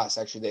my class,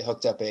 actually, they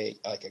hooked up a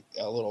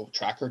little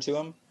tracker to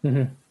him.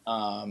 It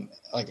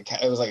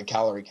was like a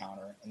calorie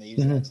counter and they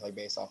used it to like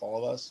base off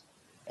all of us.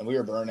 And we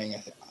were burning,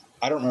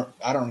 I don't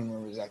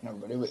remember the exact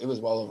number, but it was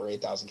well over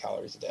 8,000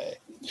 calories a day.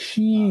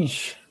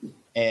 Sheesh.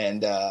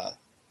 And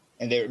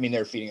they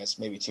were feeding us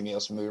maybe 2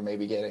 meals, and we were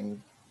maybe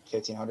getting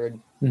 1,500.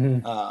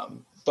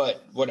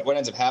 But what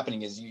ends up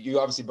happening is you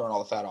obviously burn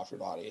all the fat off your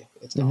body.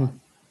 It's gone.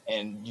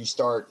 And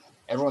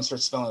everyone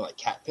starts smelling like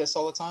cat piss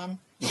all the time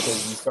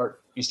because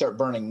you start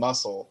burning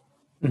muscle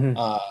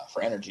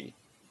for energy.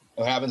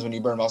 And what happens when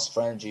you burn muscle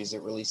for energy is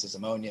it releases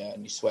ammonia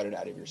and you sweat it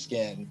out of your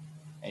skin.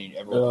 And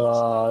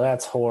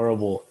that's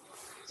horrible.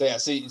 So yeah,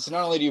 so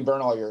not only do you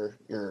burn all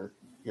your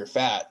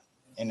fat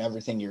and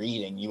everything you're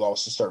eating, you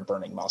also start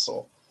burning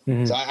muscle.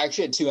 So I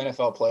actually had 2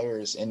 NFL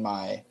players in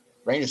my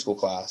Ranger School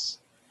class,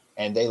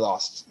 and they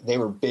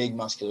were big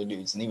muscular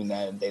dudes, and even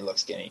then they looked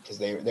skinny because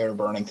they were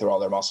burning through all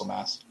their muscle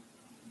mass.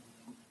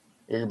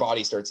 Your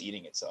body starts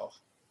eating itself.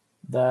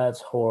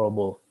 That's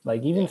horrible.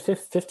 Like even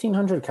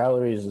 1,500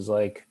 calories is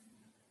like,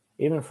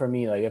 even for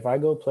me, like if I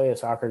go play a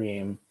soccer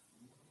game,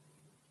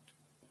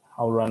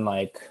 I'll run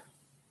like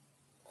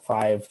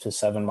 5 to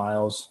 7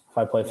 miles if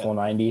I play full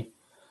 90,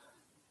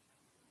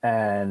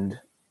 and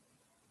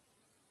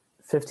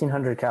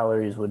 1,500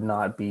 calories I would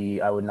not be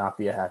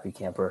a happy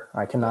camper.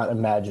 I cannot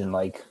imagine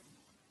like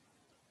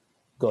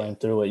going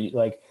through it.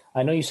 Like,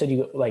 I know you said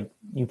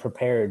you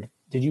prepared.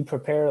 Did you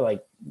prepare?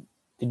 Like,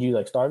 did you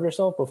like starve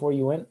yourself before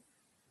you went?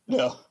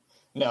 No,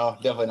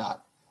 definitely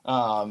not.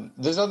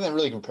 There's nothing that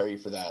really can prepare you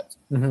for that.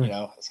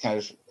 It's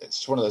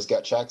just one of those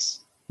gut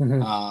checks. You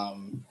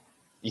kind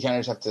of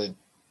just have to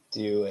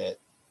do it.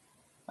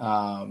 They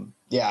want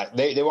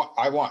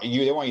you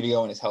to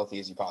go in as healthy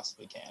as you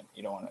possibly can.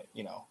 You don't want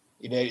to,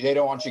 they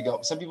don't want you to go.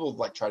 Some people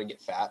like try to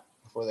get fat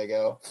before they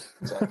go.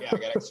 It's like, I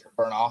got to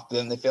burn off, but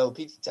then they fail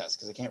the PT test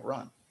because they can't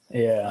run.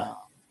 Yeah.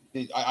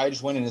 I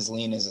just went in as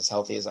lean as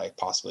healthy as I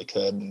possibly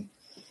could.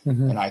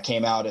 And I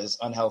came out as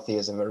unhealthy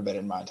as I've ever been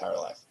in my entire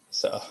life.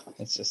 So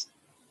it's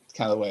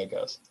kind of the way it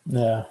goes.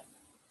 Yeah.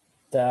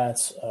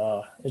 That's,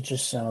 it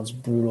just sounds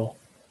brutal.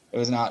 It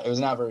was not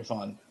very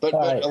fun, but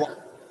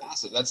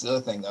that's the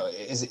other thing though,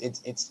 is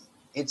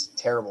it's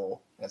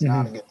terrible. It's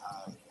not a good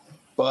time,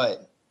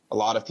 but a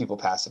lot of people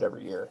pass it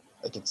every year.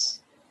 Like it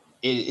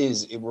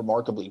is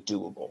remarkably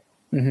doable.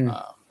 And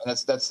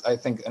that's I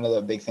think another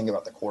big thing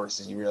about the course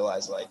is you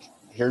realize like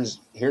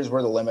here's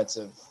where the limits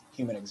of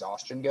human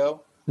exhaustion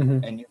go,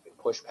 and you can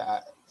push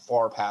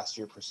far past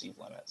your perceived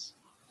limits.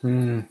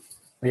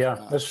 Yeah,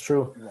 that's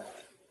true.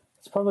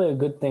 It's probably a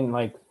good thing.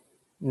 Like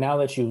now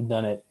that you've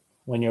done it,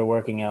 when you're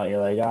working out, you're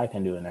like, I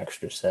can do an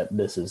extra set.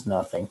 This is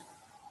nothing.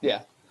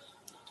 Yeah.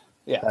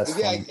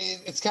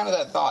 It's kind of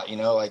that thought,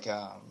 like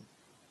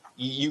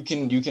you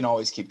can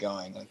always keep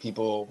going. Like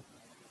people,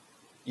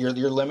 your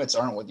limits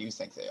aren't what you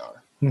think they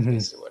are.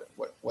 Is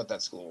what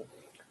that school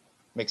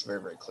makes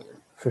very, very clear.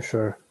 For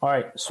sure. All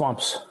right,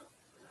 swamps.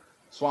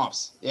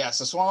 Yeah.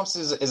 So swamps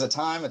is a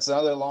time. It's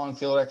another long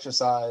field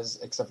exercise,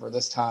 except for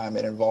this time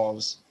it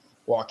involves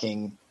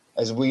walking,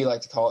 as we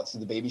like to call it,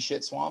 through the baby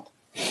shit swamp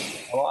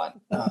a lot.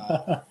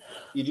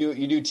 You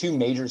do 2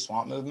 major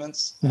swamp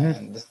movements,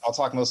 and I'll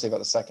talk mostly about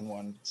the second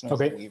one. It's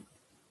actually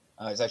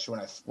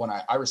when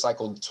I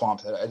recycled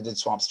swamps. I did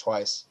swamps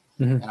twice.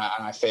 Mhm. and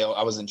I failed.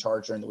 I was in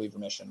charge during the Weaver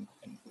mission,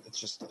 and it's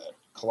just a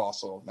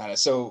colossal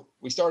madness. So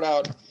we start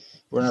out,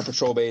 we're in our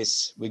patrol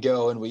base. We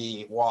go and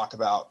we walk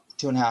about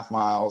 2.5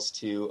 miles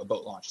to a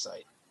boat launch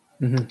site.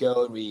 Mhm. We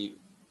go and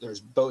there's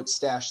boats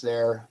stashed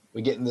there.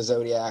 We get in the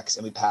Zodiacs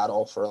and we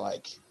paddle for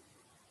like,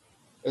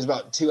 it was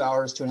about 2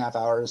 hours, 2.5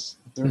 hours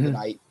through the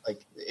night.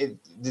 Like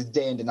the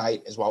day into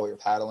night is while we were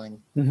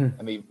paddling, Mhm.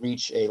 and we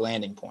reach a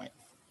landing point.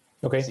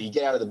 Okay. So you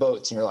get out of the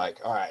boats and you're like,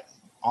 all right,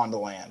 on the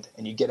land.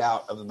 And you get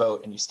out of the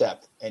boat and you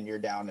step and you're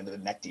down into the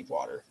neck deep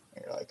water.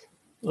 And you're like,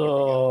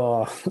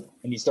 Oh.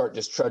 and you start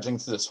just trudging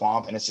through the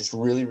swamp, and it's just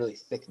really, really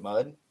thick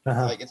mud.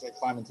 Uh-huh. Like it's like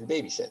climbing through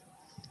baby shit.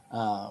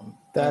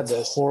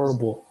 That's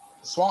horrible.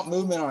 Swamp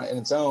movement on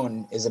its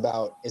own is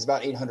about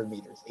 800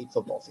 meters, 8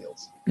 football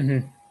fields,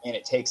 Mhm. and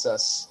it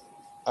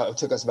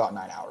took us about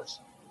 9 hours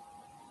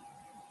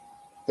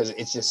because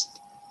it's just,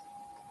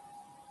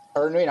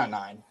 or maybe not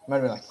 9, it might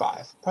have been like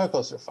 5, probably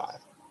closer to 5.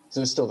 Because it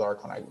was still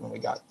dark when we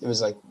got. It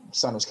was like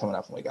sun was coming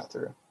up when we got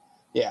through.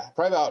 Yeah,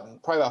 probably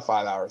about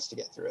 5 hours to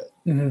get through it,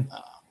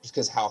 just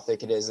because how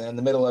thick it is. And in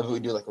the middle of it, we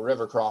do like a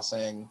river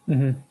crossing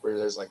where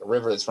there's like a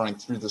river that's running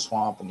through the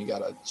swamp, and you got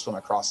to swim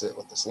across it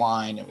with this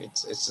line. And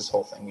it's this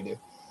whole thing we do.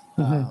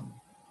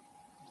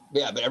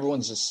 Yeah, but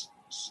everyone's just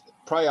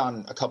probably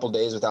on a couple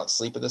days without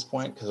sleep at this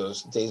point because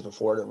those days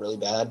before it are really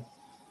bad.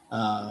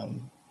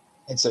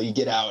 And so you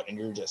get out and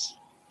you're just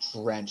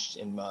drenched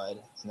in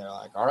mud, and they're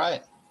like, all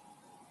right,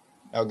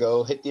 now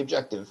go hit the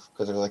objective,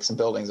 because there's like some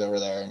buildings over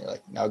there, and you're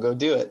like, now go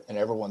do it. And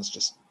everyone's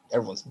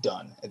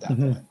done at that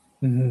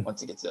point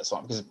once it gets to that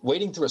swamp, because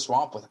waiting through a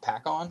swamp with a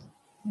pack on,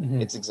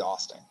 it's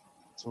exhausting.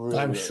 It's really,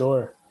 I'm really,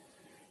 sure.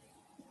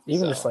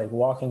 Even just like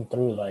walking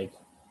through like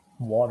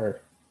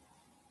water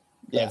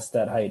that's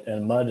that height,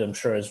 and mud, I'm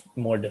sure, is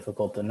more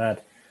difficult than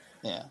that.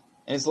 Yeah.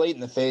 And it's late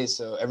in the phase,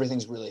 so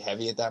everything's really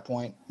heavy at that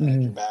point.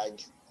 Like your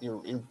bag,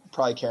 you're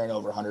probably carrying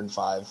over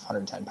 105,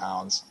 110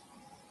 pounds.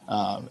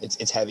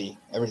 It's heavy.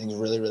 Everything's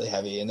really, really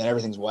heavy, and then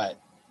everything's wet.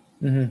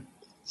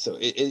 So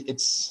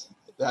it's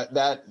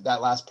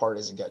that last part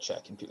is a gut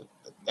check, and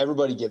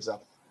everybody gives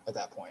up at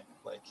that point.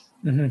 Like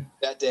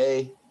that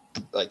day,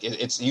 like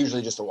it's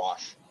usually just a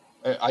wash.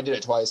 I did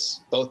it twice.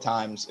 Both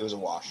times it was a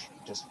wash.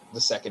 Just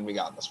the second we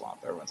got in the swamp,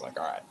 everyone's like,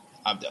 all right,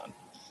 I'm done.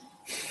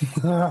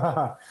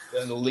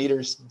 And the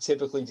leaders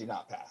typically do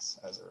not pass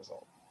as a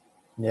result.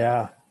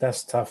 Yeah,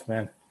 that's tough,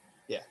 man.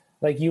 Yeah.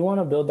 Like you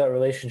want to build that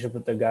relationship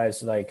with the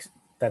guys, like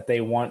that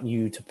they want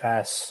you to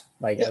pass,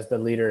 like as the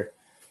leader.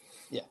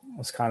 Yeah.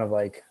 It's kind of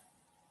like,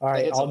 all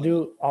right,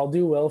 I'll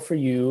do well for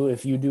you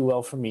if you do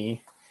well for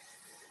me,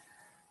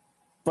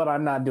 but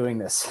I'm not doing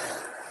this.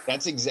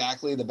 That's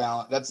exactly the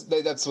balance.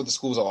 That's what the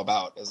school's all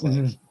about, is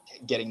like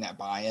getting that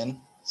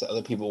buy-in so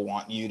other people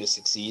want you to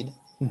succeed.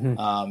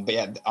 But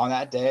yeah, on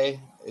that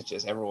day, it's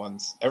just everyone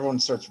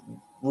starts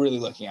really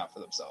looking out for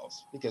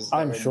themselves, because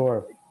I'm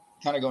sure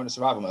kind of going to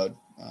survival mode.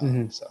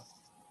 So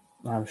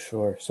I'm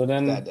sure. So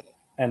then,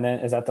 and then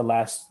is that the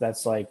last?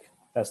 That's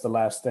the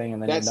last thing,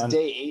 and then that's you're done?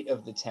 day 8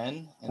 of the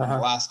 10, and then the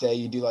last day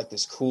you do like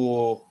this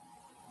cool,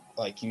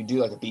 like you do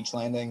like a beach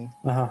landing.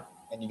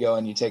 And you go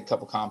and you take a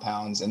couple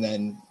compounds, and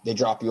then they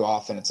drop you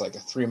off, and it's like a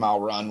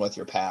 3-mile run with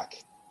your pack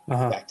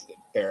back to the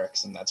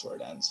barracks, and that's where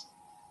it ends.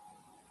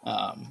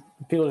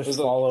 People just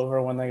fall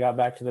over when they got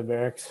back to the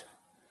barracks.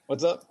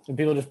 What's up? And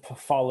people just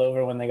fall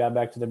over when they got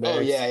back to the barracks.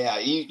 Oh yeah.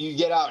 You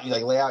get out and you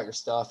like lay out your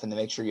stuff, and to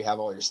make sure you have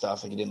all your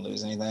stuff, like you didn't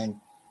lose anything.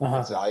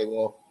 It's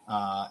valuable.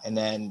 And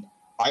then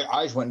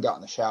I just went and got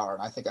in the shower,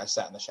 and I think I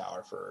sat in the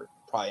shower for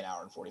probably an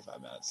hour and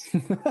 45 minutes.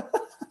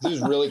 It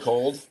was really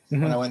cold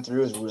when I went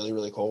through. It was really,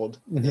 really cold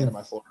at the end of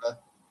my Florida.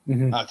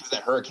 Because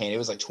that hurricane, it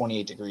was like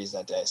 28 degrees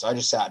that day. So I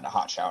just sat in a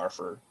hot shower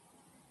for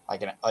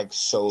like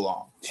so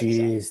long.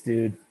 Jeez,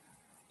 dude.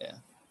 Yeah.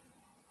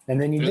 And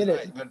then you did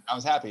it. But I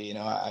was happy,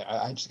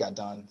 I just got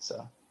done.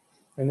 So.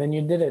 And then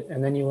you did it.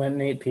 And then you went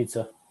and ate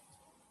pizza.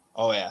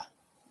 Oh yeah.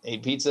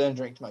 Ate pizza and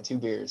drank my 2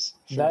 beers.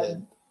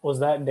 Was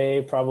that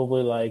day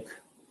probably like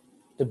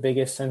the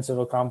biggest sense of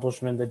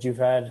accomplishment that you've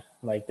had?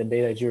 Like the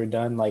day that you were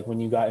done, like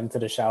when you got into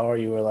the shower,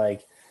 you were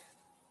like,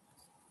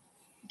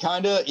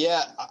 kind of,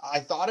 yeah. I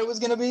thought it was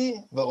going to be,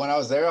 but when I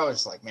was there, I was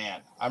just like, man,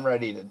 I'm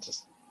ready to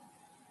just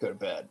go to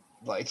bed.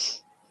 Like,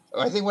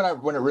 I think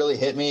when it really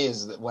hit me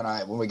is that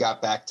when we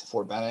got back to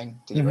Fort Benning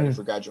to get ready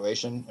for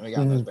graduation, and we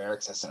got in those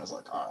barracks, I was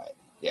like, all right,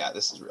 yeah,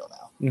 this is real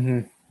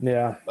now.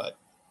 Yeah. But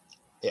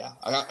yeah,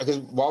 because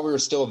while we were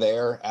still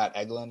there at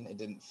Eglin, it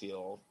didn't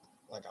feel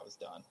like I was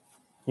done.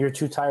 You're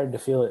too tired to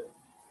feel it.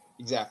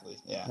 Exactly.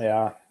 Yeah.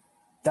 Yeah.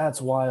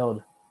 That's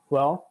wild.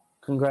 Well,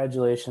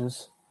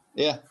 congratulations.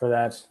 Yeah. For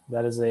that.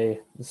 That is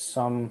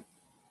some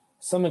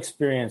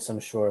experience, I'm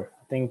sure.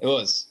 I think it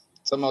was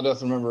something I'll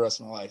definitely remember the rest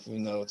of my life,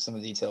 even though some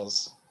of the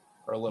details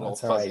are a little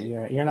fuzzy.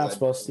 Right. You're not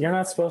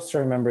supposed to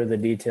remember the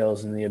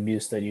details and the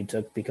abuse that you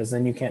took, because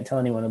then you can't tell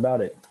anyone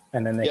about it,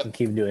 and then they can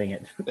keep doing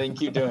it. They can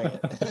keep doing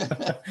it.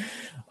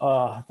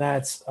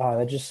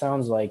 That just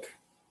sounds like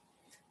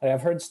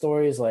I've heard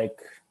stories like.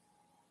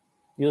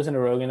 You listen to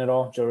Rogan at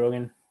all, Joe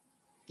Rogan?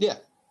 Yeah.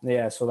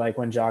 Yeah, so like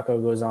when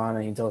Jocko goes on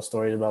and he tells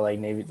stories about like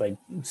Navy, like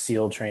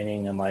SEAL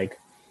training and like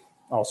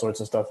all sorts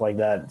of stuff like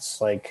that,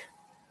 it's like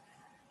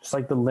just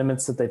like the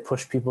limits that they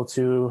push people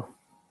to.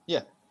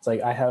 Yeah. It's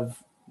like I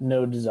have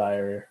no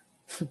desire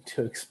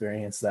to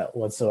experience that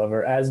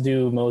whatsoever, as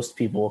do most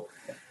people.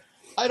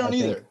 I don't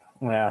think. either.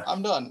 Yeah.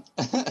 I'm done.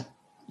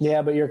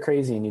 Yeah, but you're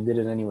crazy and you did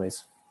it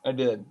anyways. I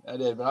did,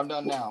 but I'm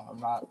done now. I'm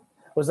not.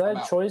 Was that I'm a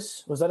out.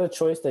 choice? Was that a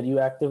choice that you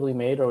actively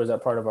made, or was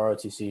that part of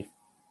ROTC? I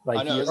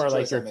Like, know it was or a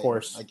like choice your I made.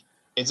 course? Like,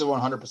 it's a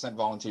 100%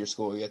 volunteer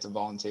school. You have to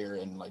volunteer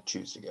and like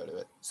choose to go to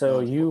it.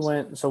 So you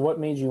went. So what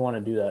made you want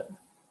to do that?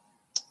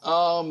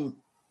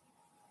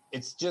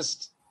 It's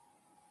just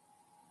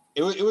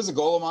it was a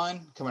goal of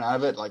mine coming out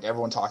of it. Like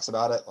everyone talks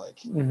about it. Like,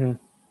 Mm-hmm.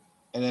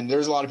 and then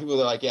there's a lot of people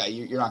that are like, yeah,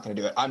 you're not going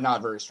to do it. I'm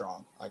not very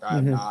strong. Like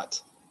I'm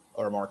not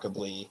a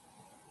remarkably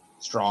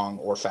strong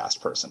or fast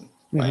person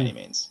by any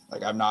means.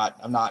 Like I'm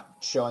not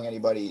showing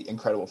anybody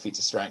incredible feats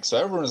of strength. So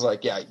everyone was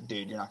like, yeah,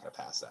 dude, you're not going to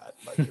pass that.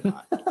 Like you're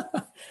not.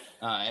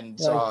 And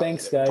so like,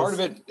 thanks, guys. Part of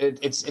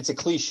it's a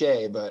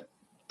cliche, but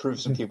prove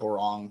some people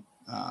wrong.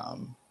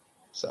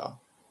 So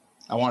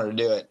I wanted to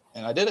do it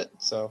and I did it.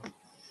 So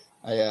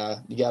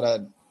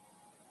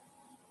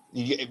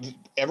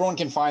everyone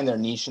can find their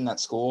niche in that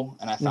school.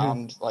 And I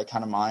found like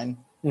kind of mine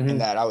in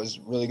that I was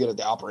really good at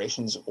the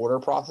operations order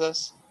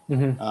process.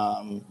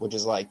 Which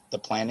is like the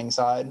planning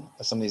side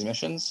of some of these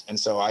missions. And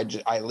so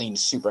I leaned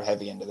super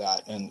heavy into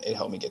that and it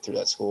helped me get through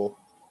that school.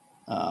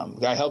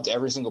 I helped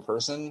every single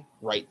person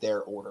write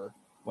their order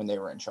when they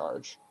were in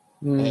charge.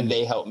 And then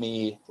they helped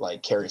me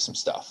like carry some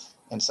stuff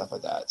and stuff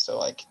like that. So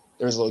like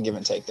there was a little give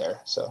and take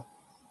there. So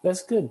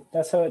that's good.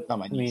 That's how it,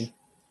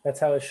 that's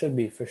how it should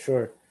be for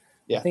sure.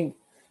 Yeah. I think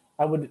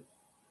I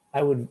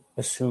would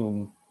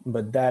assume,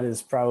 but that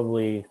is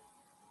probably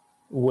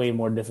way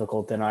more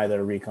difficult than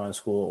either recon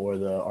school or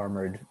the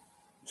armored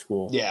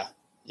school. Yeah.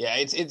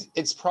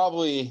 It's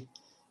probably,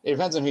 it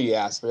depends on who you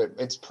ask, but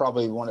it's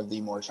probably one of the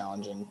more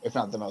challenging, if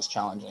not the most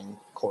challenging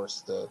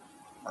course the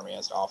Army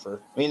has to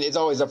offer. I mean, it's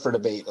always up for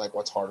debate, like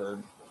what's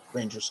harder,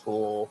 Ranger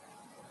school,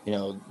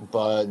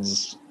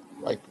 buds,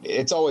 like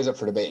it's always up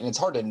for debate, and it's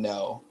hard to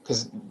know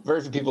because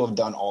very few people have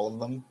done all of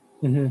them.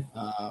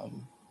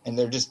 And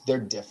they're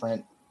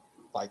different.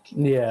 Like,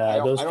 yeah,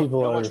 those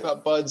people don't know much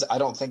about buds. I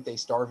don't think they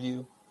starve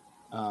you.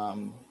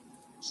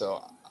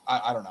 So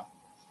I don't know.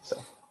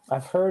 So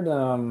I've heard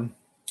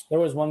there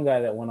was one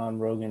guy that went on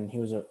Rogan. He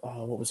was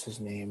what was his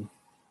name?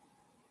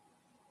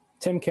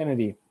 Tim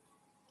Kennedy.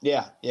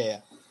 Yeah.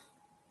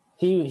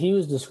 He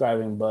was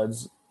describing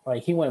buds.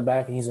 Like he went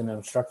back and he's an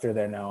instructor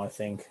there now, I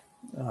think.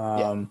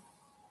 But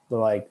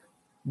like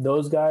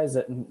those guys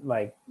that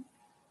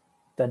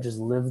just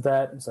live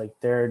that, it's like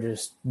they're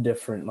just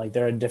different. Like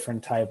they're a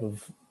different type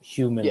of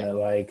human that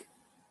like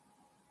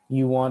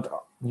you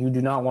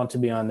do not want to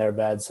be on their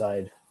bad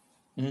side.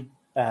 At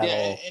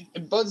all.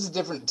 And buds is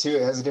different too.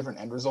 It has a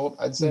different end result,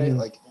 I'd say.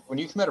 Like when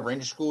you come out of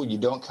Ranger school, you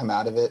don't come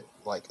out of it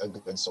like a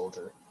good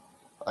soldier.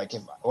 Like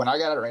when I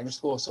got out of Ranger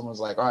school, someone was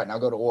like, all right, now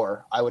go to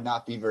war. I would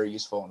not be very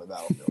useful on the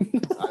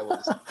battlefield. I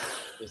was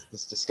just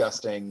this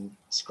disgusting,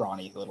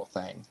 scrawny little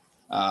thing.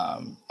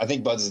 I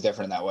think buds is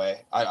different in that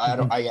way. I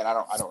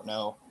don't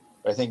know,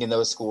 but I think in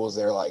those schools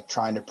they're like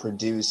trying to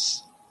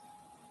produce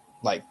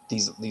like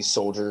these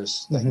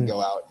soldiers that can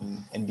go out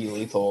and be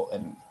lethal.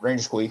 And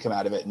Ranger school, you come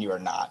out of it and you are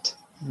not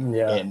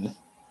in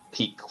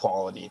peak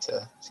quality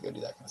to go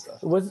do that kind of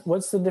stuff.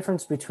 What's the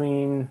difference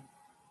between?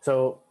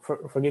 So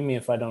forgive me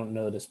if I don't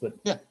know this, but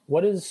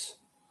what is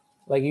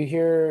like you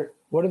hear?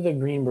 What are the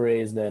Green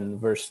Berets then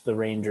versus the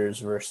Rangers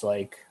versus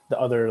like the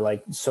other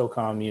like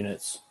SOCOM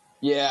units?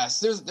 Yeah,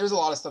 so there's a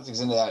lot of stuff that goes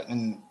into that,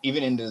 and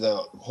even into the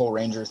whole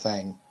Ranger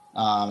thing,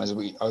 as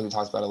we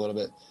talked about a little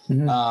bit.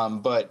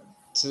 But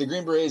so the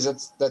Green Berets,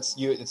 it's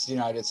the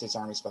United States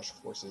Army Special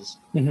Forces.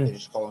 They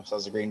just call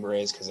themselves the Green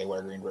Berets because they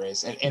wear green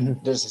berets, and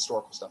there's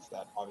historical stuff for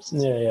that, obviously.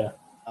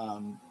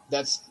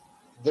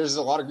 There's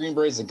a lot of Green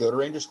Berets that go to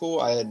Ranger school.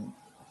 I had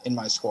in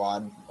my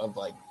squad of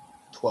like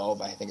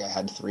 12, I think I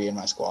had 3 in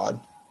my squad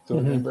go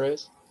to Green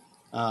Berets.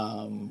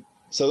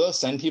 So they'll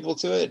send people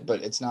to it,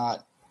 but it's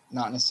not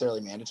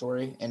necessarily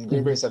mandatory. And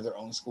Green Berets have their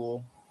own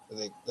school,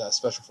 the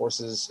Special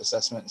Forces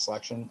Assessment and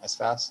Selection,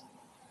 SFAS.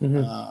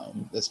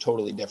 That's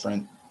totally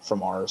different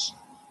from ours.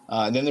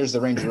 And then there's the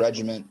Ranger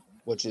Regiment,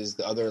 which is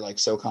the other like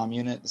SOCOM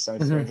unit, the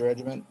 70th Ranger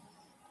Regiment.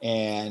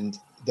 And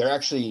they're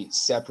actually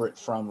separate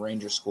from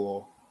Ranger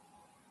School.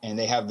 And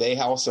they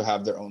also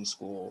have their own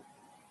school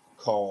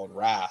called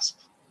RASP,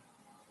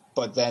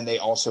 but then they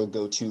also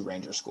go to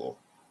Ranger School.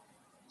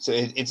 So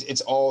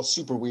it's all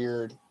super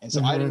weird. And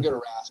so I didn't go to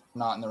RASP,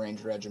 not in the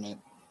Ranger Regiment.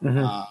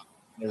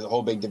 There's a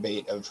whole big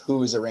debate of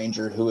who is a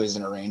Ranger, who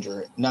isn't a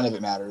Ranger. None of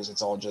it matters.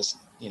 It's all just,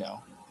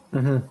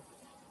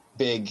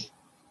 big,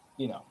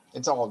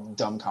 it's all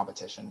dumb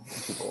competition.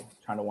 People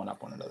trying to one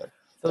up one another.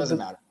 It doesn't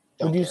matter.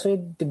 Would you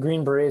say the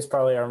Green Berets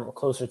probably are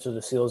closer to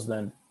the SEALs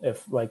then,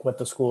 if like what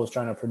the school is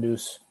trying to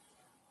produce,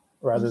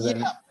 rather than?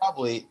 Yeah,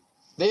 probably.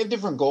 They have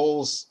different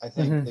goals. I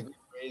think the Green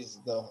Berets,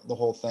 the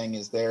whole thing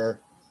is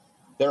their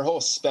whole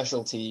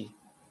specialty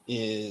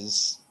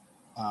is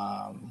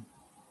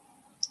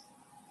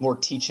more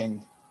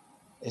teaching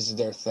is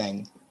their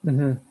thing.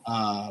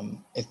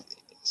 If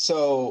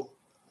so,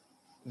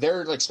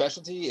 their like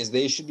specialty is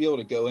they should be able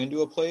to go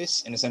into a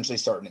place and essentially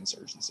start an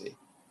insurgency.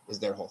 Is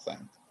their whole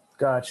thing.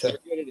 Gotcha. They're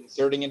good at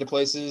inserting into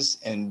places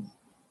and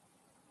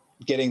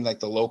getting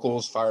like the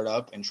locals fired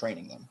up and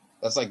training them.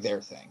 That's like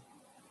their thing.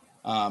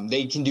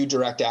 They can do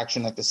direct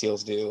action like the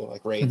SEALs do,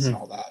 like raids and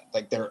all that.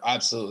 Like they're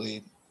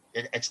absolutely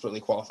expertly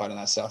qualified in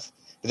that stuff.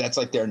 But that's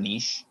like their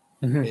niche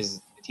is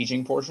the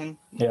teaching portion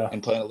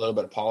and playing a little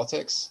bit of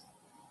politics.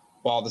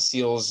 While the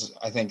SEALs,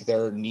 I think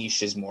their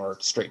niche is more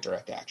straight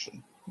direct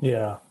action.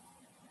 Yeah.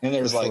 And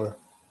there's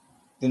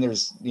then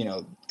there's, you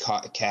know,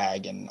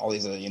 CAG and all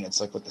these other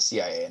units like with the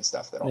CIA and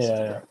stuff that also do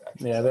direct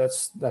action. Yeah,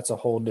 that's a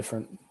whole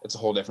different. It's a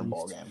whole different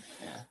ball game.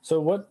 Yeah.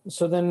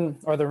 So then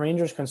are the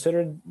Rangers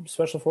considered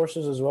special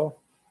forces as well?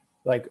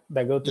 Like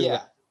that go through?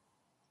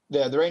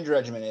 Yeah, the Ranger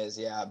Regiment is,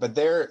 but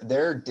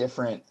they're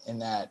different in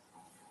that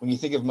when you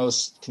think of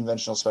most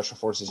conventional special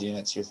forces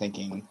units, you're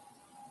thinking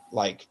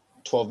like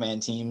 12-man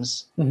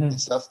teams and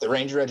stuff. The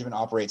Ranger Regiment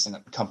operates in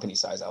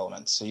company-size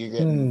elements, so you're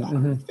getting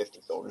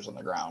 150 soldiers on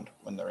the ground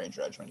when the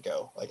Ranger Regiment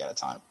go, like at a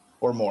time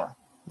or more.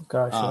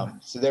 Gotcha.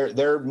 So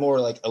they're more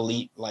like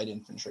elite light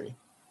infantry,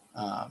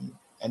 and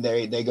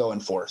they go in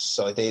force,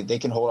 so like they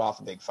can hold off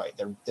a big fight.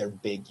 They're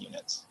big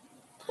units,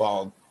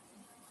 while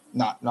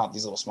not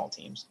these little small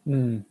teams.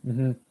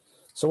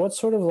 So what's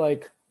sort of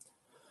like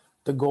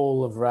the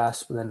goal of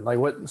RASP then? Like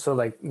what? So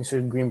like you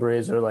said, Green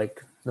Berets are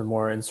like the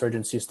more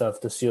insurgency stuff.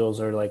 The SEALs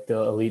are like the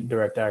elite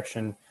direct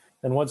action.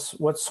 And what's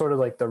sort of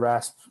like the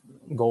RASP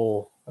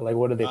goal? Like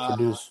what do they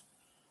produce?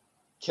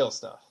 Kill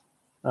stuff.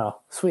 Oh,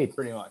 sweet.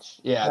 Pretty much.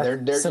 Yeah, they're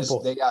simple.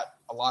 Just they got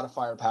a lot of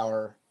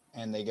firepower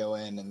and they go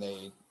in and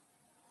they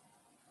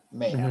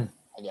mayhem,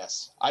 I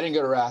guess. I didn't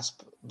go to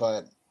RASP,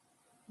 but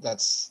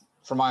that's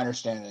from my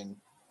understanding.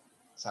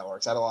 That's how it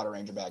works. I had a lot of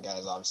Ranger bad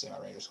guys, obviously, in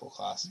my Ranger school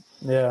class.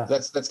 Yeah.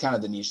 That's kind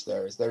of the niche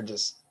there, is they're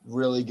just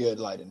really good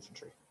light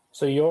infantry.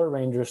 So your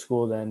Ranger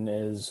school then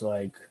is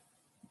like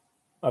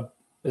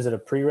is it a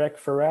prereq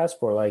for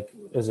RASP or like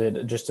is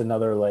it just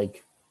another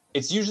like?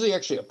 It's usually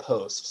actually a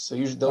post. So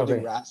usually they'll do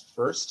RASP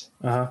first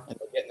and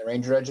they'll get in the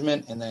Ranger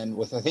Regiment, and then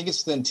I think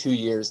it's within 2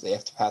 years they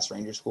have to pass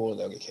Ranger school or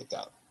they'll get kicked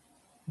out.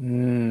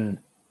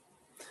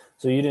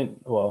 So you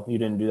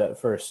didn't do that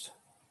first.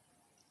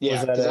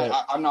 Yeah,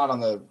 because I'm not on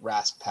the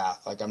RASP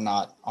path. Like I'm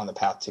not on the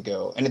path to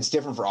go, and it's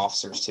different for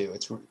officers too.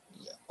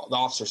 The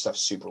officer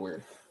stuff's super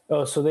weird.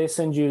 Oh, so they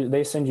send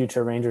you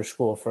to Ranger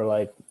school for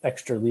like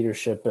extra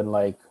leadership and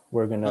like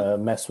we're gonna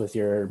mess with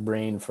your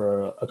brain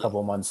for a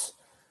couple months.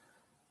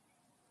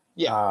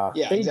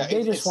 They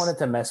just wanted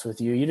to mess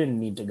with you. You didn't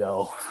need to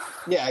go.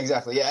 Yeah,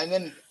 exactly. Yeah, and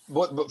then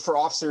but for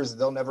officers,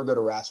 they'll never go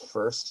to RASP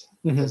first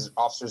because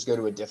officers go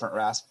to a different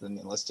RASP than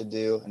the enlisted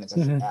do, and it's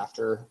actually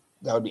after.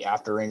 That would be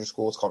after Ranger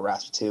school. It's called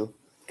RASP 2.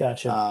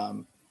 Gotcha.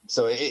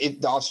 So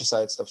the officer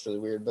side stuff's really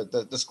weird, but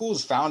the school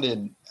was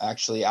founded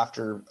actually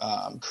after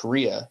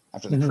Korea,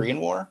 after the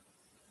Korean War,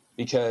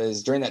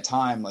 because during that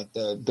time, like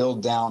the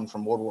build down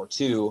from World War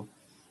II,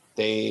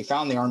 they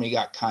found the Army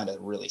got kind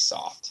of really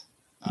soft.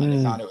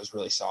 They found it was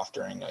really soft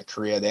during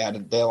Korea. They had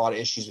a lot of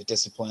issues with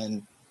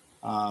discipline.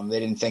 They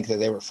didn't think that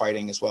they were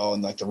fighting as well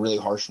in like the really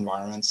harsh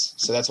environments.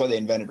 So that's why they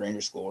invented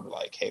Ranger School to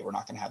like, hey, we're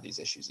not going to have these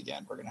issues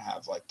again. We're going to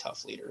have like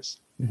tough leaders.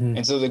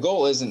 And so the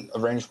goal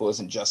of Ranger School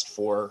isn't just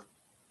for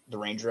the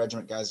Ranger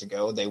Regiment guys to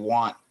go. They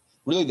want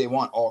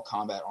all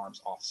combat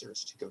arms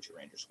officers to go to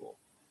Ranger School.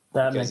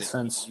 That makes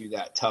sense. Do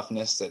that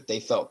toughness that they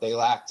felt they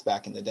lacked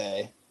back in the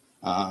day.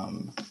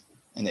 And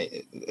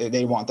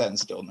they want that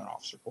instilled in their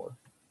officer corps.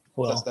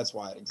 Well, that's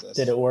why it exists.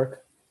 Did it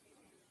work?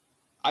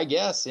 I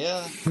guess,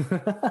 yeah.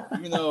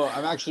 Even though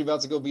I'm actually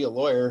about to go be a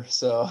lawyer,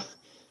 so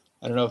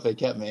I don't know if they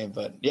kept me,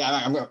 but yeah,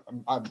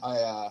 I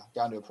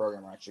got into a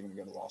program. I'm actually going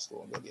to go to law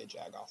school and go be a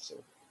JAG officer.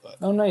 But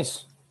oh,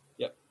 nice.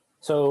 Yep.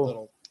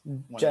 So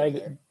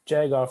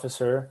JAG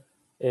officer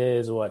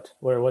is what?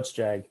 What's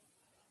JAG?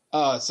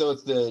 So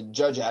it's the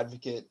Judge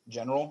Advocate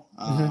General.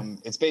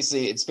 It's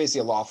basically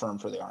a law firm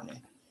for the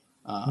Army.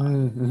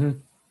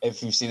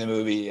 If you've seen the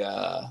movie,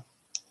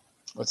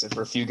 what's it,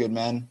 For a Few Good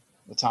Men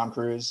with Tom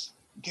Cruise?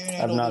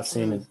 I've not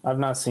seen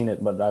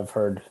it, but I've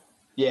heard.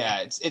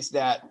 Yeah, it's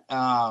that.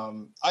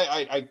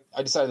 I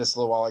decided this a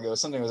little while ago.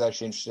 Something I was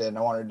actually interested in.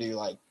 I wanted to do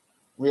like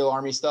real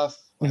Army stuff,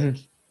 like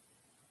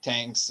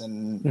tanks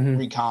and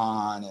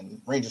recon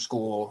and Ranger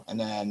School, and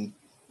then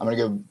I'm gonna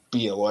go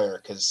be a lawyer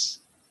because,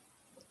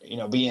 you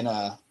know, being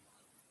an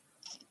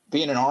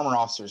armor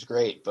officer is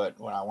great, but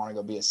when I want to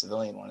go be a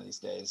civilian one of these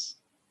days,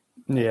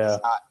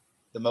 it's not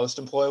the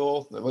most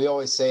employable. We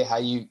always say, how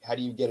do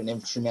you get an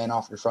infantryman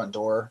off your front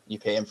door? You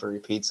pay him for your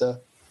pizza.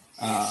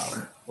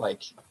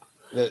 Like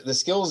the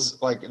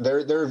skills, like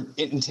they're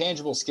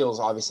intangible skills,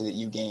 obviously, that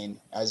you gain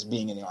as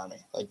being in the Army.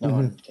 Like no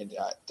one can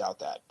doubt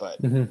that. But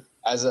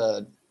as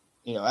an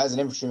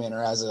infantryman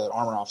or as an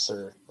armor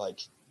officer, like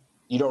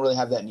you don't really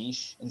have that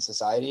niche in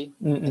society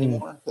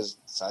anymore because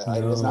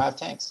society does not have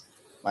tanks.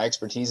 My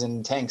expertise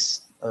in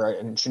tanks, or I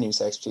shouldn't even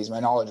say expertise, my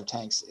knowledge of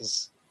tanks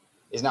is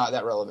is not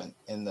that relevant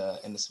in the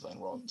civilian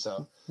world.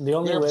 So The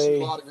only you're going to pursue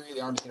way, a law degree,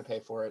 the Army's going to pay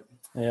for it.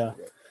 yeah,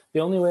 the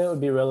only way it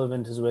would be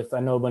relevant is with, I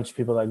know a bunch of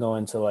people that go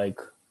into like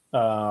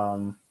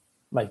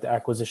the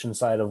acquisition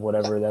side of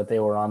whatever that they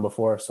were on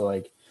before. So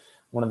like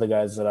one of the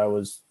guys that I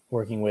was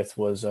working with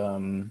was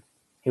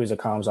he was a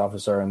comms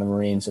officer in the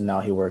Marines, and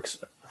now he works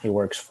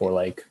for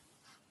like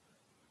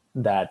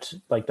that,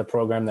 like the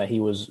program that he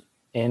was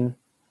in,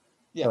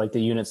 like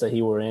the units that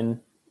he were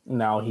in.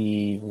 Now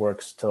he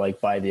works to like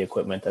buy the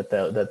equipment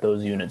that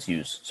those units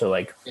use. So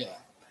like, yeah.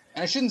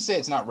 And I shouldn't say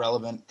it's not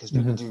relevant, because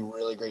people do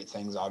really great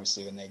things,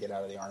 obviously, when they get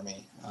out of the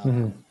Army.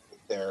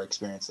 Their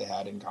experience they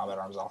had in combat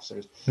arms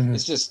officers.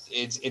 It's just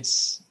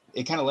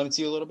it kind of limits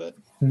you a little bit.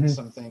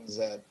 Some things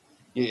that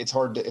it's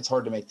hard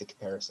to make the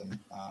comparison.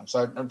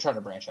 So I'm trying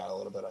to branch out a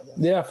little bit, I guess.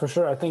 Yeah, for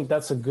sure. I think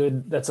that's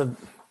a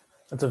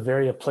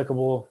very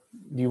applicable.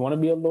 Do you want to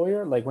be a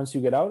lawyer like once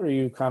you get out, or are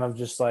you kind of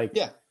just like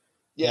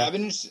yeah. I've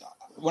been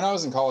when I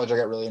was in college, I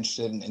got really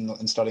interested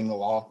in studying the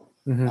law.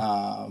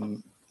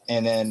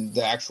 And then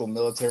the actual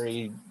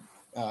military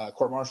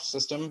court-martial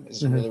system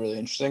is really, really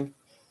interesting.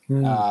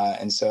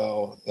 And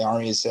so the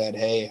Army has said,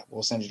 hey,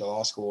 we'll send you to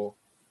law school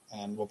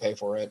and we'll pay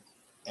for it.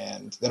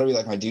 And that'll be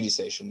like my duty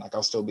station. Like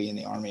I'll still be in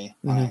the Army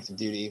on active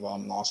duty while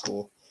I'm in law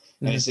school.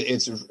 And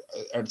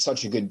it's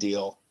such a good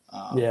deal.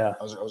 I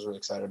was really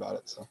excited about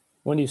it. So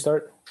when do you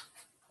start?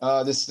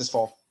 This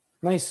fall.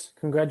 Nice.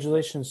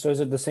 Congratulations. So is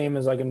it the same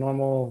as like a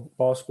normal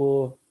law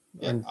school?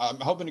 Yeah, I'm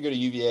hoping to go to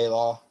UVA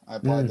law. I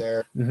applied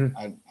there.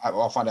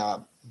 I'll find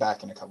out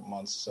back in a couple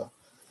months. So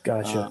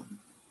gotcha.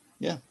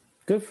 Yeah.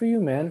 Good for you,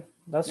 man.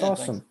 That's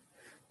awesome.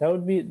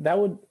 Thanks. That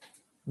would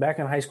back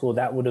in high school,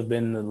 that would have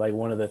been like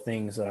one of the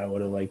things that I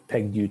would have like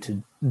pegged you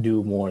to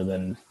do more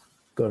than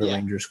go to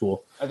Ranger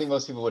school. I think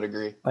most people would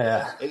agree.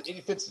 Yeah.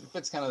 It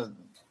fits kind of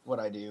what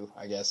I do,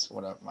 I guess,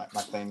 what are my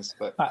things.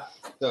 But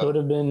it would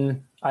have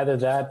been either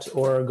that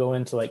or go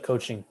into like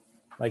coaching,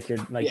 like your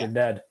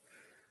dad.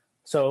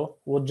 So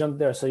we'll jump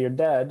there. So your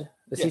dad,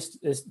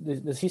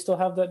 does he still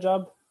have that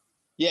job?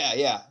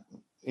 Yeah.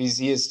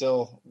 He is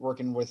still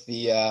working with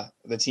the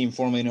team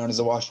formerly known as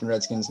the Washington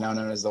Redskins, now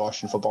known as the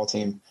Washington Football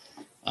Team,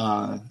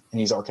 and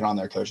he's working on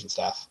their coaching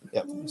staff.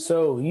 Yep.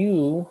 So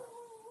you,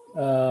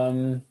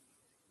 what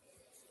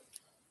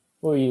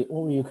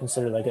were you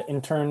considered, like an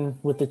intern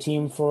with the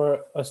team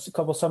for a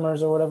couple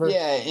summers or whatever?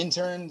 Yeah,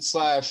 intern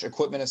 /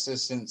 equipment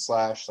assistant /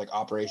 like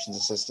operations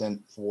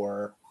assistant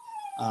for.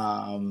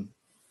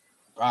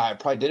 I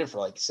probably did it for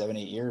like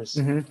 7-8 years.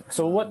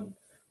 So what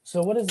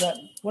is that?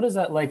 What is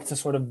that like to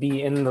sort of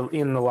be in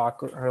the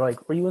locker, or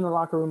like, were you in the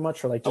locker room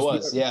much, or like? I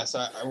was, yeah. So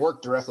I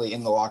worked directly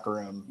in the locker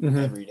room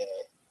every day,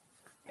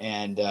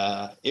 and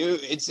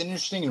it's an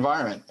interesting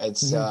environment.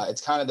 It's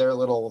kind of their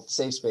little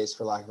safe space,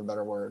 for lack of a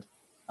better word,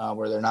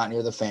 where they're not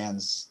near the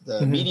fans.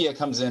 The media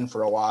comes in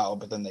for a while,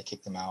 but then they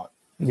kick them out.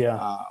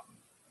 Yeah,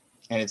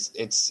 and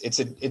it's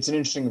an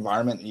interesting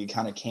environment that you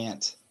kind of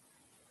can't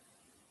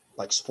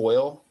like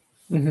spoil.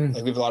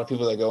 Like we have a lot of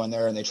people that go in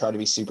there and they try to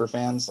be super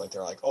fans. Like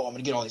they're like, "Oh, I'm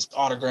gonna get all these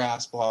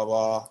autographs, blah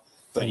blah."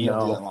 But you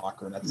don't do that in the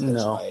locker room. That's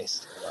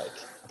space for like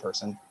a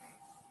person.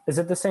 Is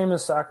it the same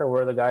as soccer,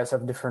 where the guys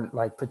have different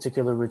like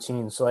particular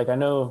routines? So like I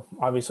know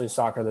obviously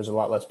soccer, there's a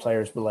lot less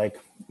players, but like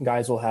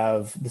guys will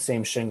have the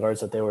same shin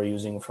guards that they were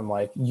using from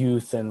like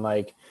youth, and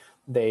like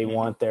they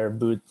want their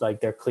boot,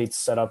 like their cleats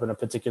set up in a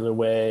particular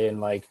way, and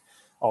like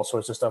all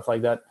sorts of stuff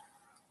like that.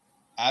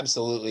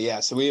 Absolutely, yeah.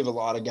 So we have a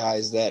lot of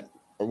guys that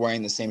are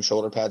wearing the same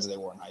shoulder pads they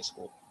wore in high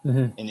school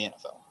in the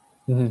NFL.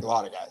 A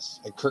lot of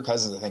guys. Like Kirk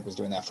Cousins, I think, was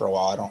doing that for a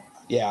while.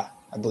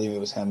 I believe it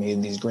was him. He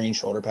had these green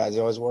shoulder pads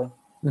he always wore.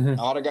 A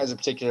lot of guys are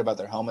particular about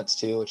their helmets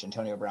too, which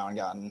Antonio Brown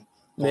got in.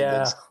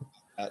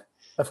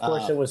 Of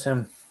course it was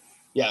him.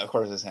 Yeah, of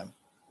course it's him.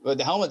 But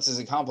the helmets is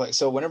a complex.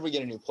 So whenever we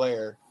get a new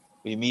player,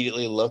 we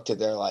immediately looked at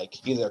their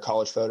like either their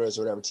college photos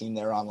or whatever team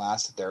they were on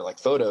last, at their like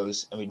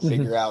photos, and we'd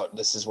figure out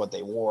this is what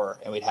they wore,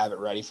 and we'd have it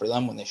ready for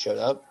them when they showed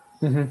up.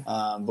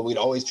 But we'd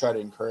always try to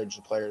encourage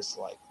the players to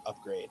like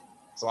upgrade.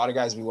 So a lot of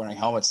guys be wearing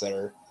helmets that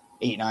are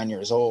 8-9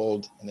 years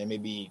old, and they may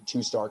be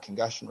 2-star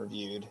concussion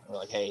reviewed. Or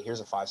like, hey,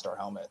 here's a 5-star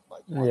helmet.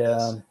 Like,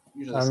 I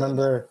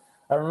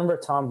remember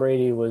Tom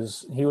Brady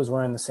was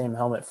wearing the same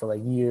helmet for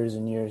like years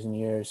and years and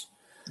years.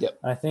 Yep.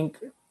 I think,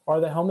 are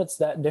the helmets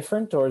that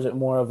different, or is it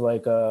more of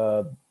like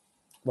a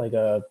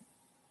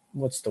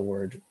what's the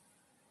word?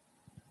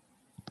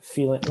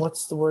 Feeling,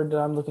 what's the word that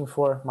I'm looking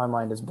for? My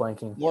mind is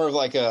blanking. More of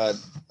like a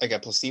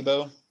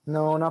placebo?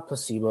 No, not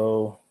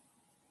placebo.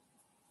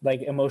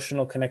 Like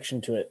emotional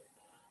connection to it.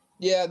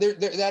 Yeah,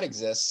 that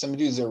exists. Some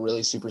dudes are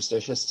really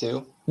superstitious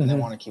too, and they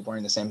want to keep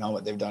wearing the same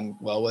helmet they've done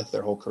well with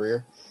their whole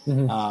career.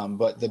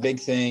 But the big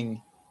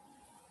thing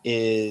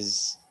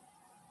is,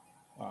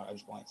 I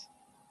just blanked.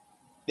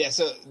 Yeah,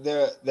 so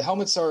the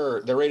helmets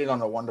they're rated on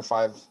a 1 to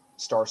 5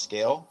 star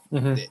scale,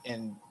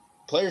 and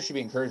players should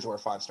be encouraged to wear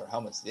 5-star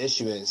helmets. The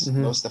issue is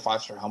most of the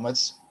 5-star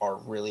helmets are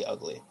really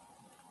ugly.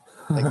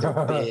 Like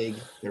they're big,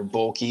 they're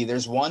bulky.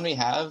 There's one we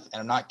have, and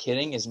I'm not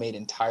kidding, is made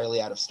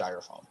entirely out of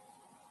styrofoam.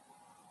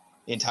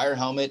 The entire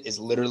helmet is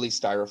literally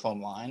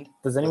styrofoam lined.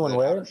 Does anyone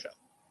wear it?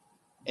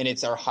 and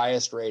it's our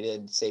highest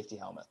rated safety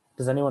helmet.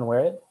 Does anyone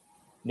wear it?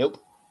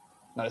 Nope,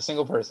 not a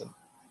single person.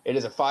 It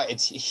is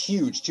it's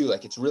huge too.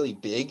 Like it's really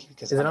big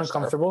because is it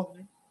uncomfortable?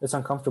 It's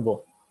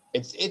uncomfortable.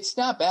 It's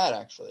not bad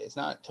actually. It's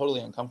not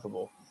totally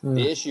uncomfortable. Mm.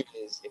 The issue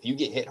is if you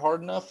get hit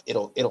hard enough,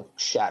 it'll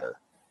shatter,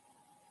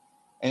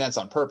 and that's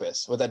on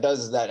purpose. What that does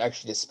is that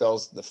actually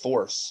dispels the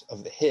force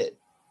of the hit,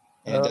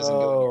 and it doesn't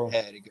go in your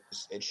head.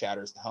 It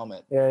shatters the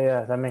helmet.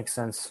 Yeah, that makes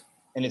sense.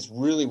 And it's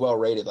really well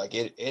rated. Like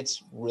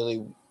it's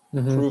really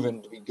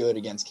proven to be good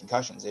against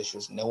concussions. It's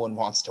just no one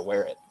wants to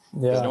wear it.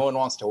 Because no one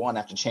wants to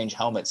have to change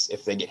helmets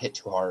if they get hit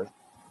too hard,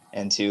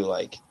 and two,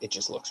 like it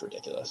just looks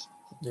ridiculous.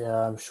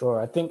 Yeah, I'm sure.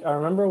 I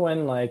remember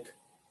when like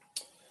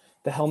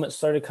the helmets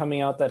started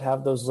coming out that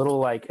have those little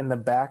like in the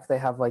back they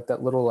have like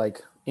that little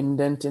like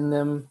indent in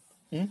them,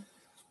 and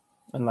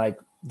like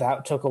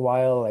that took a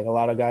while. Like a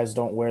lot of guys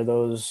don't wear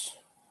those,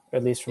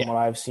 at least from what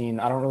I've seen.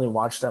 I don't really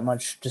watch that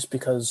much just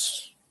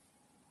because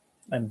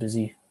I'm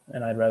busy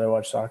and I'd rather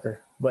watch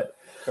soccer. But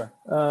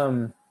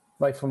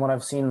like from what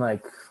I've seen,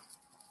 like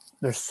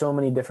there's so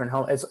many different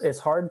helmets. It's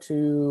hard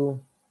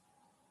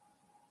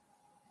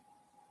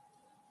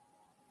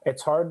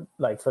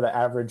like for the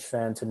average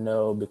fan to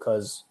know,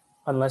 because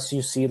unless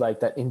you see like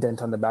that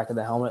indent on the back of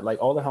the helmet,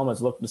 like all the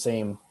helmets look the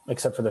same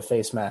except for the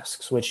face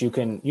masks, which you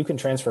can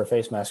transfer a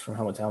face mask from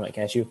helmet to helmet,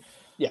 can't you?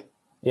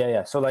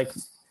 Yeah. So like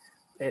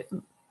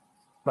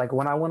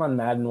when I went on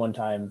Madden one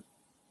time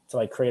to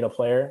like create a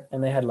player,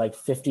 and they had like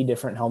 50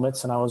 different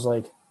helmets, and I was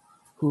like,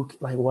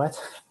 what?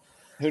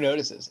 Who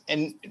notices?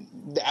 And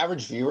the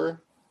average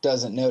viewer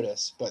doesn't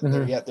notice, but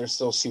they're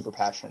still super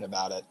passionate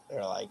about it.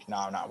 They're like, no,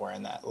 I'm not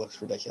wearing that. It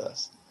looks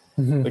ridiculous.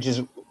 Which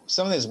is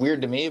something that's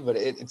weird to me, but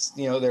it's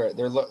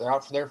they're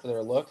out there for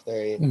their look.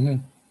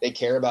 They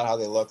care about how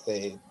they look.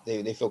 They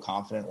feel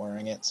confident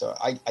wearing it. So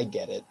I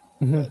get it.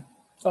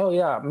 Oh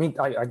yeah,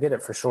 I get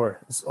it for sure.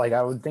 It's like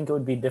I would think it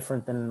would be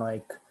different than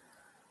like.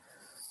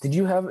 Did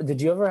you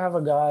ever have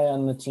a guy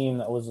on the team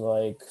that was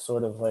like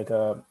sort of like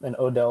an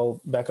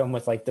Odell Beckham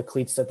with like the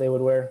cleats that they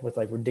would wear with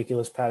like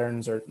ridiculous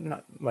patterns or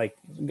not, like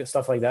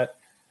stuff like that?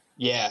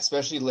 Yeah,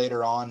 especially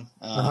later on.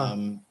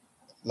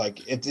 Like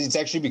it's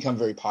actually become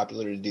very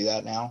popular to do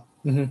that now.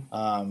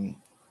 I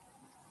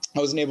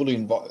wasn't able to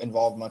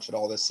involve much at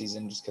all this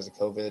season just because of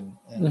COVID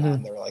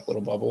and they were like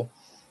little bubble.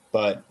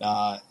 But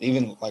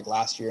even like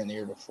last year and the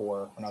year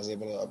before, when I was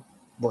able to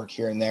work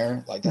here and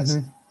there, like that's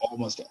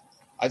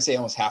I'd say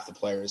almost half the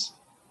players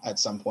at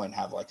some point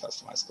have like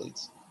customized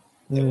cleats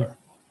they wear.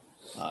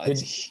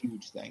 It's a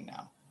huge thing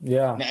now.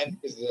 Yeah, and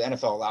because the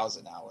NFL allows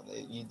it now,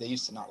 they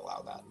used to not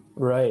allow that.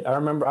 Right. I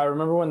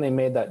remember when they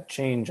made that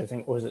change. I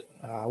think it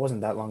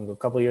wasn't that long ago, a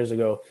couple of years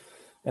ago,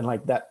 and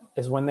like that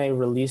is when they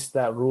released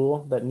that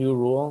new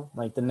rule.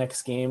 Like the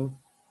next game,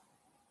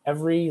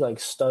 every like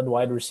stud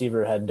wide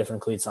receiver had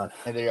different cleats on.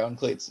 And their own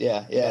cleats.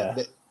 Yeah.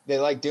 They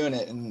like doing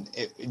it, and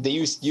they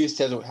used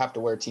to have to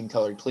wear team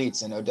colored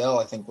cleats. And Odell,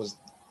 I think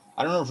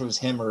I don't know if it was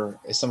him or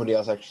if somebody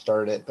else actually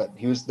started it, but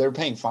they were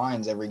paying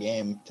fines every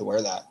game to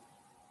wear that.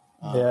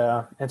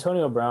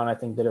 Antonio Brown, I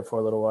think, did it for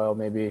a little while,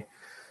 maybe.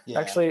 Yeah,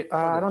 actually,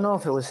 I don't know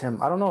if it was him.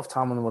 I don't know if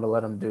Tomlin would have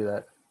let him do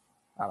that.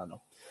 I don't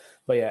know.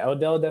 But yeah,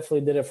 Odell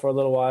definitely did it for a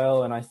little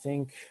while, and I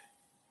think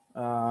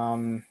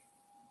who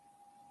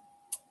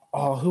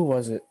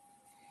was it?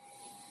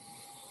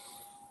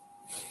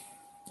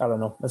 I don't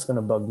know. It's going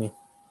to bug me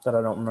that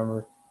I don't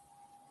remember.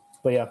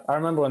 But yeah, I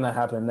remember when that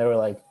happened. They were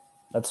like,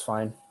 that's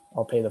fine.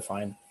 I'll pay the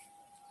fine.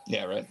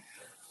 Yeah, right.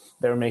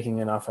 They were making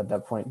enough at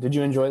that point. Did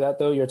you enjoy that,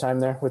 though, your time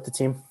there with the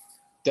team?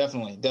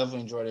 Definitely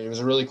enjoyed it. It was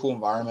a really cool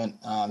environment,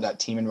 that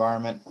team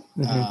environment.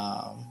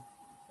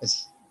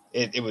 It's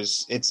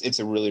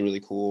a really, really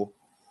cool,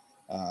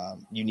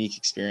 unique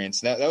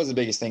experience. That was the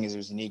biggest thing, is it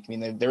was unique. I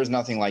mean, there was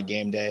nothing like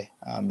game day.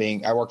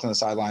 I worked on the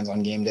sidelines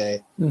on game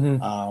day,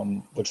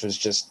 which was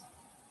just,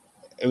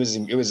 it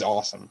was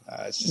awesome.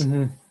 It's just,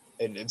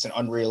 it's an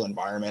unreal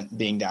environment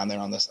being down there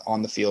on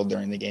the field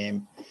during the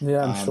game.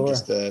 Yeah, I'm sure.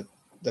 Just the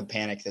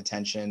panic, the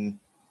tension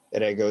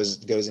that it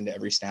goes into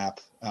every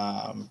snap,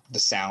 the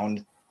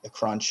sound, the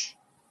crunch.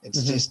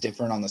 It's just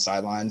different on the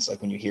sidelines.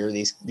 Like when you hear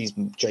these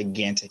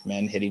gigantic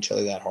men hit each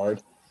other that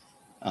hard,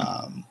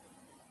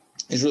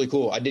 it's really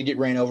cool. I did get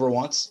ran over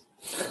once.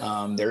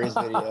 There is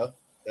video,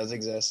 it does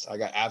exist. I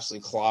got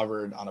absolutely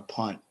clobbered on a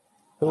punt.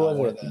 Who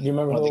was it? Do you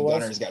remember who it was? One of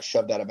the gunners got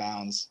shoved out of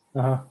bounds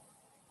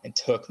and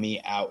took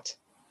me out.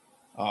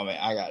 Oh man,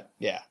 I got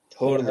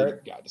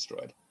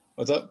destroyed.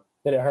 What's up?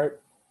 Did it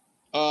hurt?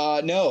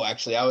 No,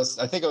 actually, I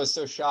think I was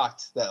so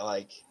shocked that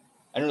like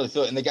I didn't really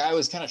feel it. And the guy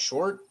was kind of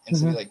short, and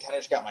so he like kind of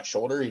just got my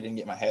shoulder. He didn't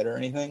get my head or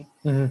anything.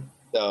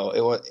 So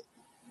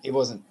it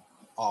wasn't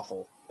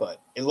awful,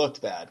 but it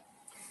looked bad.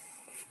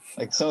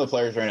 Like some of the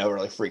players ran over,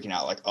 like freaking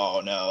out, like,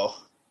 "Oh no!"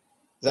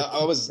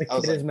 I was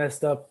like,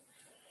 messed up.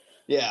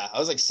 Yeah, I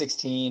was like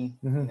 16.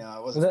 You know, I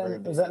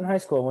wasn't. Was that in high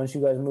school once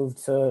you guys moved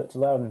to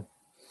Loudon?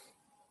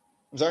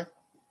 I'm sorry.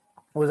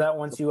 Was that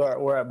once you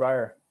were at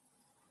Briar,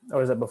 or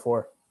was that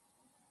before?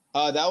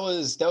 That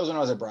was when I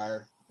was at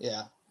Briar.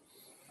 Yeah.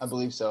 I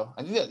believe so.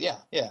 I think that,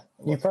 yeah.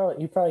 You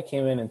probably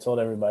came in and told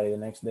everybody the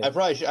next day.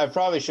 I've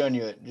probably shown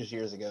you it just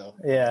years ago.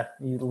 Yeah,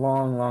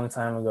 long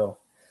time ago.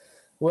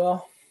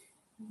 Well,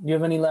 do you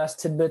have any last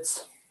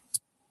tidbits?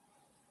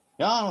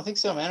 No, I don't think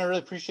so, man. I really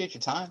appreciate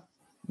your time.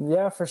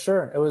 Yeah, for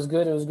sure. It was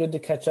good. It was good to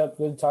catch up.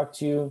 Good to talk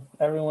to you.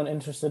 Everyone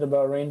interested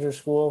about Ranger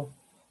School,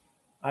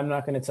 I'm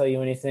not going to tell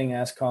you anything.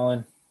 Ask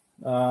Colin.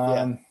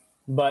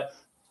 But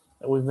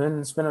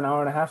it's been an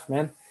hour and a half,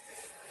 man.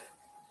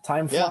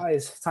 Time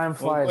flies. Yeah. Time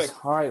flies.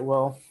 All right.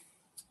 Well,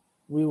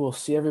 we will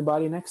see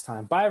everybody next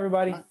time. Bye,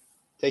 everybody. Right.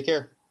 Take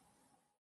care.